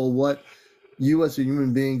people what you as a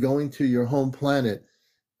human being going to your home planet,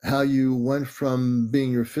 how you went from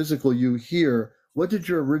being your physical you here. What did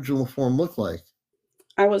your original form look like?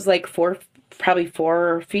 I was like probably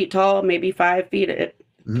 4 feet tall, maybe 5 feet.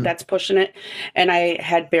 That's pushing it. And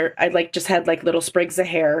I like just had like little sprigs of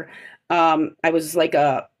hair. I was like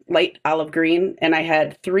a light olive green, and I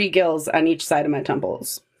had 3 gills on each side of my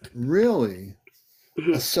temples. Really?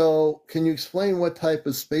 So, can you explain what type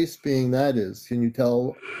of space being that is? Can you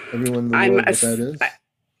tell everyone in the world what that is?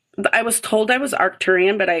 I was told I was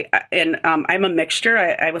Arcturian, but I'm a mixture.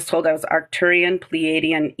 I was told I was Arcturian,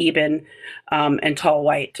 Pleiadian, Eben, and tall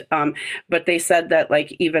white. But they said that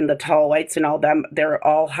like even the tall whites and all them, they're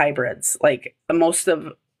all hybrids. Like most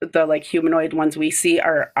of the like humanoid ones we see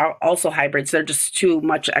are also hybrids. They're just too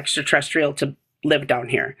much extraterrestrial to live down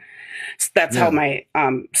here. So that's how my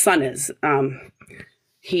son is.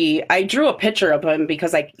 I drew a picture of him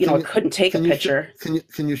because I couldn't take a picture.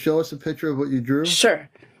 Can you show us a picture of what you drew? Sure.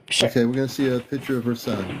 Okay, we're going to see a picture of her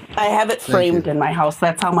son. I have it framed in my house.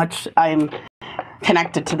 That's how much I'm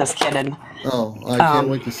connected to this kid. And I can't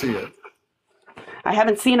wait to see it. I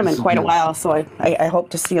haven't seen him in quite a while, so I hope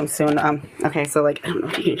to see him soon. Okay, so like, I don't know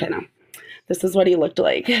if you can this is what he looked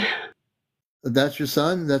like. That's your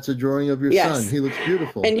son? That's a drawing of your son. He looks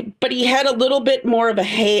beautiful. But he had a little bit more of a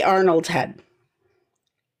Hey Arnold head.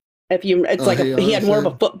 He had more of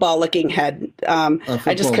a football-looking head.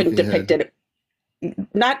 I just couldn't depict it.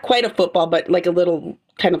 Not quite a football, but like a little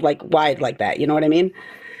kind of like wide like that. You know what I mean?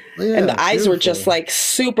 Yeah, and the eyes were just like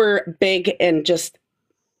super big and just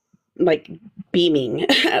like beaming.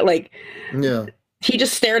 He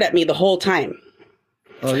just stared at me the whole time.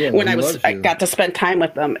 Oh yeah. When I got to spend time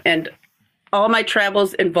with them, and all my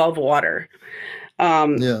travels involve water.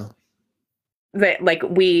 We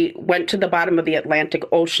went to the bottom of the Atlantic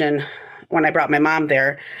Ocean when I brought my mom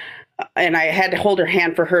there. And I had to hold her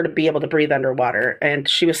hand for her to be able to breathe underwater. And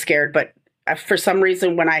she was scared, but for some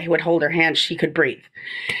reason, when I would hold her hand, she could breathe.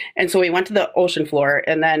 And so we went to the ocean floor,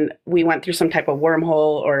 and then we went through some type of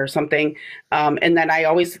wormhole or something. And then I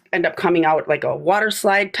always end up coming out like a water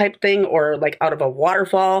slide type thing, or like out of a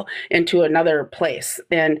waterfall into another place.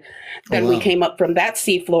 And then we came up from that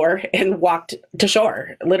seafloor and walked to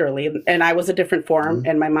shore, literally. And I was a different form,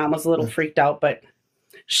 and my mom was a little freaked out, but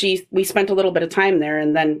we spent a little bit of time there,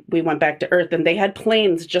 and then we went back to Earth, and they had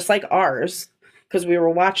planes just like ours because we were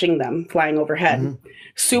watching them flying overhead,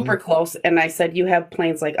 super close. And I said, "You have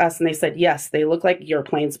planes like us?" And they said, "Yes, they look like your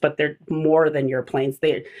planes, but they're more than your planes.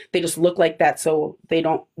 They just look like that, so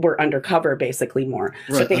we're undercover basically more.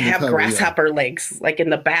 Right, but they have grasshopper legs like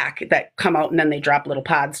in the back that come out, and then they drop little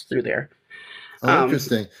pods through there." Oh,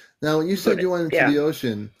 interesting. Now, you said you went into the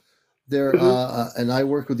ocean. There, and I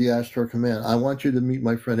work with the Astro Command. I want you to meet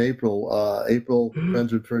my friend April. April,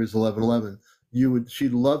 friends with Furries 1111.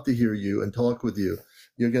 She'd love to hear you and talk with you.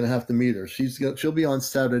 You're going to have to meet her. She'll be on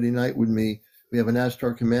Saturday night with me. We have an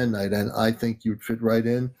Astro Command night, and I think you'd fit right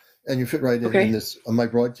in. And you fit right in this on my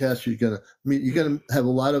broadcast. You're going to have a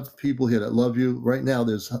lot of people here that love you. Right now,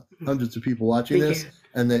 there's hundreds of people watching this,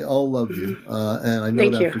 and they all love you. And I know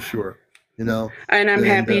that for sure. You know, and I'm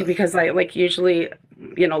happy because I usually.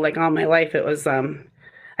 Like all my life, it was, I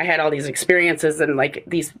had all these experiences and like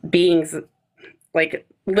these beings, like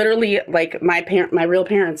literally like my real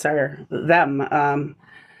parents are them.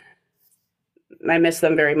 I miss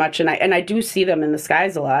them very much. And I do see them in the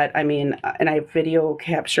skies a lot. I mean, and I video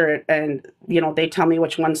capture it, and, they tell me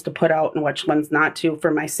which ones to put out and which ones not to for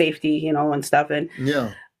my safety, and stuff. And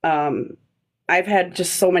I've had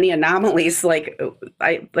just so many anomalies.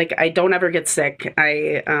 I don't ever get sick.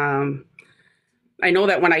 I know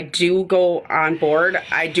that when I do go on board,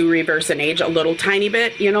 I do reverse an age a little tiny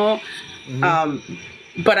bit,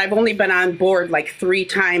 but I've only been on board like 3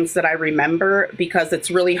 times that I remember, because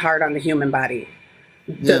it's really hard on the human body.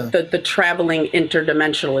 The traveling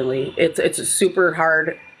interdimensionally, it's super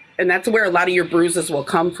hard. And that's where a lot of your bruises will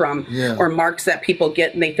come from, or marks that people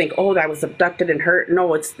get, and they think, "Oh, I was abducted and hurt."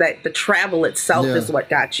 No, it's that the travel itself is what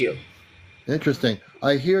got you. Interesting.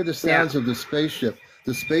 I hear the sounds of the spaceship.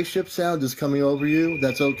 The spaceship sound is coming over you.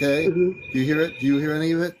 That's okay. Do you hear it? Do you hear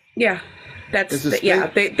any of it? Yeah,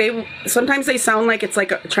 They sometimes they sound like it's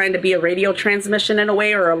like trying to be a radio transmission in a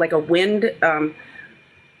way, or like a wind.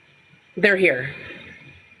 They're here.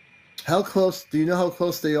 How close? Do you know how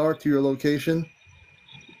close they are to your location?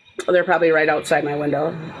 They're probably right outside my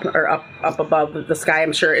window, or up above the sky.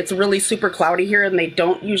 I'm sure it's really super cloudy here, and they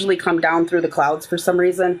don't usually come down through the clouds for some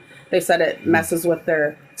reason. They said it messes with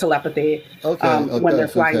their telepathy when they're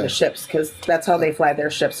flying the ships, because that's how they fly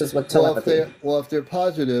their ships, is with telepathy. Well, if they're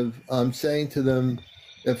positive, I'm saying to them,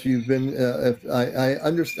 if you've been,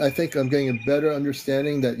 I think I'm getting a better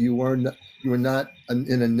understanding that you were not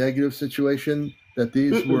in a negative situation that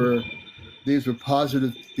these were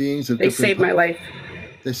positive beings of They different. saved my life.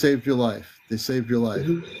 They saved your life. They saved your life.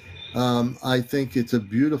 I think it's a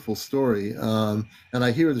beautiful story. And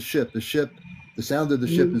I hear the ship. The sound of the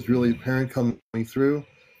ship is really apparent coming through.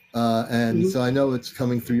 And so I know it's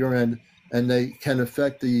coming through your end, and they can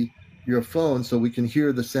affect your phone, so we can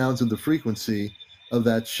hear the sounds of the frequency of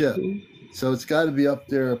that ship. So it's got to be up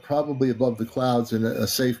there, probably above the clouds, in a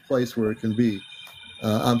safe place where it can be.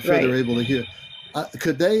 I'm sure they're able to hear.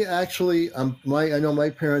 Could they actually? I know my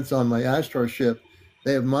parents on my Astar ship,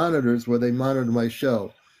 they have monitors where they monitor my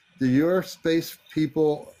show. Do your space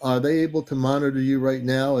people, are they able to monitor you right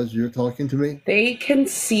now as you're talking to me? They can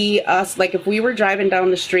see us. Like if we were driving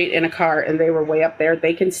down the street in a car and they were way up there,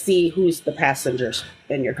 they can see who's the passengers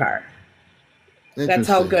in your car. That's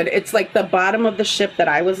how good. It's like the bottom of the ship that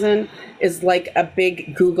I was in is like a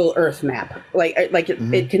big Google Earth map.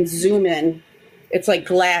 It can zoom in. It's like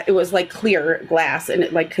glass. It was like clear glass, and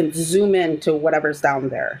it like can zoom in to whatever's down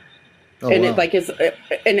there. It like is,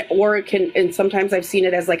 or it can, and sometimes I've seen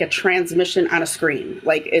it as like a transmission on a screen,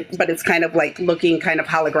 but it's kind of like looking kind of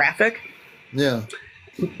holographic. Yeah.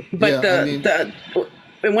 But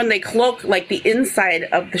and when they cloak like the inside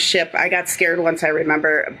of the ship, I got scared once, I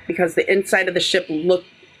remember, because the inside of the ship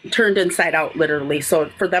turned inside out, literally. So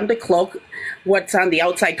for them to cloak, what's on the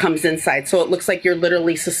outside comes inside. So it looks like you're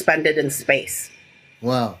literally suspended in space.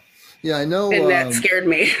 Wow. Yeah, I know. And that scared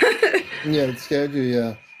me. Yeah, it scared you,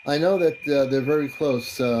 yeah. I know that they're very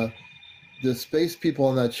close. The space people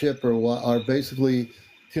on that ship are basically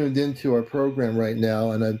tuned into our program right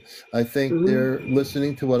now, and I think they're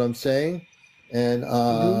listening to what I'm saying. And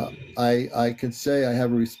I can say I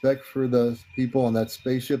have respect for the people on that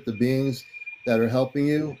spaceship, the beings that are helping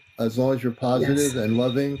you, as long as you're positive and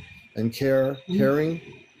loving and caring.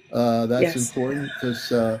 That's important,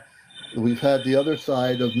 because we've had the other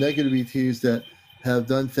side of negative ETs that have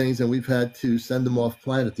done things, and we've had to send them off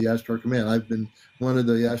planet, the Astar Command. I've been one of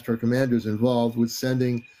the Astar commanders involved with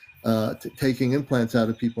sending, taking implants out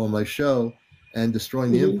of people on my show and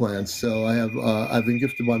destroying the implants. So I've been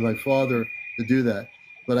gifted by my father to do that.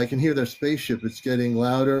 But I can hear their spaceship. It's getting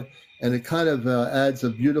louder, and it kind of adds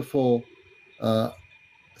a beautiful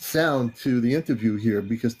sound to the interview here,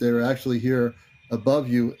 because they're actually here above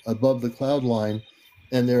you, above the cloud line,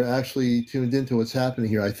 and they're actually tuned into what's happening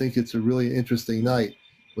here. I think it's a really interesting night,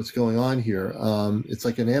 what's going on here. It's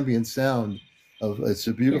like an ambient sound. It's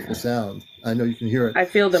a beautiful sound. I know you can hear it. I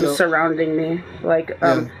feel them surrounding me.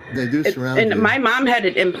 They do surround you. And my mom had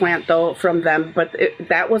an implant, though, from them, but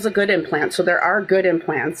that was a good implant. So there are good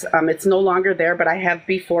implants. It's no longer there, but I have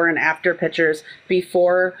before and after pictures.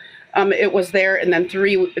 Before it was there, and then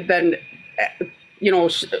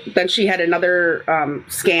then she had another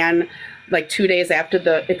scan like 2 days after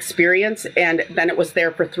the experience, and then it was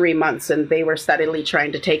there for 3 months, and they were steadily trying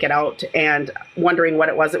to take it out and wondering what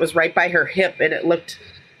it was. It was right by her hip, and it looked,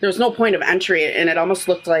 there was no point of entry, and it almost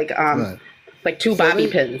looked like two bobby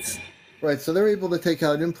pins. Right, so they're able to take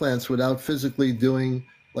out implants without physically doing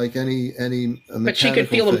like any but she could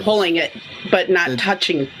feel them pulling it, but not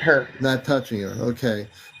touching her. Not touching her. Okay,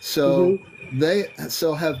 so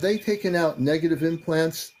have they taken out negative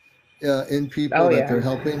implants in people that they're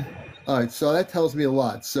helping? All right, so that tells me a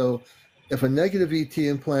lot. So if a negative ET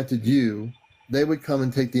implanted you, they would come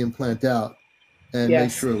and take the implant out and make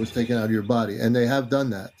sure it was taken out of your body. And they have done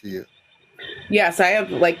that to you. Yes, I have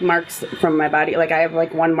like marks from my body. Like I have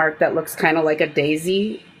like one mark that looks kind of like a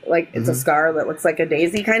daisy. Like it's a scar that looks like a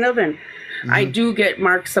daisy kind of. And I do get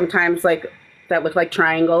marks sometimes like that look like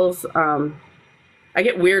triangles. I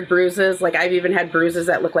get weird bruises. Like I've even had bruises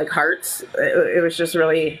that look like hearts. It was just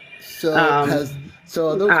really... So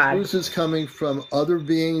are those bruises coming from other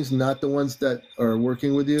beings, not the ones that are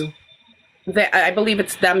working with you? I believe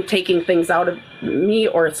it's them taking things out of me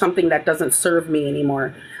or something that doesn't serve me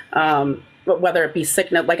anymore. But whether it be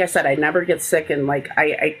sickness, like I said, I never get sick, and like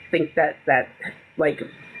I think that like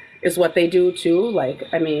is what they do too. Like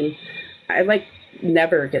I mean, I like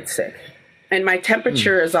never get sick, and my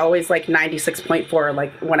temperature is always like 96.4.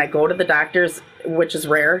 Like when I go to the doctors, which is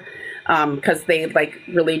rare. Because they like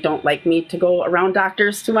really don't like me to go around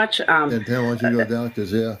doctors too much. They don't want you to go to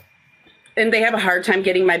doctors, and they have a hard time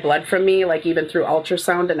getting my blood from me, like even through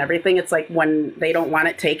ultrasound and everything. It's like when they don't want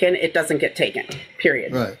it taken, it doesn't get taken.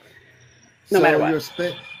 Period. Right. No matter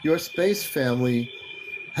what. Your space family.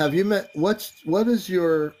 Have you met? What is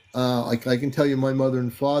your? I can tell you, my mother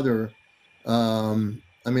and father. I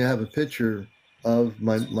mean, I have a picture of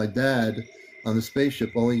my dad on the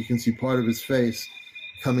spaceship. Only you can see part of his face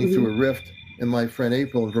coming through a rift, and my friend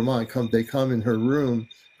April in Vermont they come in her room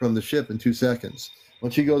from the ship in 2 seconds.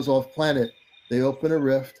 When she goes off planet, they open a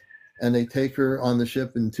rift, and they take her on the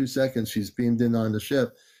ship in 2 seconds. She's beamed in on the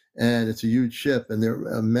ship, and it's a huge ship, and they're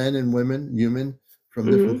men and women, human, from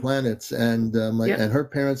different planets, and and her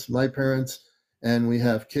parents, my parents, and we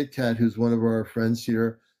have Kit Kat, who's one of our friends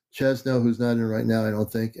here, Chesno, who's not in right now, I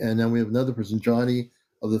don't think, and then we have another person, Johnny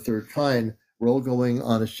of the Third Kind. We're all going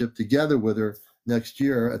on a ship together with her next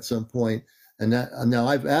year at some point, and that now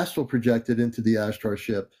I've astral projected into the Ashtar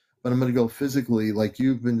ship, but I'm going to go physically, like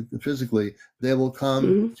you've been physically. They will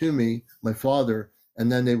come to me, my father,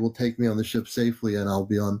 and then they will take me on the ship safely, and I'll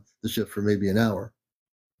be on the ship for maybe an hour.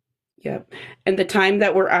 Yep. And the time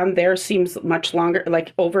that we're on there seems much longer.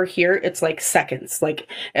 Like over here, it's like seconds. Like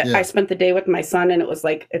I spent the day with my son and it was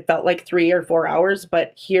like, it felt like 3 or 4 hours,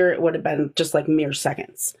 but here it would have been just like mere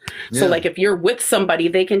seconds. So like if you're with somebody,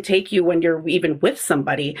 they can take you when you're even with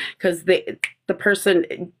somebody because the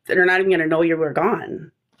person, they're not even going to know you were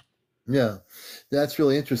gone. Yeah, that's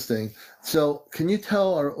really interesting. So can you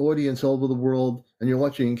tell our audience all over the world, and you're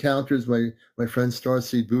watching Encounters, my friend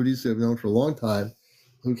Starseedbootes, who I've known for a long time,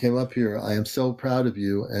 who came up here. I am so proud of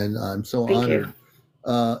you, and I'm so honored.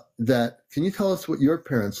 That can you tell us what your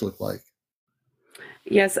parents look like?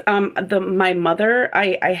 Yes, my mother,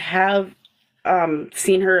 I have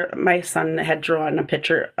seen her. My son had drawn a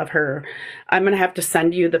picture of her. I'm gonna have to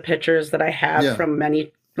send you the pictures that I have from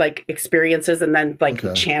many like experiences, and then like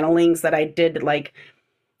channelings that I did like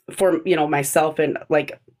for myself, and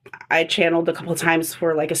like I channeled a couple of times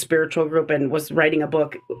for like a spiritual group and was writing a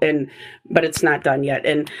book, but it's not done yet.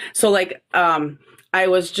 And so like I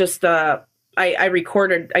was just I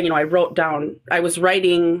recorded, I wrote down, I was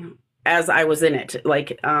writing as I was in it,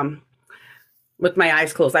 like with my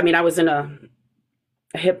eyes closed. I mean, I was in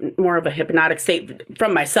more of a hypnotic state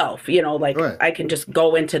from myself, like I can just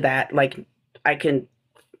go into that, like I can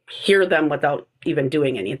hear them without even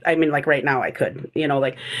doing anything. I mean, like right now I could,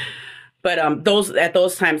 but at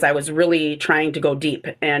those times I was really trying to go deep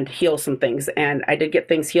and heal some things, and I did get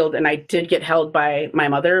things healed, and I did get held by my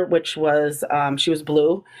mother, which was she was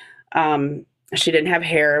blue. She didn't have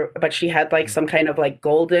hair, but she had like some kind of like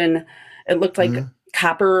golden, it looked like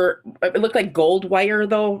copper, it looked like gold wire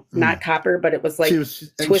though, not copper, but it was like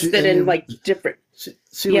twisted and like different.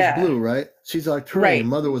 She was blue, right? She's Arcturian. Right.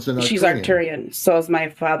 Mother was an Arcturian. She's Arcturian. So is my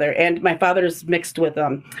father, and my father's mixed with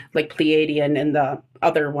like Pleiadian and the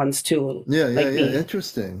other ones too. Yeah.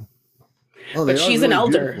 Interesting. Oh, but she's really an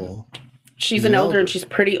elder. Beautiful. She's an elder, and she's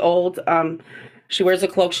pretty old. She wears a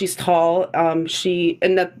cloak. She's tall. And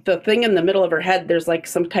the thing in the middle of her head, there's like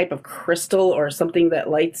some type of crystal or something that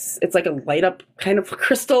lights. It's like a light up kind of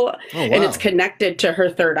crystal, and it's connected to her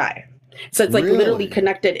third eye. So it's like literally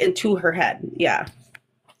connected into her head. Yeah.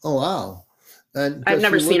 Oh, wow. And I've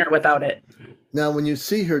never seen her without it. Now, when you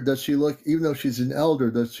see her, does she look, even though she's an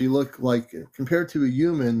elder, does she look like, compared to a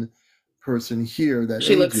human person here that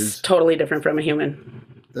she ages, looks totally different from a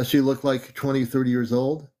human. Does she look like 20, 30 years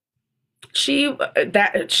old? She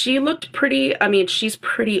looked pretty, I mean, she's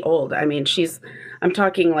pretty old. I mean, I'm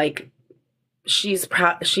talking like, she's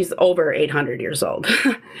over 800 years old.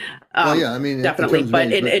 Well, yeah, I mean, definitely.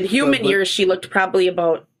 But in human years, she looked probably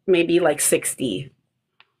about maybe like 60.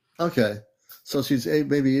 Okay. So she's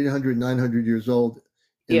maybe 800, 900 years old.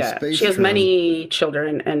 Yeah, she has many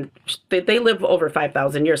children, and they live over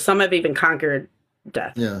 5,000 years. Some have even conquered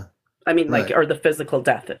death. Yeah. I mean, like, or the physical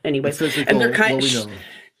death anyways. And they're kind of,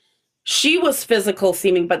 she was physical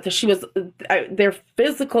seeming, but they're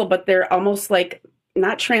physical, but they're almost like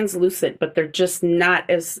not translucent, but they're just not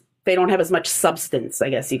they don't have as much substance, I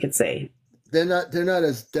guess you could say. They're not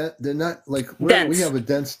like, dense. We have a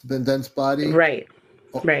dense body. Right.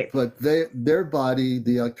 Right. But their body,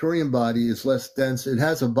 the Arcturian body, is less dense. It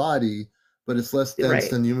has a body, but it's less dense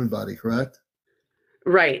than the human body, correct?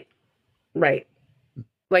 Right.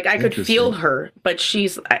 Like I could feel her, but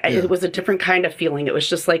it was a different kind of feeling. It was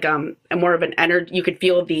just like more of an energy. You could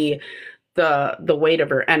feel the weight of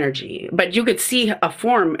her energy, but you could see a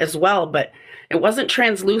form as well, but it wasn't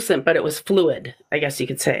translucent, but it was fluid, I guess you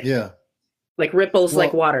could say. Yeah. Like ripples,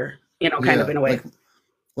 like water, kind of in a way.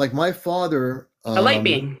 Like my father, a light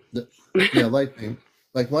beam. Light beam.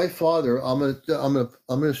 Like my father, I'm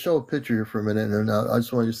gonna show a picture here for a minute, and I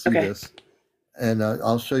just want you to see this, and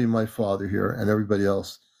I'll show you my father here and everybody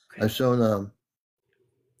else. Okay. I've shown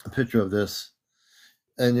a picture of this,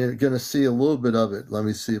 and you're gonna see a little bit of it. Let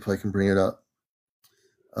me see if I can bring it up.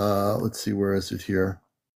 Let's see, where is it here?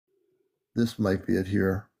 This might be it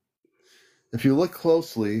here. If you look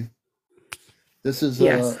closely, this is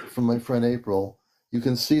from my friend April. You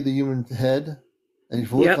can see the human head, and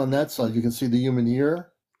if you look on that side, you can see the human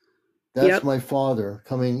ear. That's my father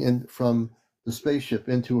coming in from the spaceship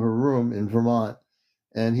into her room in Vermont,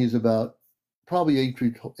 and he's about probably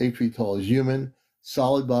 8 feet tall. He's human,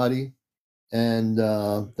 solid body, and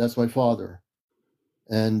that's my father.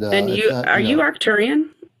 And you are you Arcturian?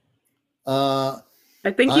 I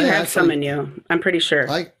think you have some in you. I'm pretty sure.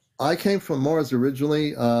 I came from Mars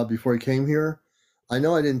originally before I came here. I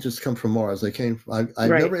know I didn't just come from Mars. I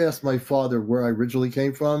never asked my father where I originally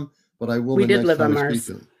came from, but I will. We did live on Mars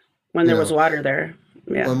when there was water there.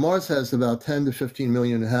 Yeah. Well, Mars has about 10 to 15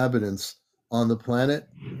 million inhabitants on the planet,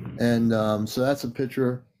 and so that's a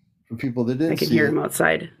picture for people that didn't see. I can hear him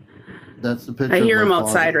outside. That's the picture. I hear him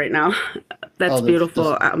outside right now. That's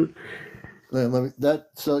beautiful.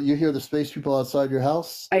 So you hear the space people outside your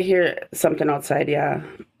house? I hear something outside. Yeah.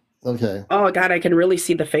 Okay. Oh God, I can really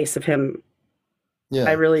see the face of him. Yeah,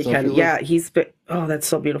 I really can. Yeah, that's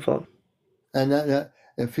so beautiful. And that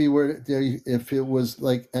if it was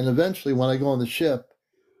like, and eventually when I go on the ship,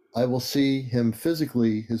 I will see him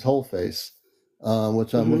physically, his whole face,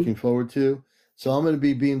 which I'm looking forward to. So I'm going to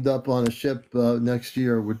be beamed up on a ship next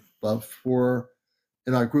year with about 4,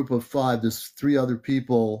 in our group of 5, there's 3 other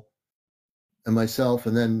people and myself,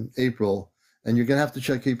 and then April. And you're going to have to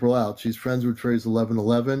check April out. She's friends with Trey's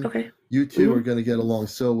 1111. Okay. You two are going to get along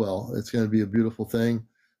so well. It's going to be a beautiful thing.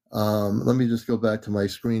 Let me just go back to my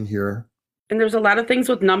screen here. And there's a lot of things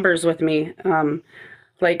with numbers with me.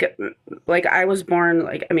 Like I was born,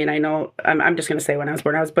 I know, I'm just going to say when I was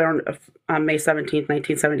born. I was born on May 17th,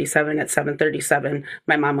 1977 at 7:37.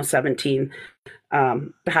 My mom was 17.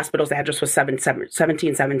 The hospital's address was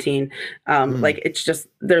 1717. It's just,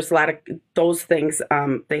 there's a lot of those things.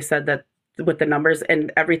 They said that with the numbers,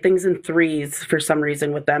 and everything's in 3s for some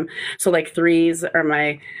reason with them. So 3s are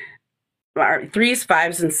my 3s,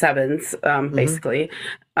 5s, and 7s, basically.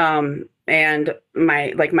 And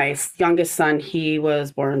my youngest son, he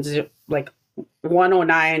was born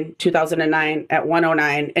 109, 2009 at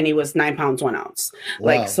 109, and he was 9 pounds 1 ounce.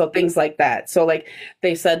 Wow. So things like that. So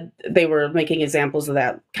they said they were making examples of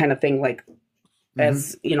that kind of thing,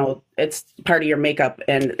 as it's part of your makeup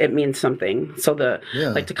and it means something. So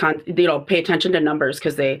pay attention to numbers,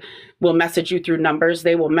 because they will message you through numbers.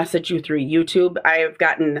 They will message you through YouTube. I have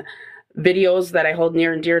gotten videos that I hold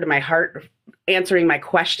near and dear to my heart, answering my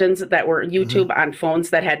questions that were YouTube on phones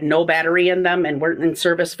that had no battery in them and weren't in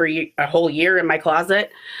service for a whole year in my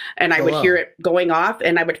closet. And I would hear it going off,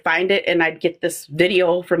 and I would find it, and I'd get this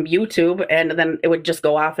video from YouTube, and then it would just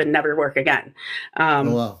go off and never work again.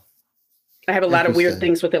 I have a lot of weird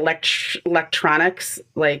things with electronics.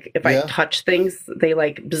 If I touch things, they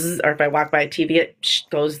bzz, or if I walk by a TV, it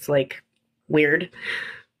goes weird.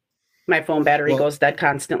 My phone battery goes dead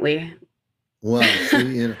constantly. Well,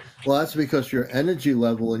 that's because your energy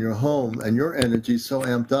level in your home and your energy is so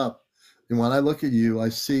amped up. And when I look at you, I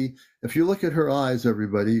see, if you look at her eyes,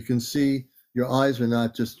 everybody, you can see your eyes are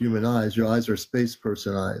not just human eyes. Your eyes are space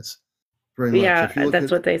person eyes. Very much. Yeah,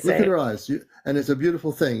 that's what they say. Look at her eyes. And it's a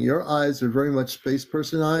beautiful thing. Your eyes are very much space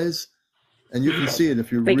person eyes. And you can see it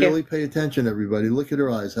if you really pay attention, everybody. Look at her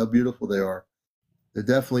eyes, how beautiful they are. They're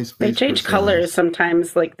definitely space person. They change colors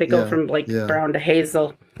sometimes. They go from brown to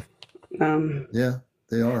hazel. Yeah,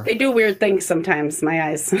 they are. They do weird things sometimes, my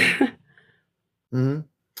eyes.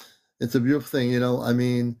 It's a beautiful thing.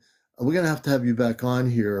 We're going to have you back on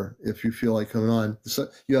here if you feel like coming on. So,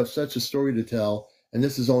 you have such a story to tell. And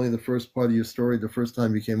this is only the first part of your story, the first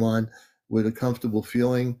time you came on with a comfortable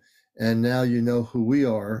feeling. And now you know who we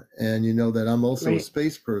are. And you know that I'm also a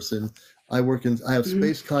space person. I have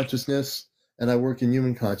space consciousness, and I work in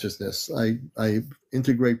human consciousness. I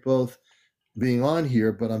integrate both being on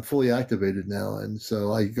here, but I'm fully activated now. And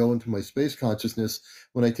so I go into my space consciousness.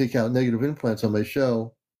 When I take out negative implants on my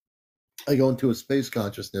show, I go into a space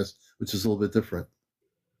consciousness, which is a little bit different.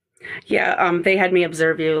 Yeah, they had me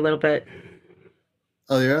observe you a little bit.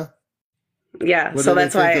 Oh, yeah? Yeah, so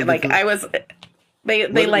that's why, I was, they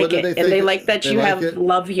like it, and they like that you have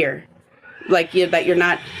love here. That you're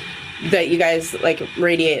not, that you guys,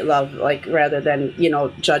 radiate love, rather than,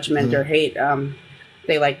 judgment or hate.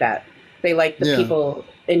 They like that. They like the people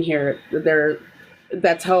in here.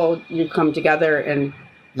 That's how you come together and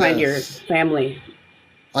find your family.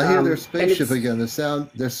 I hear their spaceship again.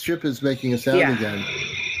 Their ship is making a sound again.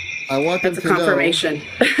 I want them to know. That's a confirmation.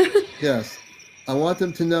 Yes. I want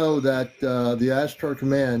them to know that the Ashtar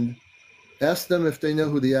Command, ask them if they know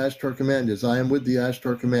who the Ashtar Command is. I am with the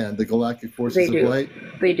Ashtar Command, the Galactic Forces of Light.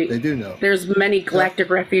 They do. They do know. There's many galactic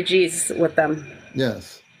refugees with them.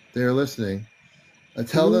 Yes, they are listening. I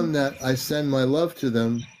tell them that I send my love to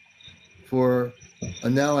them,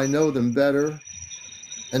 and now I know them better,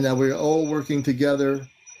 and that we're all working together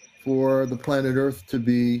for the planet Earth to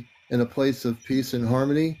be in a place of peace and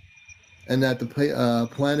harmony. And that the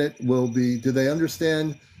planet will be, do they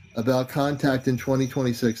understand about contact in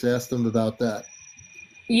 2026. Ask them about that.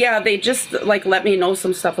 Yeah, they just like let me know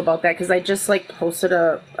some stuff about that because I just like posted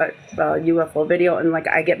a UFO video, and like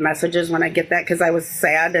I get messages when I get that because I was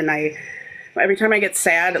sad, and every time I get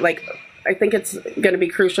sad, like I think it's going to be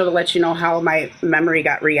crucial to let you know how my memory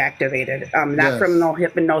got reactivated. Not from no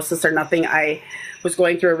hypnosis or nothing. I was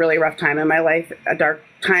going through a really rough time in my life, a dark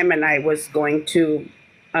time, and I was going to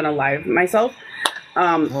unalive myself.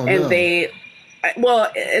 And they, well,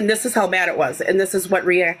 and this is how bad it was, and this is what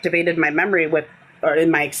reactivated my memory with, or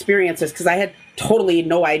in my experiences, because I had totally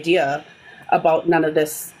no idea about none of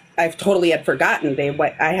this. I've totally had forgotten.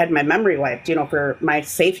 I had my memory wiped, you know, for my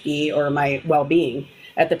safety or my well-being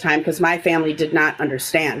at the time, because my family did not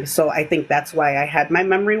understand. So I think that's why I had my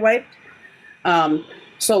memory wiped.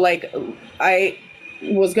 So like I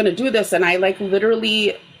was going to do this, and I like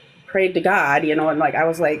literally prayed to God, you know, and like I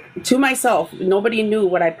was like to myself, nobody knew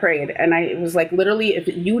what I prayed, and I was like, literally, if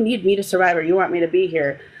you need me to survive or you want me to be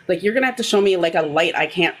here, like you're gonna have to show me like a light I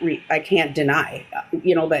can't deny,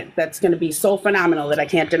 you know, that's gonna be so phenomenal that I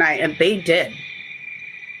can't deny. And they did.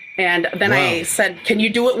 And then I said, can you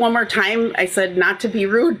do it one more time? I said, not to be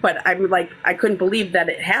rude, but I'm like, I couldn't believe that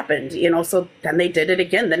it happened, you know. So then they did it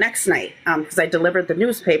again the next night, because I delivered the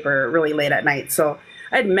newspaper really late at night. So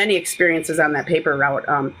I had many experiences on that paper route.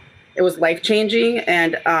 It was life-changing,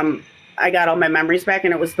 and I got all my memories back,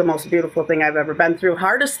 and it was the most beautiful thing I've ever been through.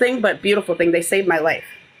 Hardest thing, but beautiful thing. They saved my life.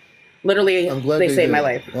 Literally, they saved my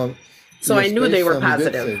life. Well, so I knew they were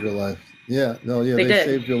positive. Did save your life. Yeah, no, yeah, they did.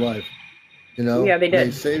 Saved your life. You know, yeah, they did.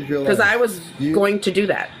 They saved your life because I was going to do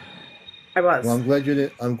that. I was. Well, I'm glad you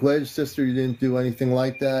didn't. I'm glad, sister, you didn't do anything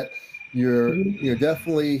like that. You're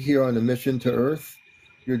definitely here on a mission to Earth.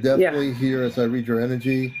 You're definitely here, as I read your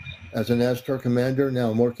energy, as an Astar commander. Now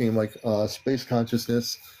I'm working in like space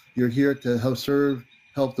consciousness. You're here to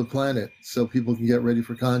help the planet, so people can get ready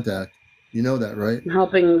for contact. You know that, right?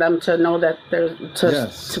 Helping them to know that they're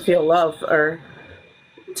to feel love, or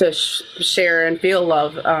to share and feel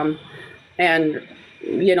love, and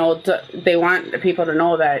you know, they want people to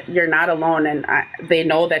know that you're not alone, and they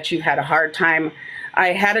know that you had a hard time. I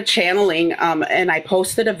had a channeling, and I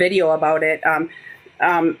posted a video about it.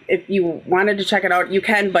 If you wanted to check it out, you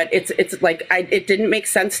can. But it's like it didn't make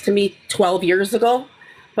sense to me 12 years ago,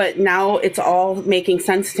 but now it's all making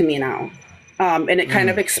sense to me now. And it kind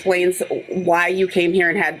of explains why you came here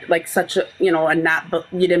and had like such a, you know,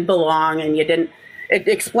 you didn't belong, and it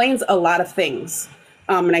explains a lot of things.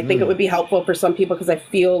 And I think it would be helpful for some people, because I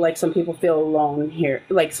feel like some people feel alone here,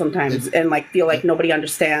 like sometimes, and like feel like nobody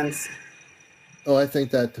understands. Oh, I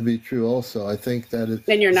think that to be true also. I think that it's...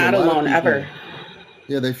 And you're not alone ever.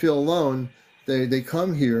 Yeah, they feel alone. They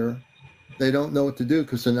come here. They don't know what to do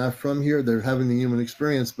because they're not from here. They're having the human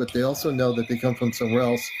experience, but they also know that they come from somewhere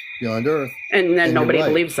else beyond Earth. And then nobody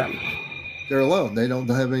believes them. They're alone. They don't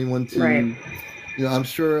have anyone to... Right. You know, I'm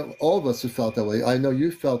sure all of us have felt that way. I know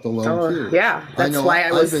you felt alone too. Yeah, that's why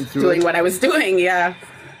I was doing what I was doing. Yeah.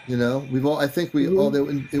 You know, I think we all...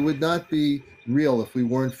 It would not be real if we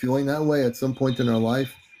weren't feeling that way at some point in our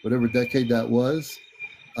life, whatever decade that was.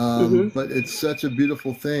 But it's such a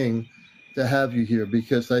beautiful thing to have you here,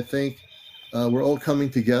 because I think we're all coming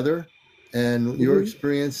together, and your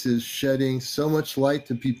experience is shedding so much light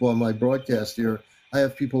to people on my broadcast here. I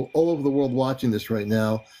have people all over the world watching this right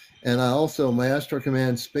now. And I also, my Astar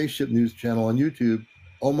Command Spaceship News channel on YouTube,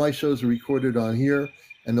 all my shows are recorded on here,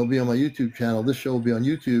 and they'll be on my YouTube channel. This show will be on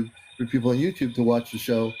YouTube for people on YouTube to watch the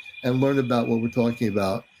show and learn about what we're talking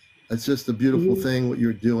about. It's just a beautiful thing, what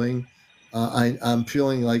you're doing. I'm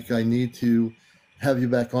feeling like I need to have you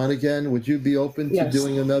back on again. Would you be open to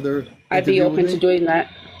doing another? I'd be open to doing that.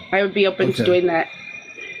 I would be open to doing that.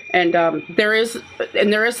 And there is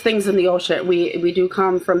things in the ocean. We do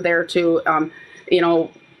come from there too. You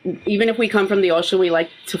know, even if we come from the ocean, we like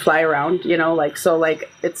to fly around. You know, like so, like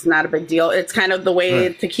it's not a big deal. It's kind of the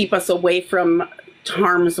way to keep us away from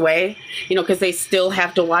harm's way. You know, because they still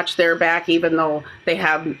have to watch their back, even though they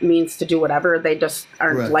have means to do whatever. They just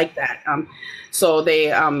aren't like that. So they,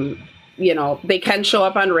 you know, they can show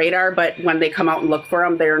up on radar, but when they come out and look for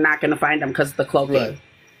them, they're not going to find them because of the cloaking.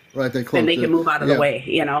 Right, they cloak. And they can move out of the way,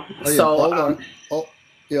 you know.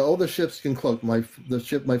 All the ships can cloak. The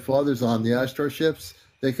ship my father's on, the Astar ships,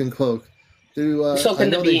 they can cloak. So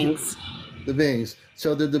can the beings. The beings.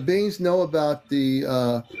 So did the beings know about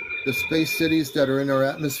the space cities that are in our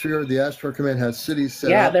atmosphere? The Astar Command has cities set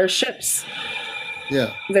up. Yeah, they're ships.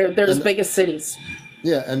 Yeah. They're as big as cities.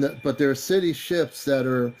 Yeah, but there are city ships that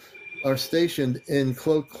are stationed in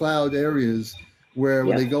cloaked cloud areas where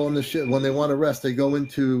when they go on the ship, when they want to rest, they go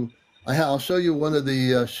into... I'll show you one of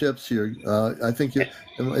the ships here. I think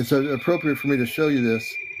it's appropriate for me to show you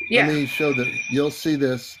this. Yeah. Let me show that. You'll see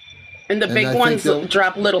this. And the big ones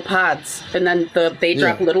drop little pods, and then they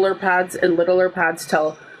drop littler pods, and littler pods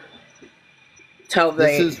tell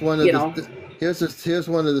this is one of here's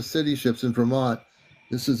one of the city ships in Vermont.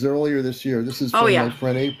 This is earlier this year. This is from my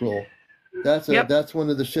friend April. That's one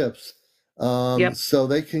of the ships. So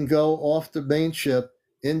they can go off the main ship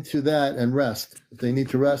into that and rest. If they need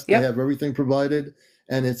to rest, they have everything provided,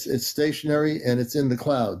 and it's stationary and it's in the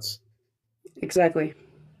clouds. Exactly.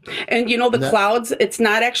 And you know, the clouds, it's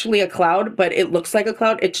not actually a cloud, but it looks like a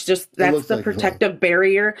cloud. It's just, that's the protective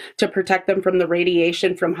barrier to protect them from the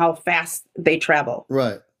radiation from how fast they travel.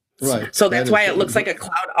 Right. So that's why it looks like a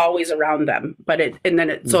cloud always around them. But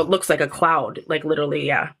so it looks like a cloud, like literally,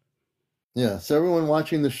 Yeah. So everyone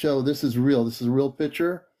watching the show, this is real. This is a real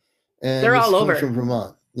picture. And they're all over. From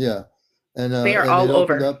Vermont. Yeah. And they are all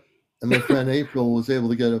over. And my friend April was able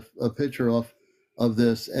to get a picture of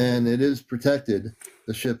this, and it is protected.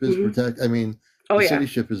 The ship is protected. I mean, the city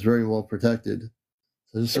ship is very well protected.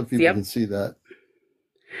 So just so people can see that.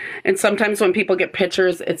 And sometimes when people get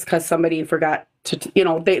pictures, it's because somebody forgot to, you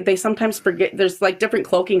know, they sometimes forget. There's like different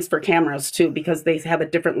cloakings for cameras too, because they have a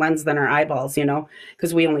different lens than our eyeballs, you know,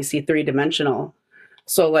 because we only see 3-dimensional.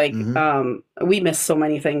 So like we miss so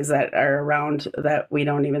many things that are around that we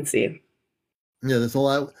don't even see. Yeah, there's a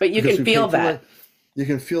lot. But you can feel that. You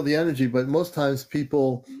can feel the energy, but most times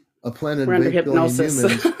people, a planet of 8 billion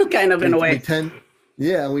humans, kind of in a way.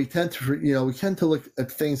 We tend to look at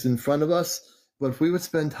things in front of us, but if we would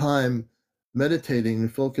spend time meditating and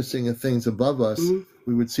focusing on things above us,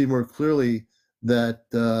 we would see more clearly that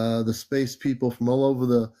the space people from all over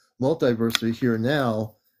the multiverse are here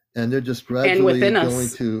now, and they're just gradually within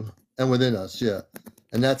us,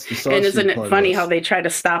 and that's the Starseed. And isn't it funny how they try to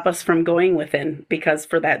stop us from going within, because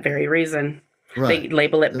for that very reason. Right. They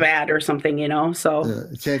label it bad or something, you know. So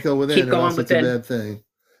you can't go within. Keep going within. It's a bad thing.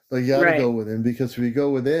 But you got to go within, because if you go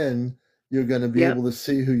within, you're going to be able to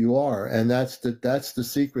see who you are, and that's the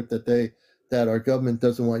secret that our government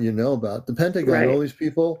doesn't want you to know about. The Pentagon, all these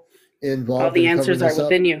people involved. All the answers are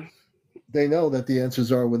within you. They know that the answers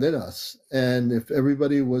are within us, and if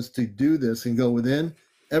everybody was to do this and go within,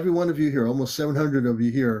 every one of you here, almost 700 of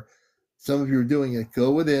you here, some of you are doing it.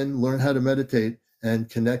 Go within, learn how to meditate,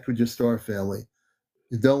 and connect with your star family.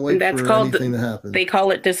 You don't wait for anything to happen. They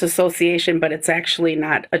call it disassociation, but it's actually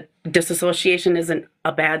not. Disassociation isn't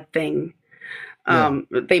a bad thing.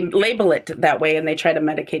 They label it that way, and they try to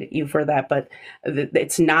medicate you for that, but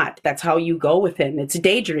it's not. That's how you go within. It's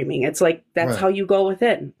daydreaming. It's like, that's how you go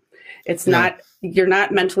within. It's not, you're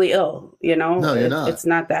not mentally ill, you know? No, you're not. It's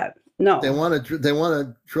not that. No. They want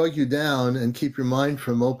to drug you down and keep your mind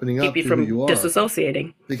from opening up to who you are.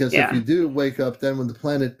 Disassociating. Because if you do wake up, then when the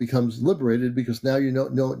planet becomes liberated, because now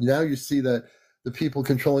now you see that the people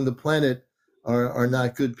controlling the planet are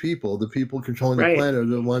not good people. The people controlling the planet are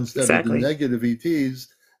the ones that are the negative ETs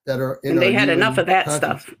that are in. And they had enough of that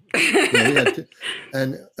stuff.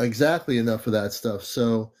 And exactly enough of that stuff.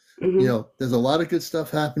 So you know, there's a lot of good stuff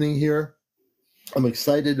happening here. I'm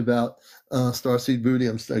excited about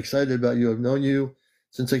Starseedbootes. I'm excited about you. I've known you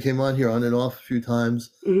since I came on here on and off a few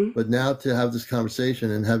times, but now to have this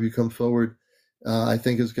conversation and have you come forward, I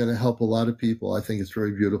think is going to help a lot of people. I think it's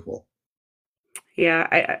very beautiful.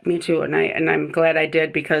 Yeah, me too. And I'm glad I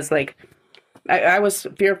did, because like I was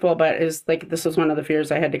fearful, but this was one of the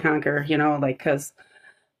fears I had to conquer, you know, like, because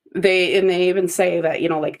they even say that, you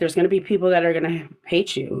know, like there's going to be people that are going to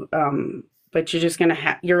hate you, but you're just going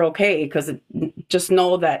to you're okay, because just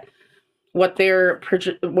know that what they're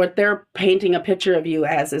painting a picture of you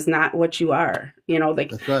as is not what you are. You know,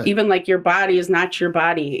 like even like your body is not your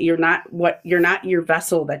body. You're not your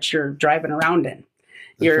vessel that you're driving around in.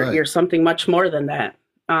 You're something much more than that.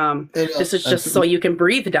 This is just so you can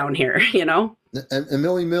breathe down here, you know? And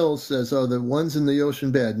Millie Mills says, oh, the ones in the ocean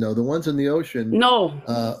bad. No, the ones in the ocean,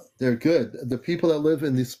 they're good. The people that live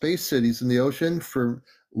in the space cities in the ocean for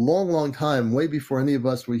long time, way before any of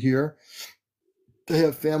us were here, they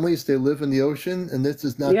have families, they live in the ocean, and this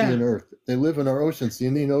is not the Earth. They live in our oceans, the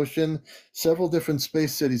Indian Ocean. Several different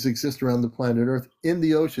space cities exist around the planet Earth in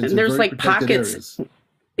the oceans. And there's like pockets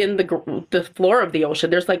in the floor of the ocean.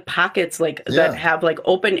 There's like pockets that have like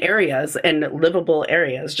open areas and livable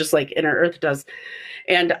areas, just like inner Earth does.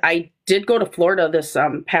 And I did go to Florida this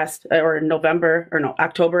October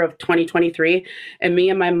of 2023, and me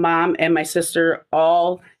and my mom and my sister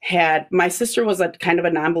my sister was a kind of a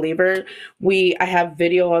non-believer. I have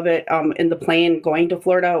video of it in the plane going to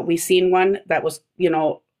Florida. We seen one that was, you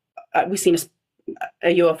know, we seen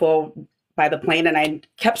a UFO by the plane, and I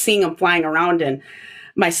kept seeing them flying around, and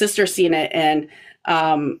my sister seen it, and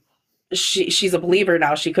she's a believer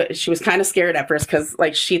now. She was kind of scared at first because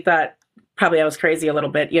like she thought probably I was crazy a little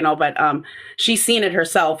bit, you know, but she's seen it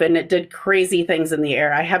herself and it did crazy things in the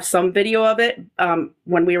air. I have some video of it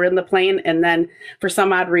when we were in the plane, and then for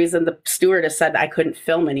some odd reason the stewardess said I couldn't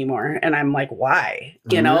film anymore, and I'm like, why?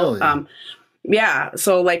 You know, Really? yeah.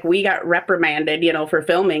 So like we got reprimanded, you know, for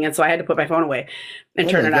filming, and so I had to put my phone away and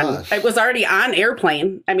turn it on. It was already on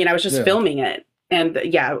airplane. I mean, I was just filming it. And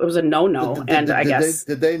yeah, it was a no-no. I guess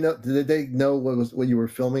did they know what you were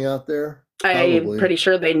filming out there? I'm pretty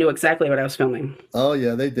sure they knew exactly what I was filming. Oh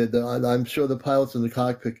yeah, they did. I'm sure the pilots in the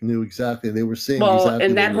cockpit knew exactly. They were seeing. Well, exactly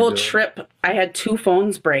and that whole trip, I had 2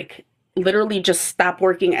 phones break. Literally, just stopped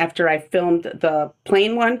working after I filmed the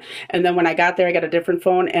plane one, and then when I got there, I got a different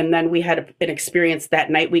phone, and then we had an experience that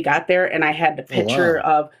night we got there, and I had the picture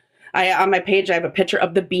of. On my page, I have a picture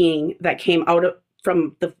of the being that came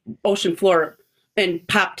from the ocean floor and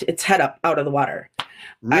popped its head up out of the water.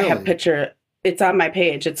 Really? I have a picture. It's on my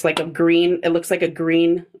page. It's like a green. It looks like a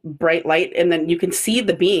green bright light, and then you can see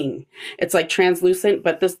the being. It's like translucent,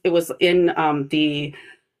 but it was in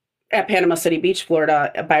at Panama City Beach,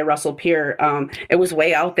 Florida, by Russell Pier. It was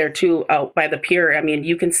way out there too, out by the pier. I mean,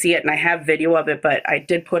 you can see it, and I have video of it. But I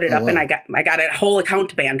did put it up, and I got a whole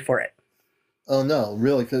account banned for it. Oh no,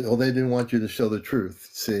 really? Well, they didn't want you to show the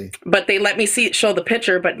truth. See, but they let me show the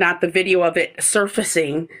picture, but not the video of it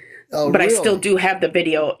surfacing. Oh, but really? I still do have the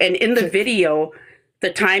video, and in the video, the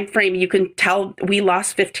time frame, you can tell we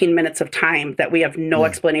lost 15 minutes of time that we have no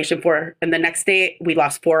explanation for, and the next day we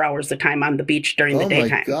lost 4 hours of time on the beach during the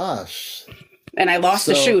daytime. Oh my gosh! And I lost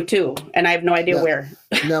a shoe too, and I have no idea where.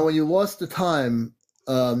 Now, when you lost the time,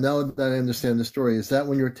 now that I understand the story, is that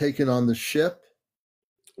when you were taken on the ship?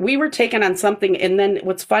 We were taken on something, and then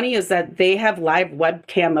what's funny is that they have live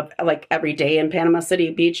webcam of like every day in Panama City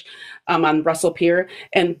Beach on Russell Pier,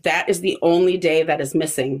 and that is the only day that is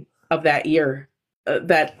missing of that year.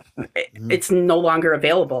 It's no longer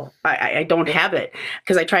available. I don't have it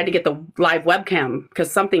because I tried to get the live webcam because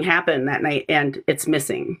something happened that night and it's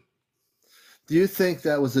missing. Do you think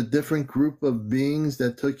that was a different group of beings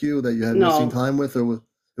that took you that you had missing time with, or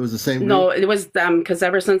it was the same group? No, it was them, because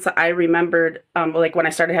ever since I remembered, like when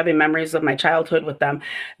I started having memories of my childhood with them,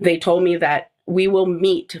 they told me that we will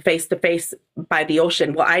meet face to face by the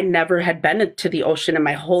ocean. Well, I never had been to the ocean in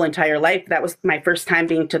my whole entire life. That was my first time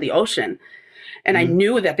being to the ocean. And I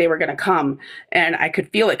knew that they were going to come, and I could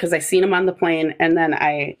feel it because I seen them on the plane. And then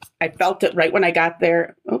I felt it right when I got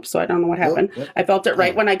there. Oops, so I don't know what happened. I felt it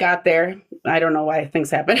right when I got there. I don't know why things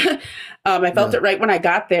happen. I felt it right when I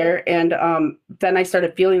got there. And then I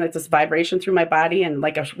started feeling like this vibration through my body, and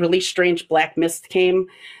like a really strange black mist came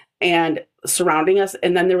and surrounding us.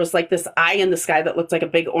 And then there was like this eye in the sky that looked like a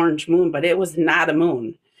big orange moon, but it was not a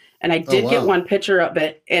moon. And I did get one picture of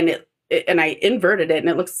it, and I inverted it, and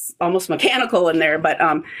it looks almost mechanical in there, but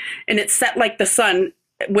and it's set like the sun,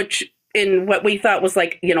 which in what we thought was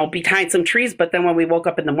like, you know, behind some trees, but then when we woke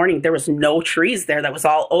up in the morning, there was no trees there. That was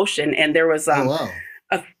all ocean, and there was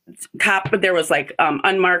there was like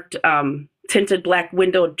unmarked tinted black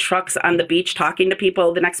windowed trucks on the beach talking to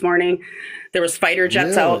people the next morning. There was fighter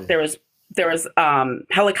jets out. There was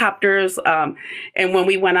helicopters. And when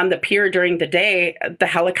we went on the pier during the day,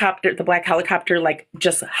 the black helicopter, like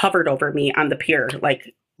just hovered over me on the pier.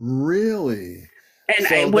 Like, really?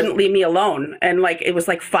 And it wouldn't leave me alone. And like, it was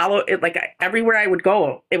like everywhere I would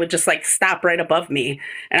go, it would just like stop right above me.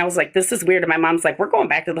 And I was like, this is weird. And my mom's like, we're going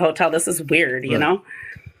back to the hotel. This is weird, you know?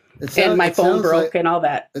 And my phone broke and all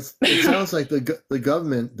that. It sounds like the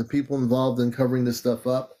government, the people involved in covering this stuff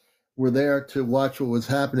up, were there to watch what was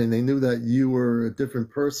happening. They knew that you were a different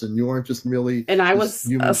person. You weren't just merely. And I was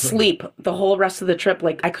asleep the whole rest of the trip.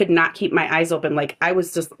 Like I could not keep my eyes open. Like I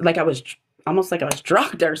was just like I was almost like I was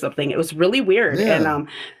drugged or something. It was really weird. Yeah. And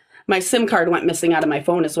my SIM card went missing out of my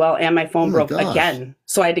phone as well, and my phone broke again.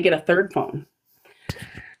 So I had to get a third phone.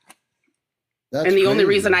 And the only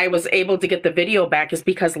reason I was able to get the video back is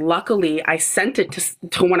because luckily I sent it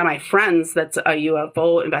to one of my friends that's a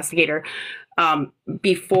UFO investigator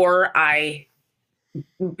before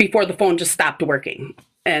the phone just stopped working.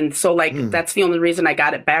 And so like that's the only reason I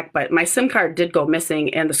got it back. But my SIM card did go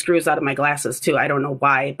missing, and the screws out of my glasses too. I don't know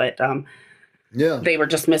why, but they were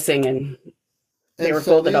just missing, and they were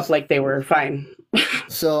folded up like they were fine.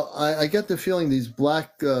 So I get the feeling these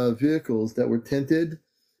black vehicles that were tinted,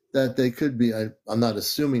 that they could be, I'm not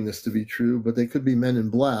assuming this to be true, but they could be men in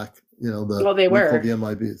black, you know, they were the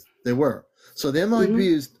MIBs. They were. So the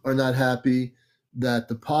MIBs are not happy that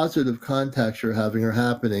the positive contacts you're having are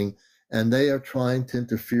happening, and they are trying to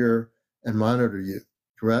interfere and monitor you,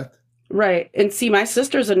 correct? Right. And see, my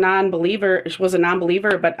sister's a non-believer. She was a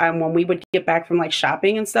non-believer, but when we would get back from like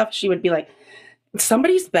shopping and stuff, she would be like,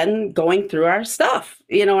 somebody's been going through our stuff,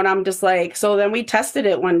 you know, and I'm just like, so then we tested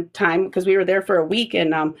it one time because we were there for a week.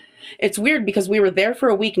 And it's weird because we were there for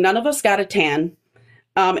a week. None of us got a tan.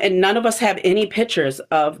 And none of us have any pictures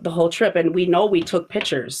of the whole trip. And we know we took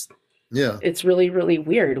pictures. Yeah. It's really, really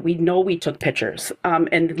weird. We know we took pictures.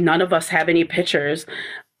 And none of us have any pictures.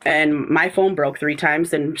 And my phone broke 3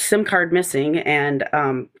 times and SIM card missing. And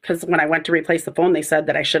because when I went to replace the phone, they said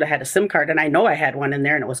that I should have had a SIM card. And I know I had one in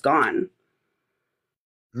there and it was gone.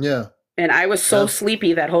 Yeah. And I was so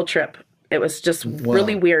sleepy that whole trip. It was just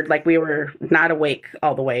really weird. Like we were not awake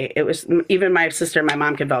all the way. It was, even my sister and my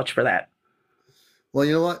mom can vouch for that. Well,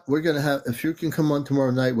 you know what? We're going to have, if you can come on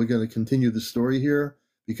tomorrow night, we're going to continue the story here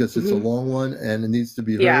because it's a long one and it needs to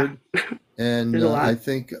be heard. And I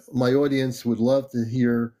think my audience would love to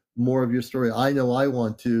hear more of your story. I know I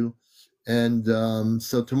want to. And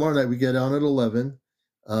so tomorrow night we get on at 11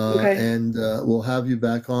 and we'll have you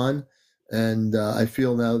back on. And I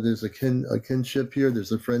feel now there's a kinship here.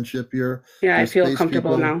 There's a friendship here. Yeah, there's I feel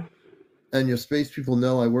comfortable now. And your space people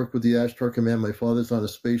know I work with the Ashtar Command. My father's on a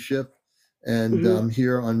spaceship. And I'm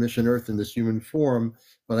here on Mission Earth in this human form,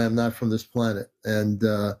 but I am not from this planet. And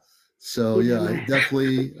so, yeah, I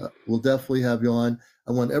definitely will definitely have you on.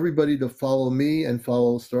 I want everybody to follow me and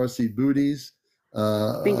follow Starseedbootes.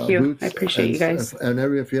 Thank you. Boots. I appreciate you guys. And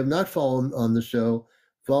if you have not followed on the show,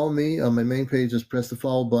 follow me on my main page. Just press the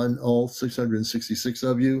follow button, all 666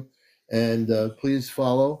 of you. And please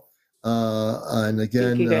follow. And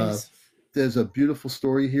again, thank you guys. There's a beautiful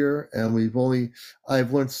story here, and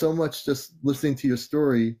I've learned so much just listening to your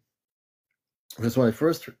story. Because when I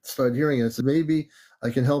first started hearing it, I said, maybe I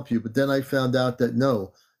can help you. But then I found out that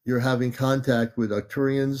no, you're having contact with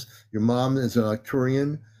Arcturians. Your mom is an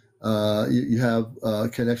Arcturian. You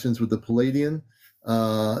have connections with the Palladian.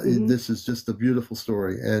 This is just a beautiful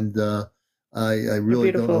story. And I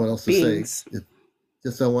really don't know what else to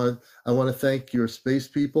say. I want to thank your space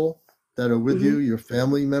people that are with you, your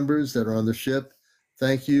family members that are on the ship.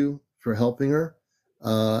 Thank you for helping her.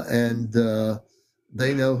 And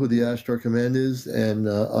they know who the Ashtar Command is. And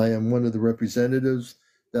I am one of the representatives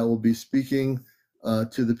that will be speaking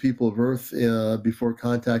to the people of Earth before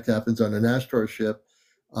contact happens on an Ashtar ship.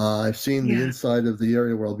 I've seen the inside of the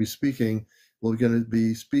area where I'll be speaking. We're going to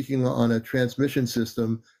be speaking on a transmission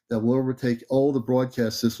system that will overtake all the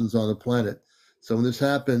broadcast systems on the planet. So when this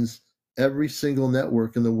happens, every single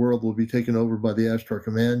network in the world will be taken over by the Ashtar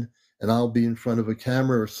Command, and I'll be in front of a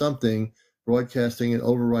camera or something broadcasting and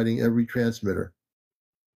overriding every transmitter.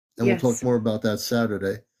 And we'll talk more about that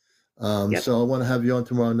Saturday. So I want to have you on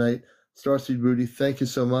tomorrow night. Starseedboote, thank you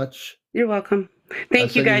so much. You're welcome.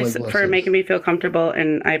 Thank you guys for making me feel comfortable,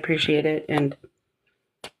 and I appreciate it. And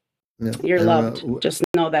you're loved. Just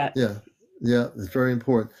know that. Yeah, it's very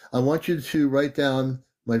important. I want you to write down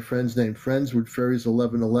my friend's name, Friends with Fairies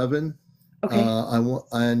 1111. Okay. I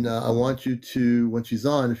want you to, when she's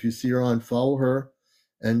on, if you see her on, follow her,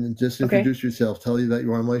 and just introduce yourself. Tell you that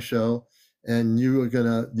you're on my show, and you're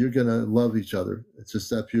gonna love each other. It's just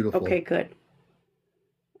that beautiful. Okay, good.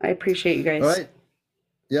 I appreciate you guys. All right.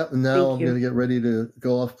 Yep. And now I'm going to get ready to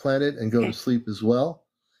go off planet and go to sleep as well.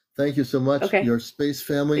 Thank you so much, your space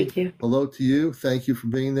family. Thank you. Hello to you. Thank you for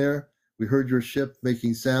being there. We heard your ship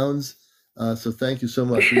making sounds. So thank you so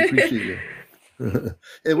much. We appreciate you.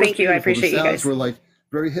 Thank you. I appreciate you guys. The sounds were like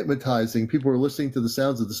very hypnotizing. People were listening to the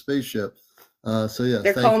sounds of the spaceship. So yeah,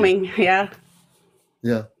 they're calming. Yeah.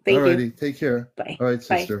 Yeah. Thank All righty. you. Take care. Bye. All right,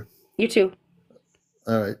 sister. Bye. You too.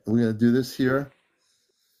 All right. We're going to do this here.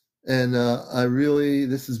 And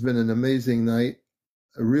this has been an amazing night,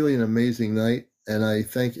 really an amazing night. And I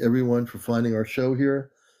thank everyone for finding our show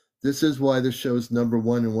here. This is why this show is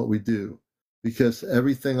 #1 in what we do, because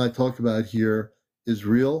everything I talk about here is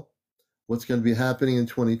real. What's going to be happening in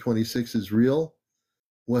 2026 is real.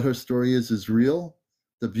 What her story is real.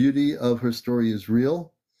 The beauty of her story is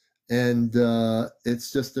real. And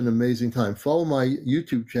it's just an amazing time. Follow my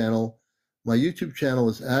YouTube channel. My YouTube channel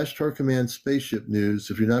is Ashtar Command Spaceship News.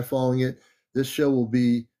 If you're not following it, this show will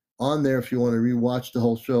be on there. If you want to rewatch the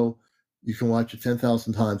whole show, you can watch it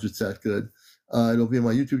 10,000 times. It's that good. It'll be on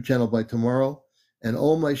my YouTube channel by tomorrow. And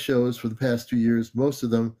all my shows for the past 2 years, most of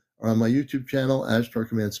them are on my YouTube channel, Ashtar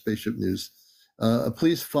Command Spaceship News.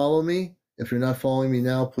 Please follow me. If you're not following me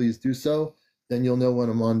now, please do so. Then you'll know when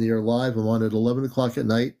I'm on the air live. I'm on at 11 o'clock at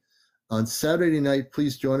night. On Saturday night,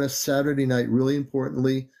 please join us. Saturday night, really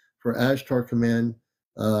importantly, for Ashtar Command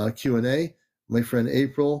Q&A. My friend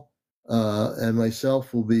April and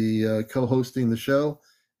myself will be co-hosting the show.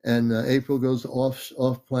 And April goes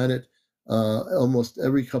off planet almost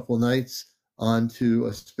every couple of nights onto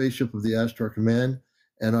a spaceship of the Ashtar Command,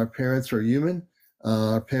 and our parents are human.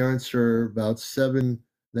 Our parents are about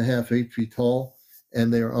 7.5, 8 feet tall,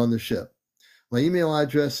 and they are on the ship. My email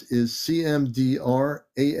address is CmdRAleon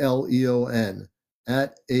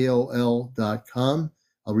at AOL.com.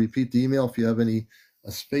 I'll repeat the email if you have any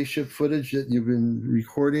spaceship footage that you've been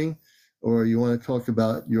recording, or you want to talk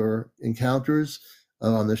about your encounters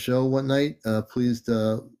on the show one night, please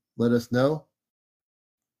let us know.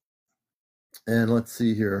 And let's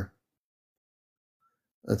see here.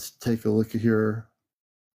 Let's take a look at here.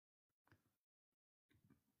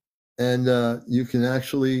 And you can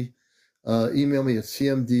actually email me at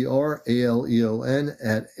CmdRAleon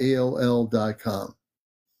at AOL.com.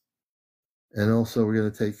 And also, we're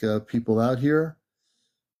going to take people out here.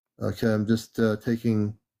 Okay, I'm just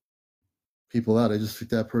taking people out. I just took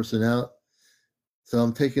that person out. So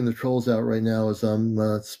I'm taking the trolls out right now as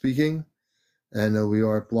I'm speaking. And we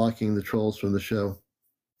are blocking the trolls from the show.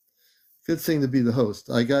 Good thing to be the host.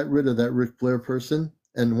 I got rid of that Ric Blair person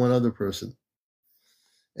and one other person.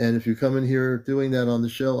 And if you come in here doing that on the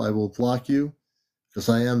show, I will block you because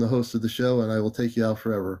I am the host of the show and I will take you out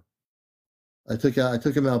forever. I took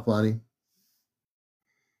him out, Bonnie.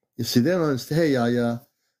 You see, they don't understand. Hey,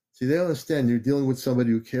 see, they don't understand. You're dealing with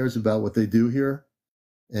somebody who cares about what they do here.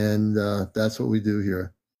 And that's what we do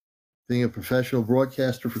here. Being a professional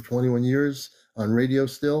broadcaster for 21 years on radio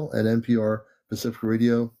still at NPR Pacific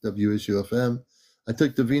Radio, WSUFM. I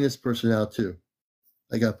took the Venus person out too.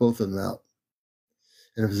 I got both of them out.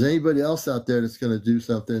 And if there's anybody else out there that's going to do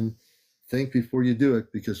something, think before you do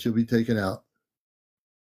it because she'll be taken out.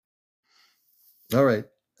 All right.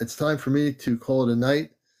 It's time for me to call it a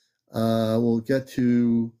night. We'll get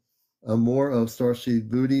to more of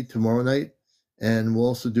Starseedbootes tomorrow night. And we'll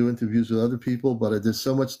also do interviews with other people. But there's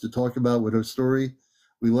so much to talk about with her story.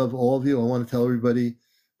 We love all of you. I want to tell everybody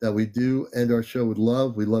that we do end our show with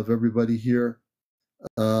love. We love everybody here.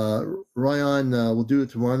 Ryon, we'll do it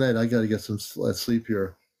tomorrow night. I got to get some sleep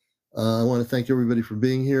here. I want to thank everybody for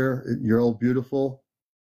being here. You're all beautiful.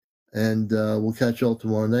 And we'll catch you all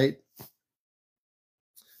tomorrow night.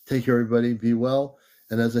 Take care, everybody. Be well.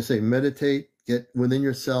 And as I say, meditate, get within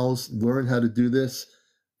yourselves, learn how to do this.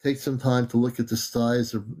 Take some time to look at the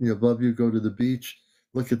skies above you. Go to the beach.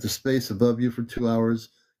 Look at the space above you for 2 hours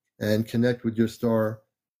and connect with your star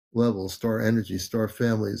levels, star energy, star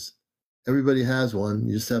families. Everybody has one.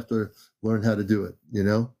 You just have to learn how to do it,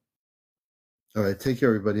 All right, take care,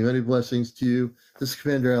 everybody. Many blessings to you. This is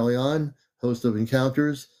CmdrAleon, host of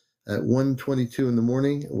Encounters at 1:22 in the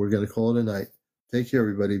morning. We're going to call it a night. Take care,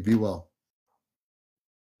 everybody. Be well.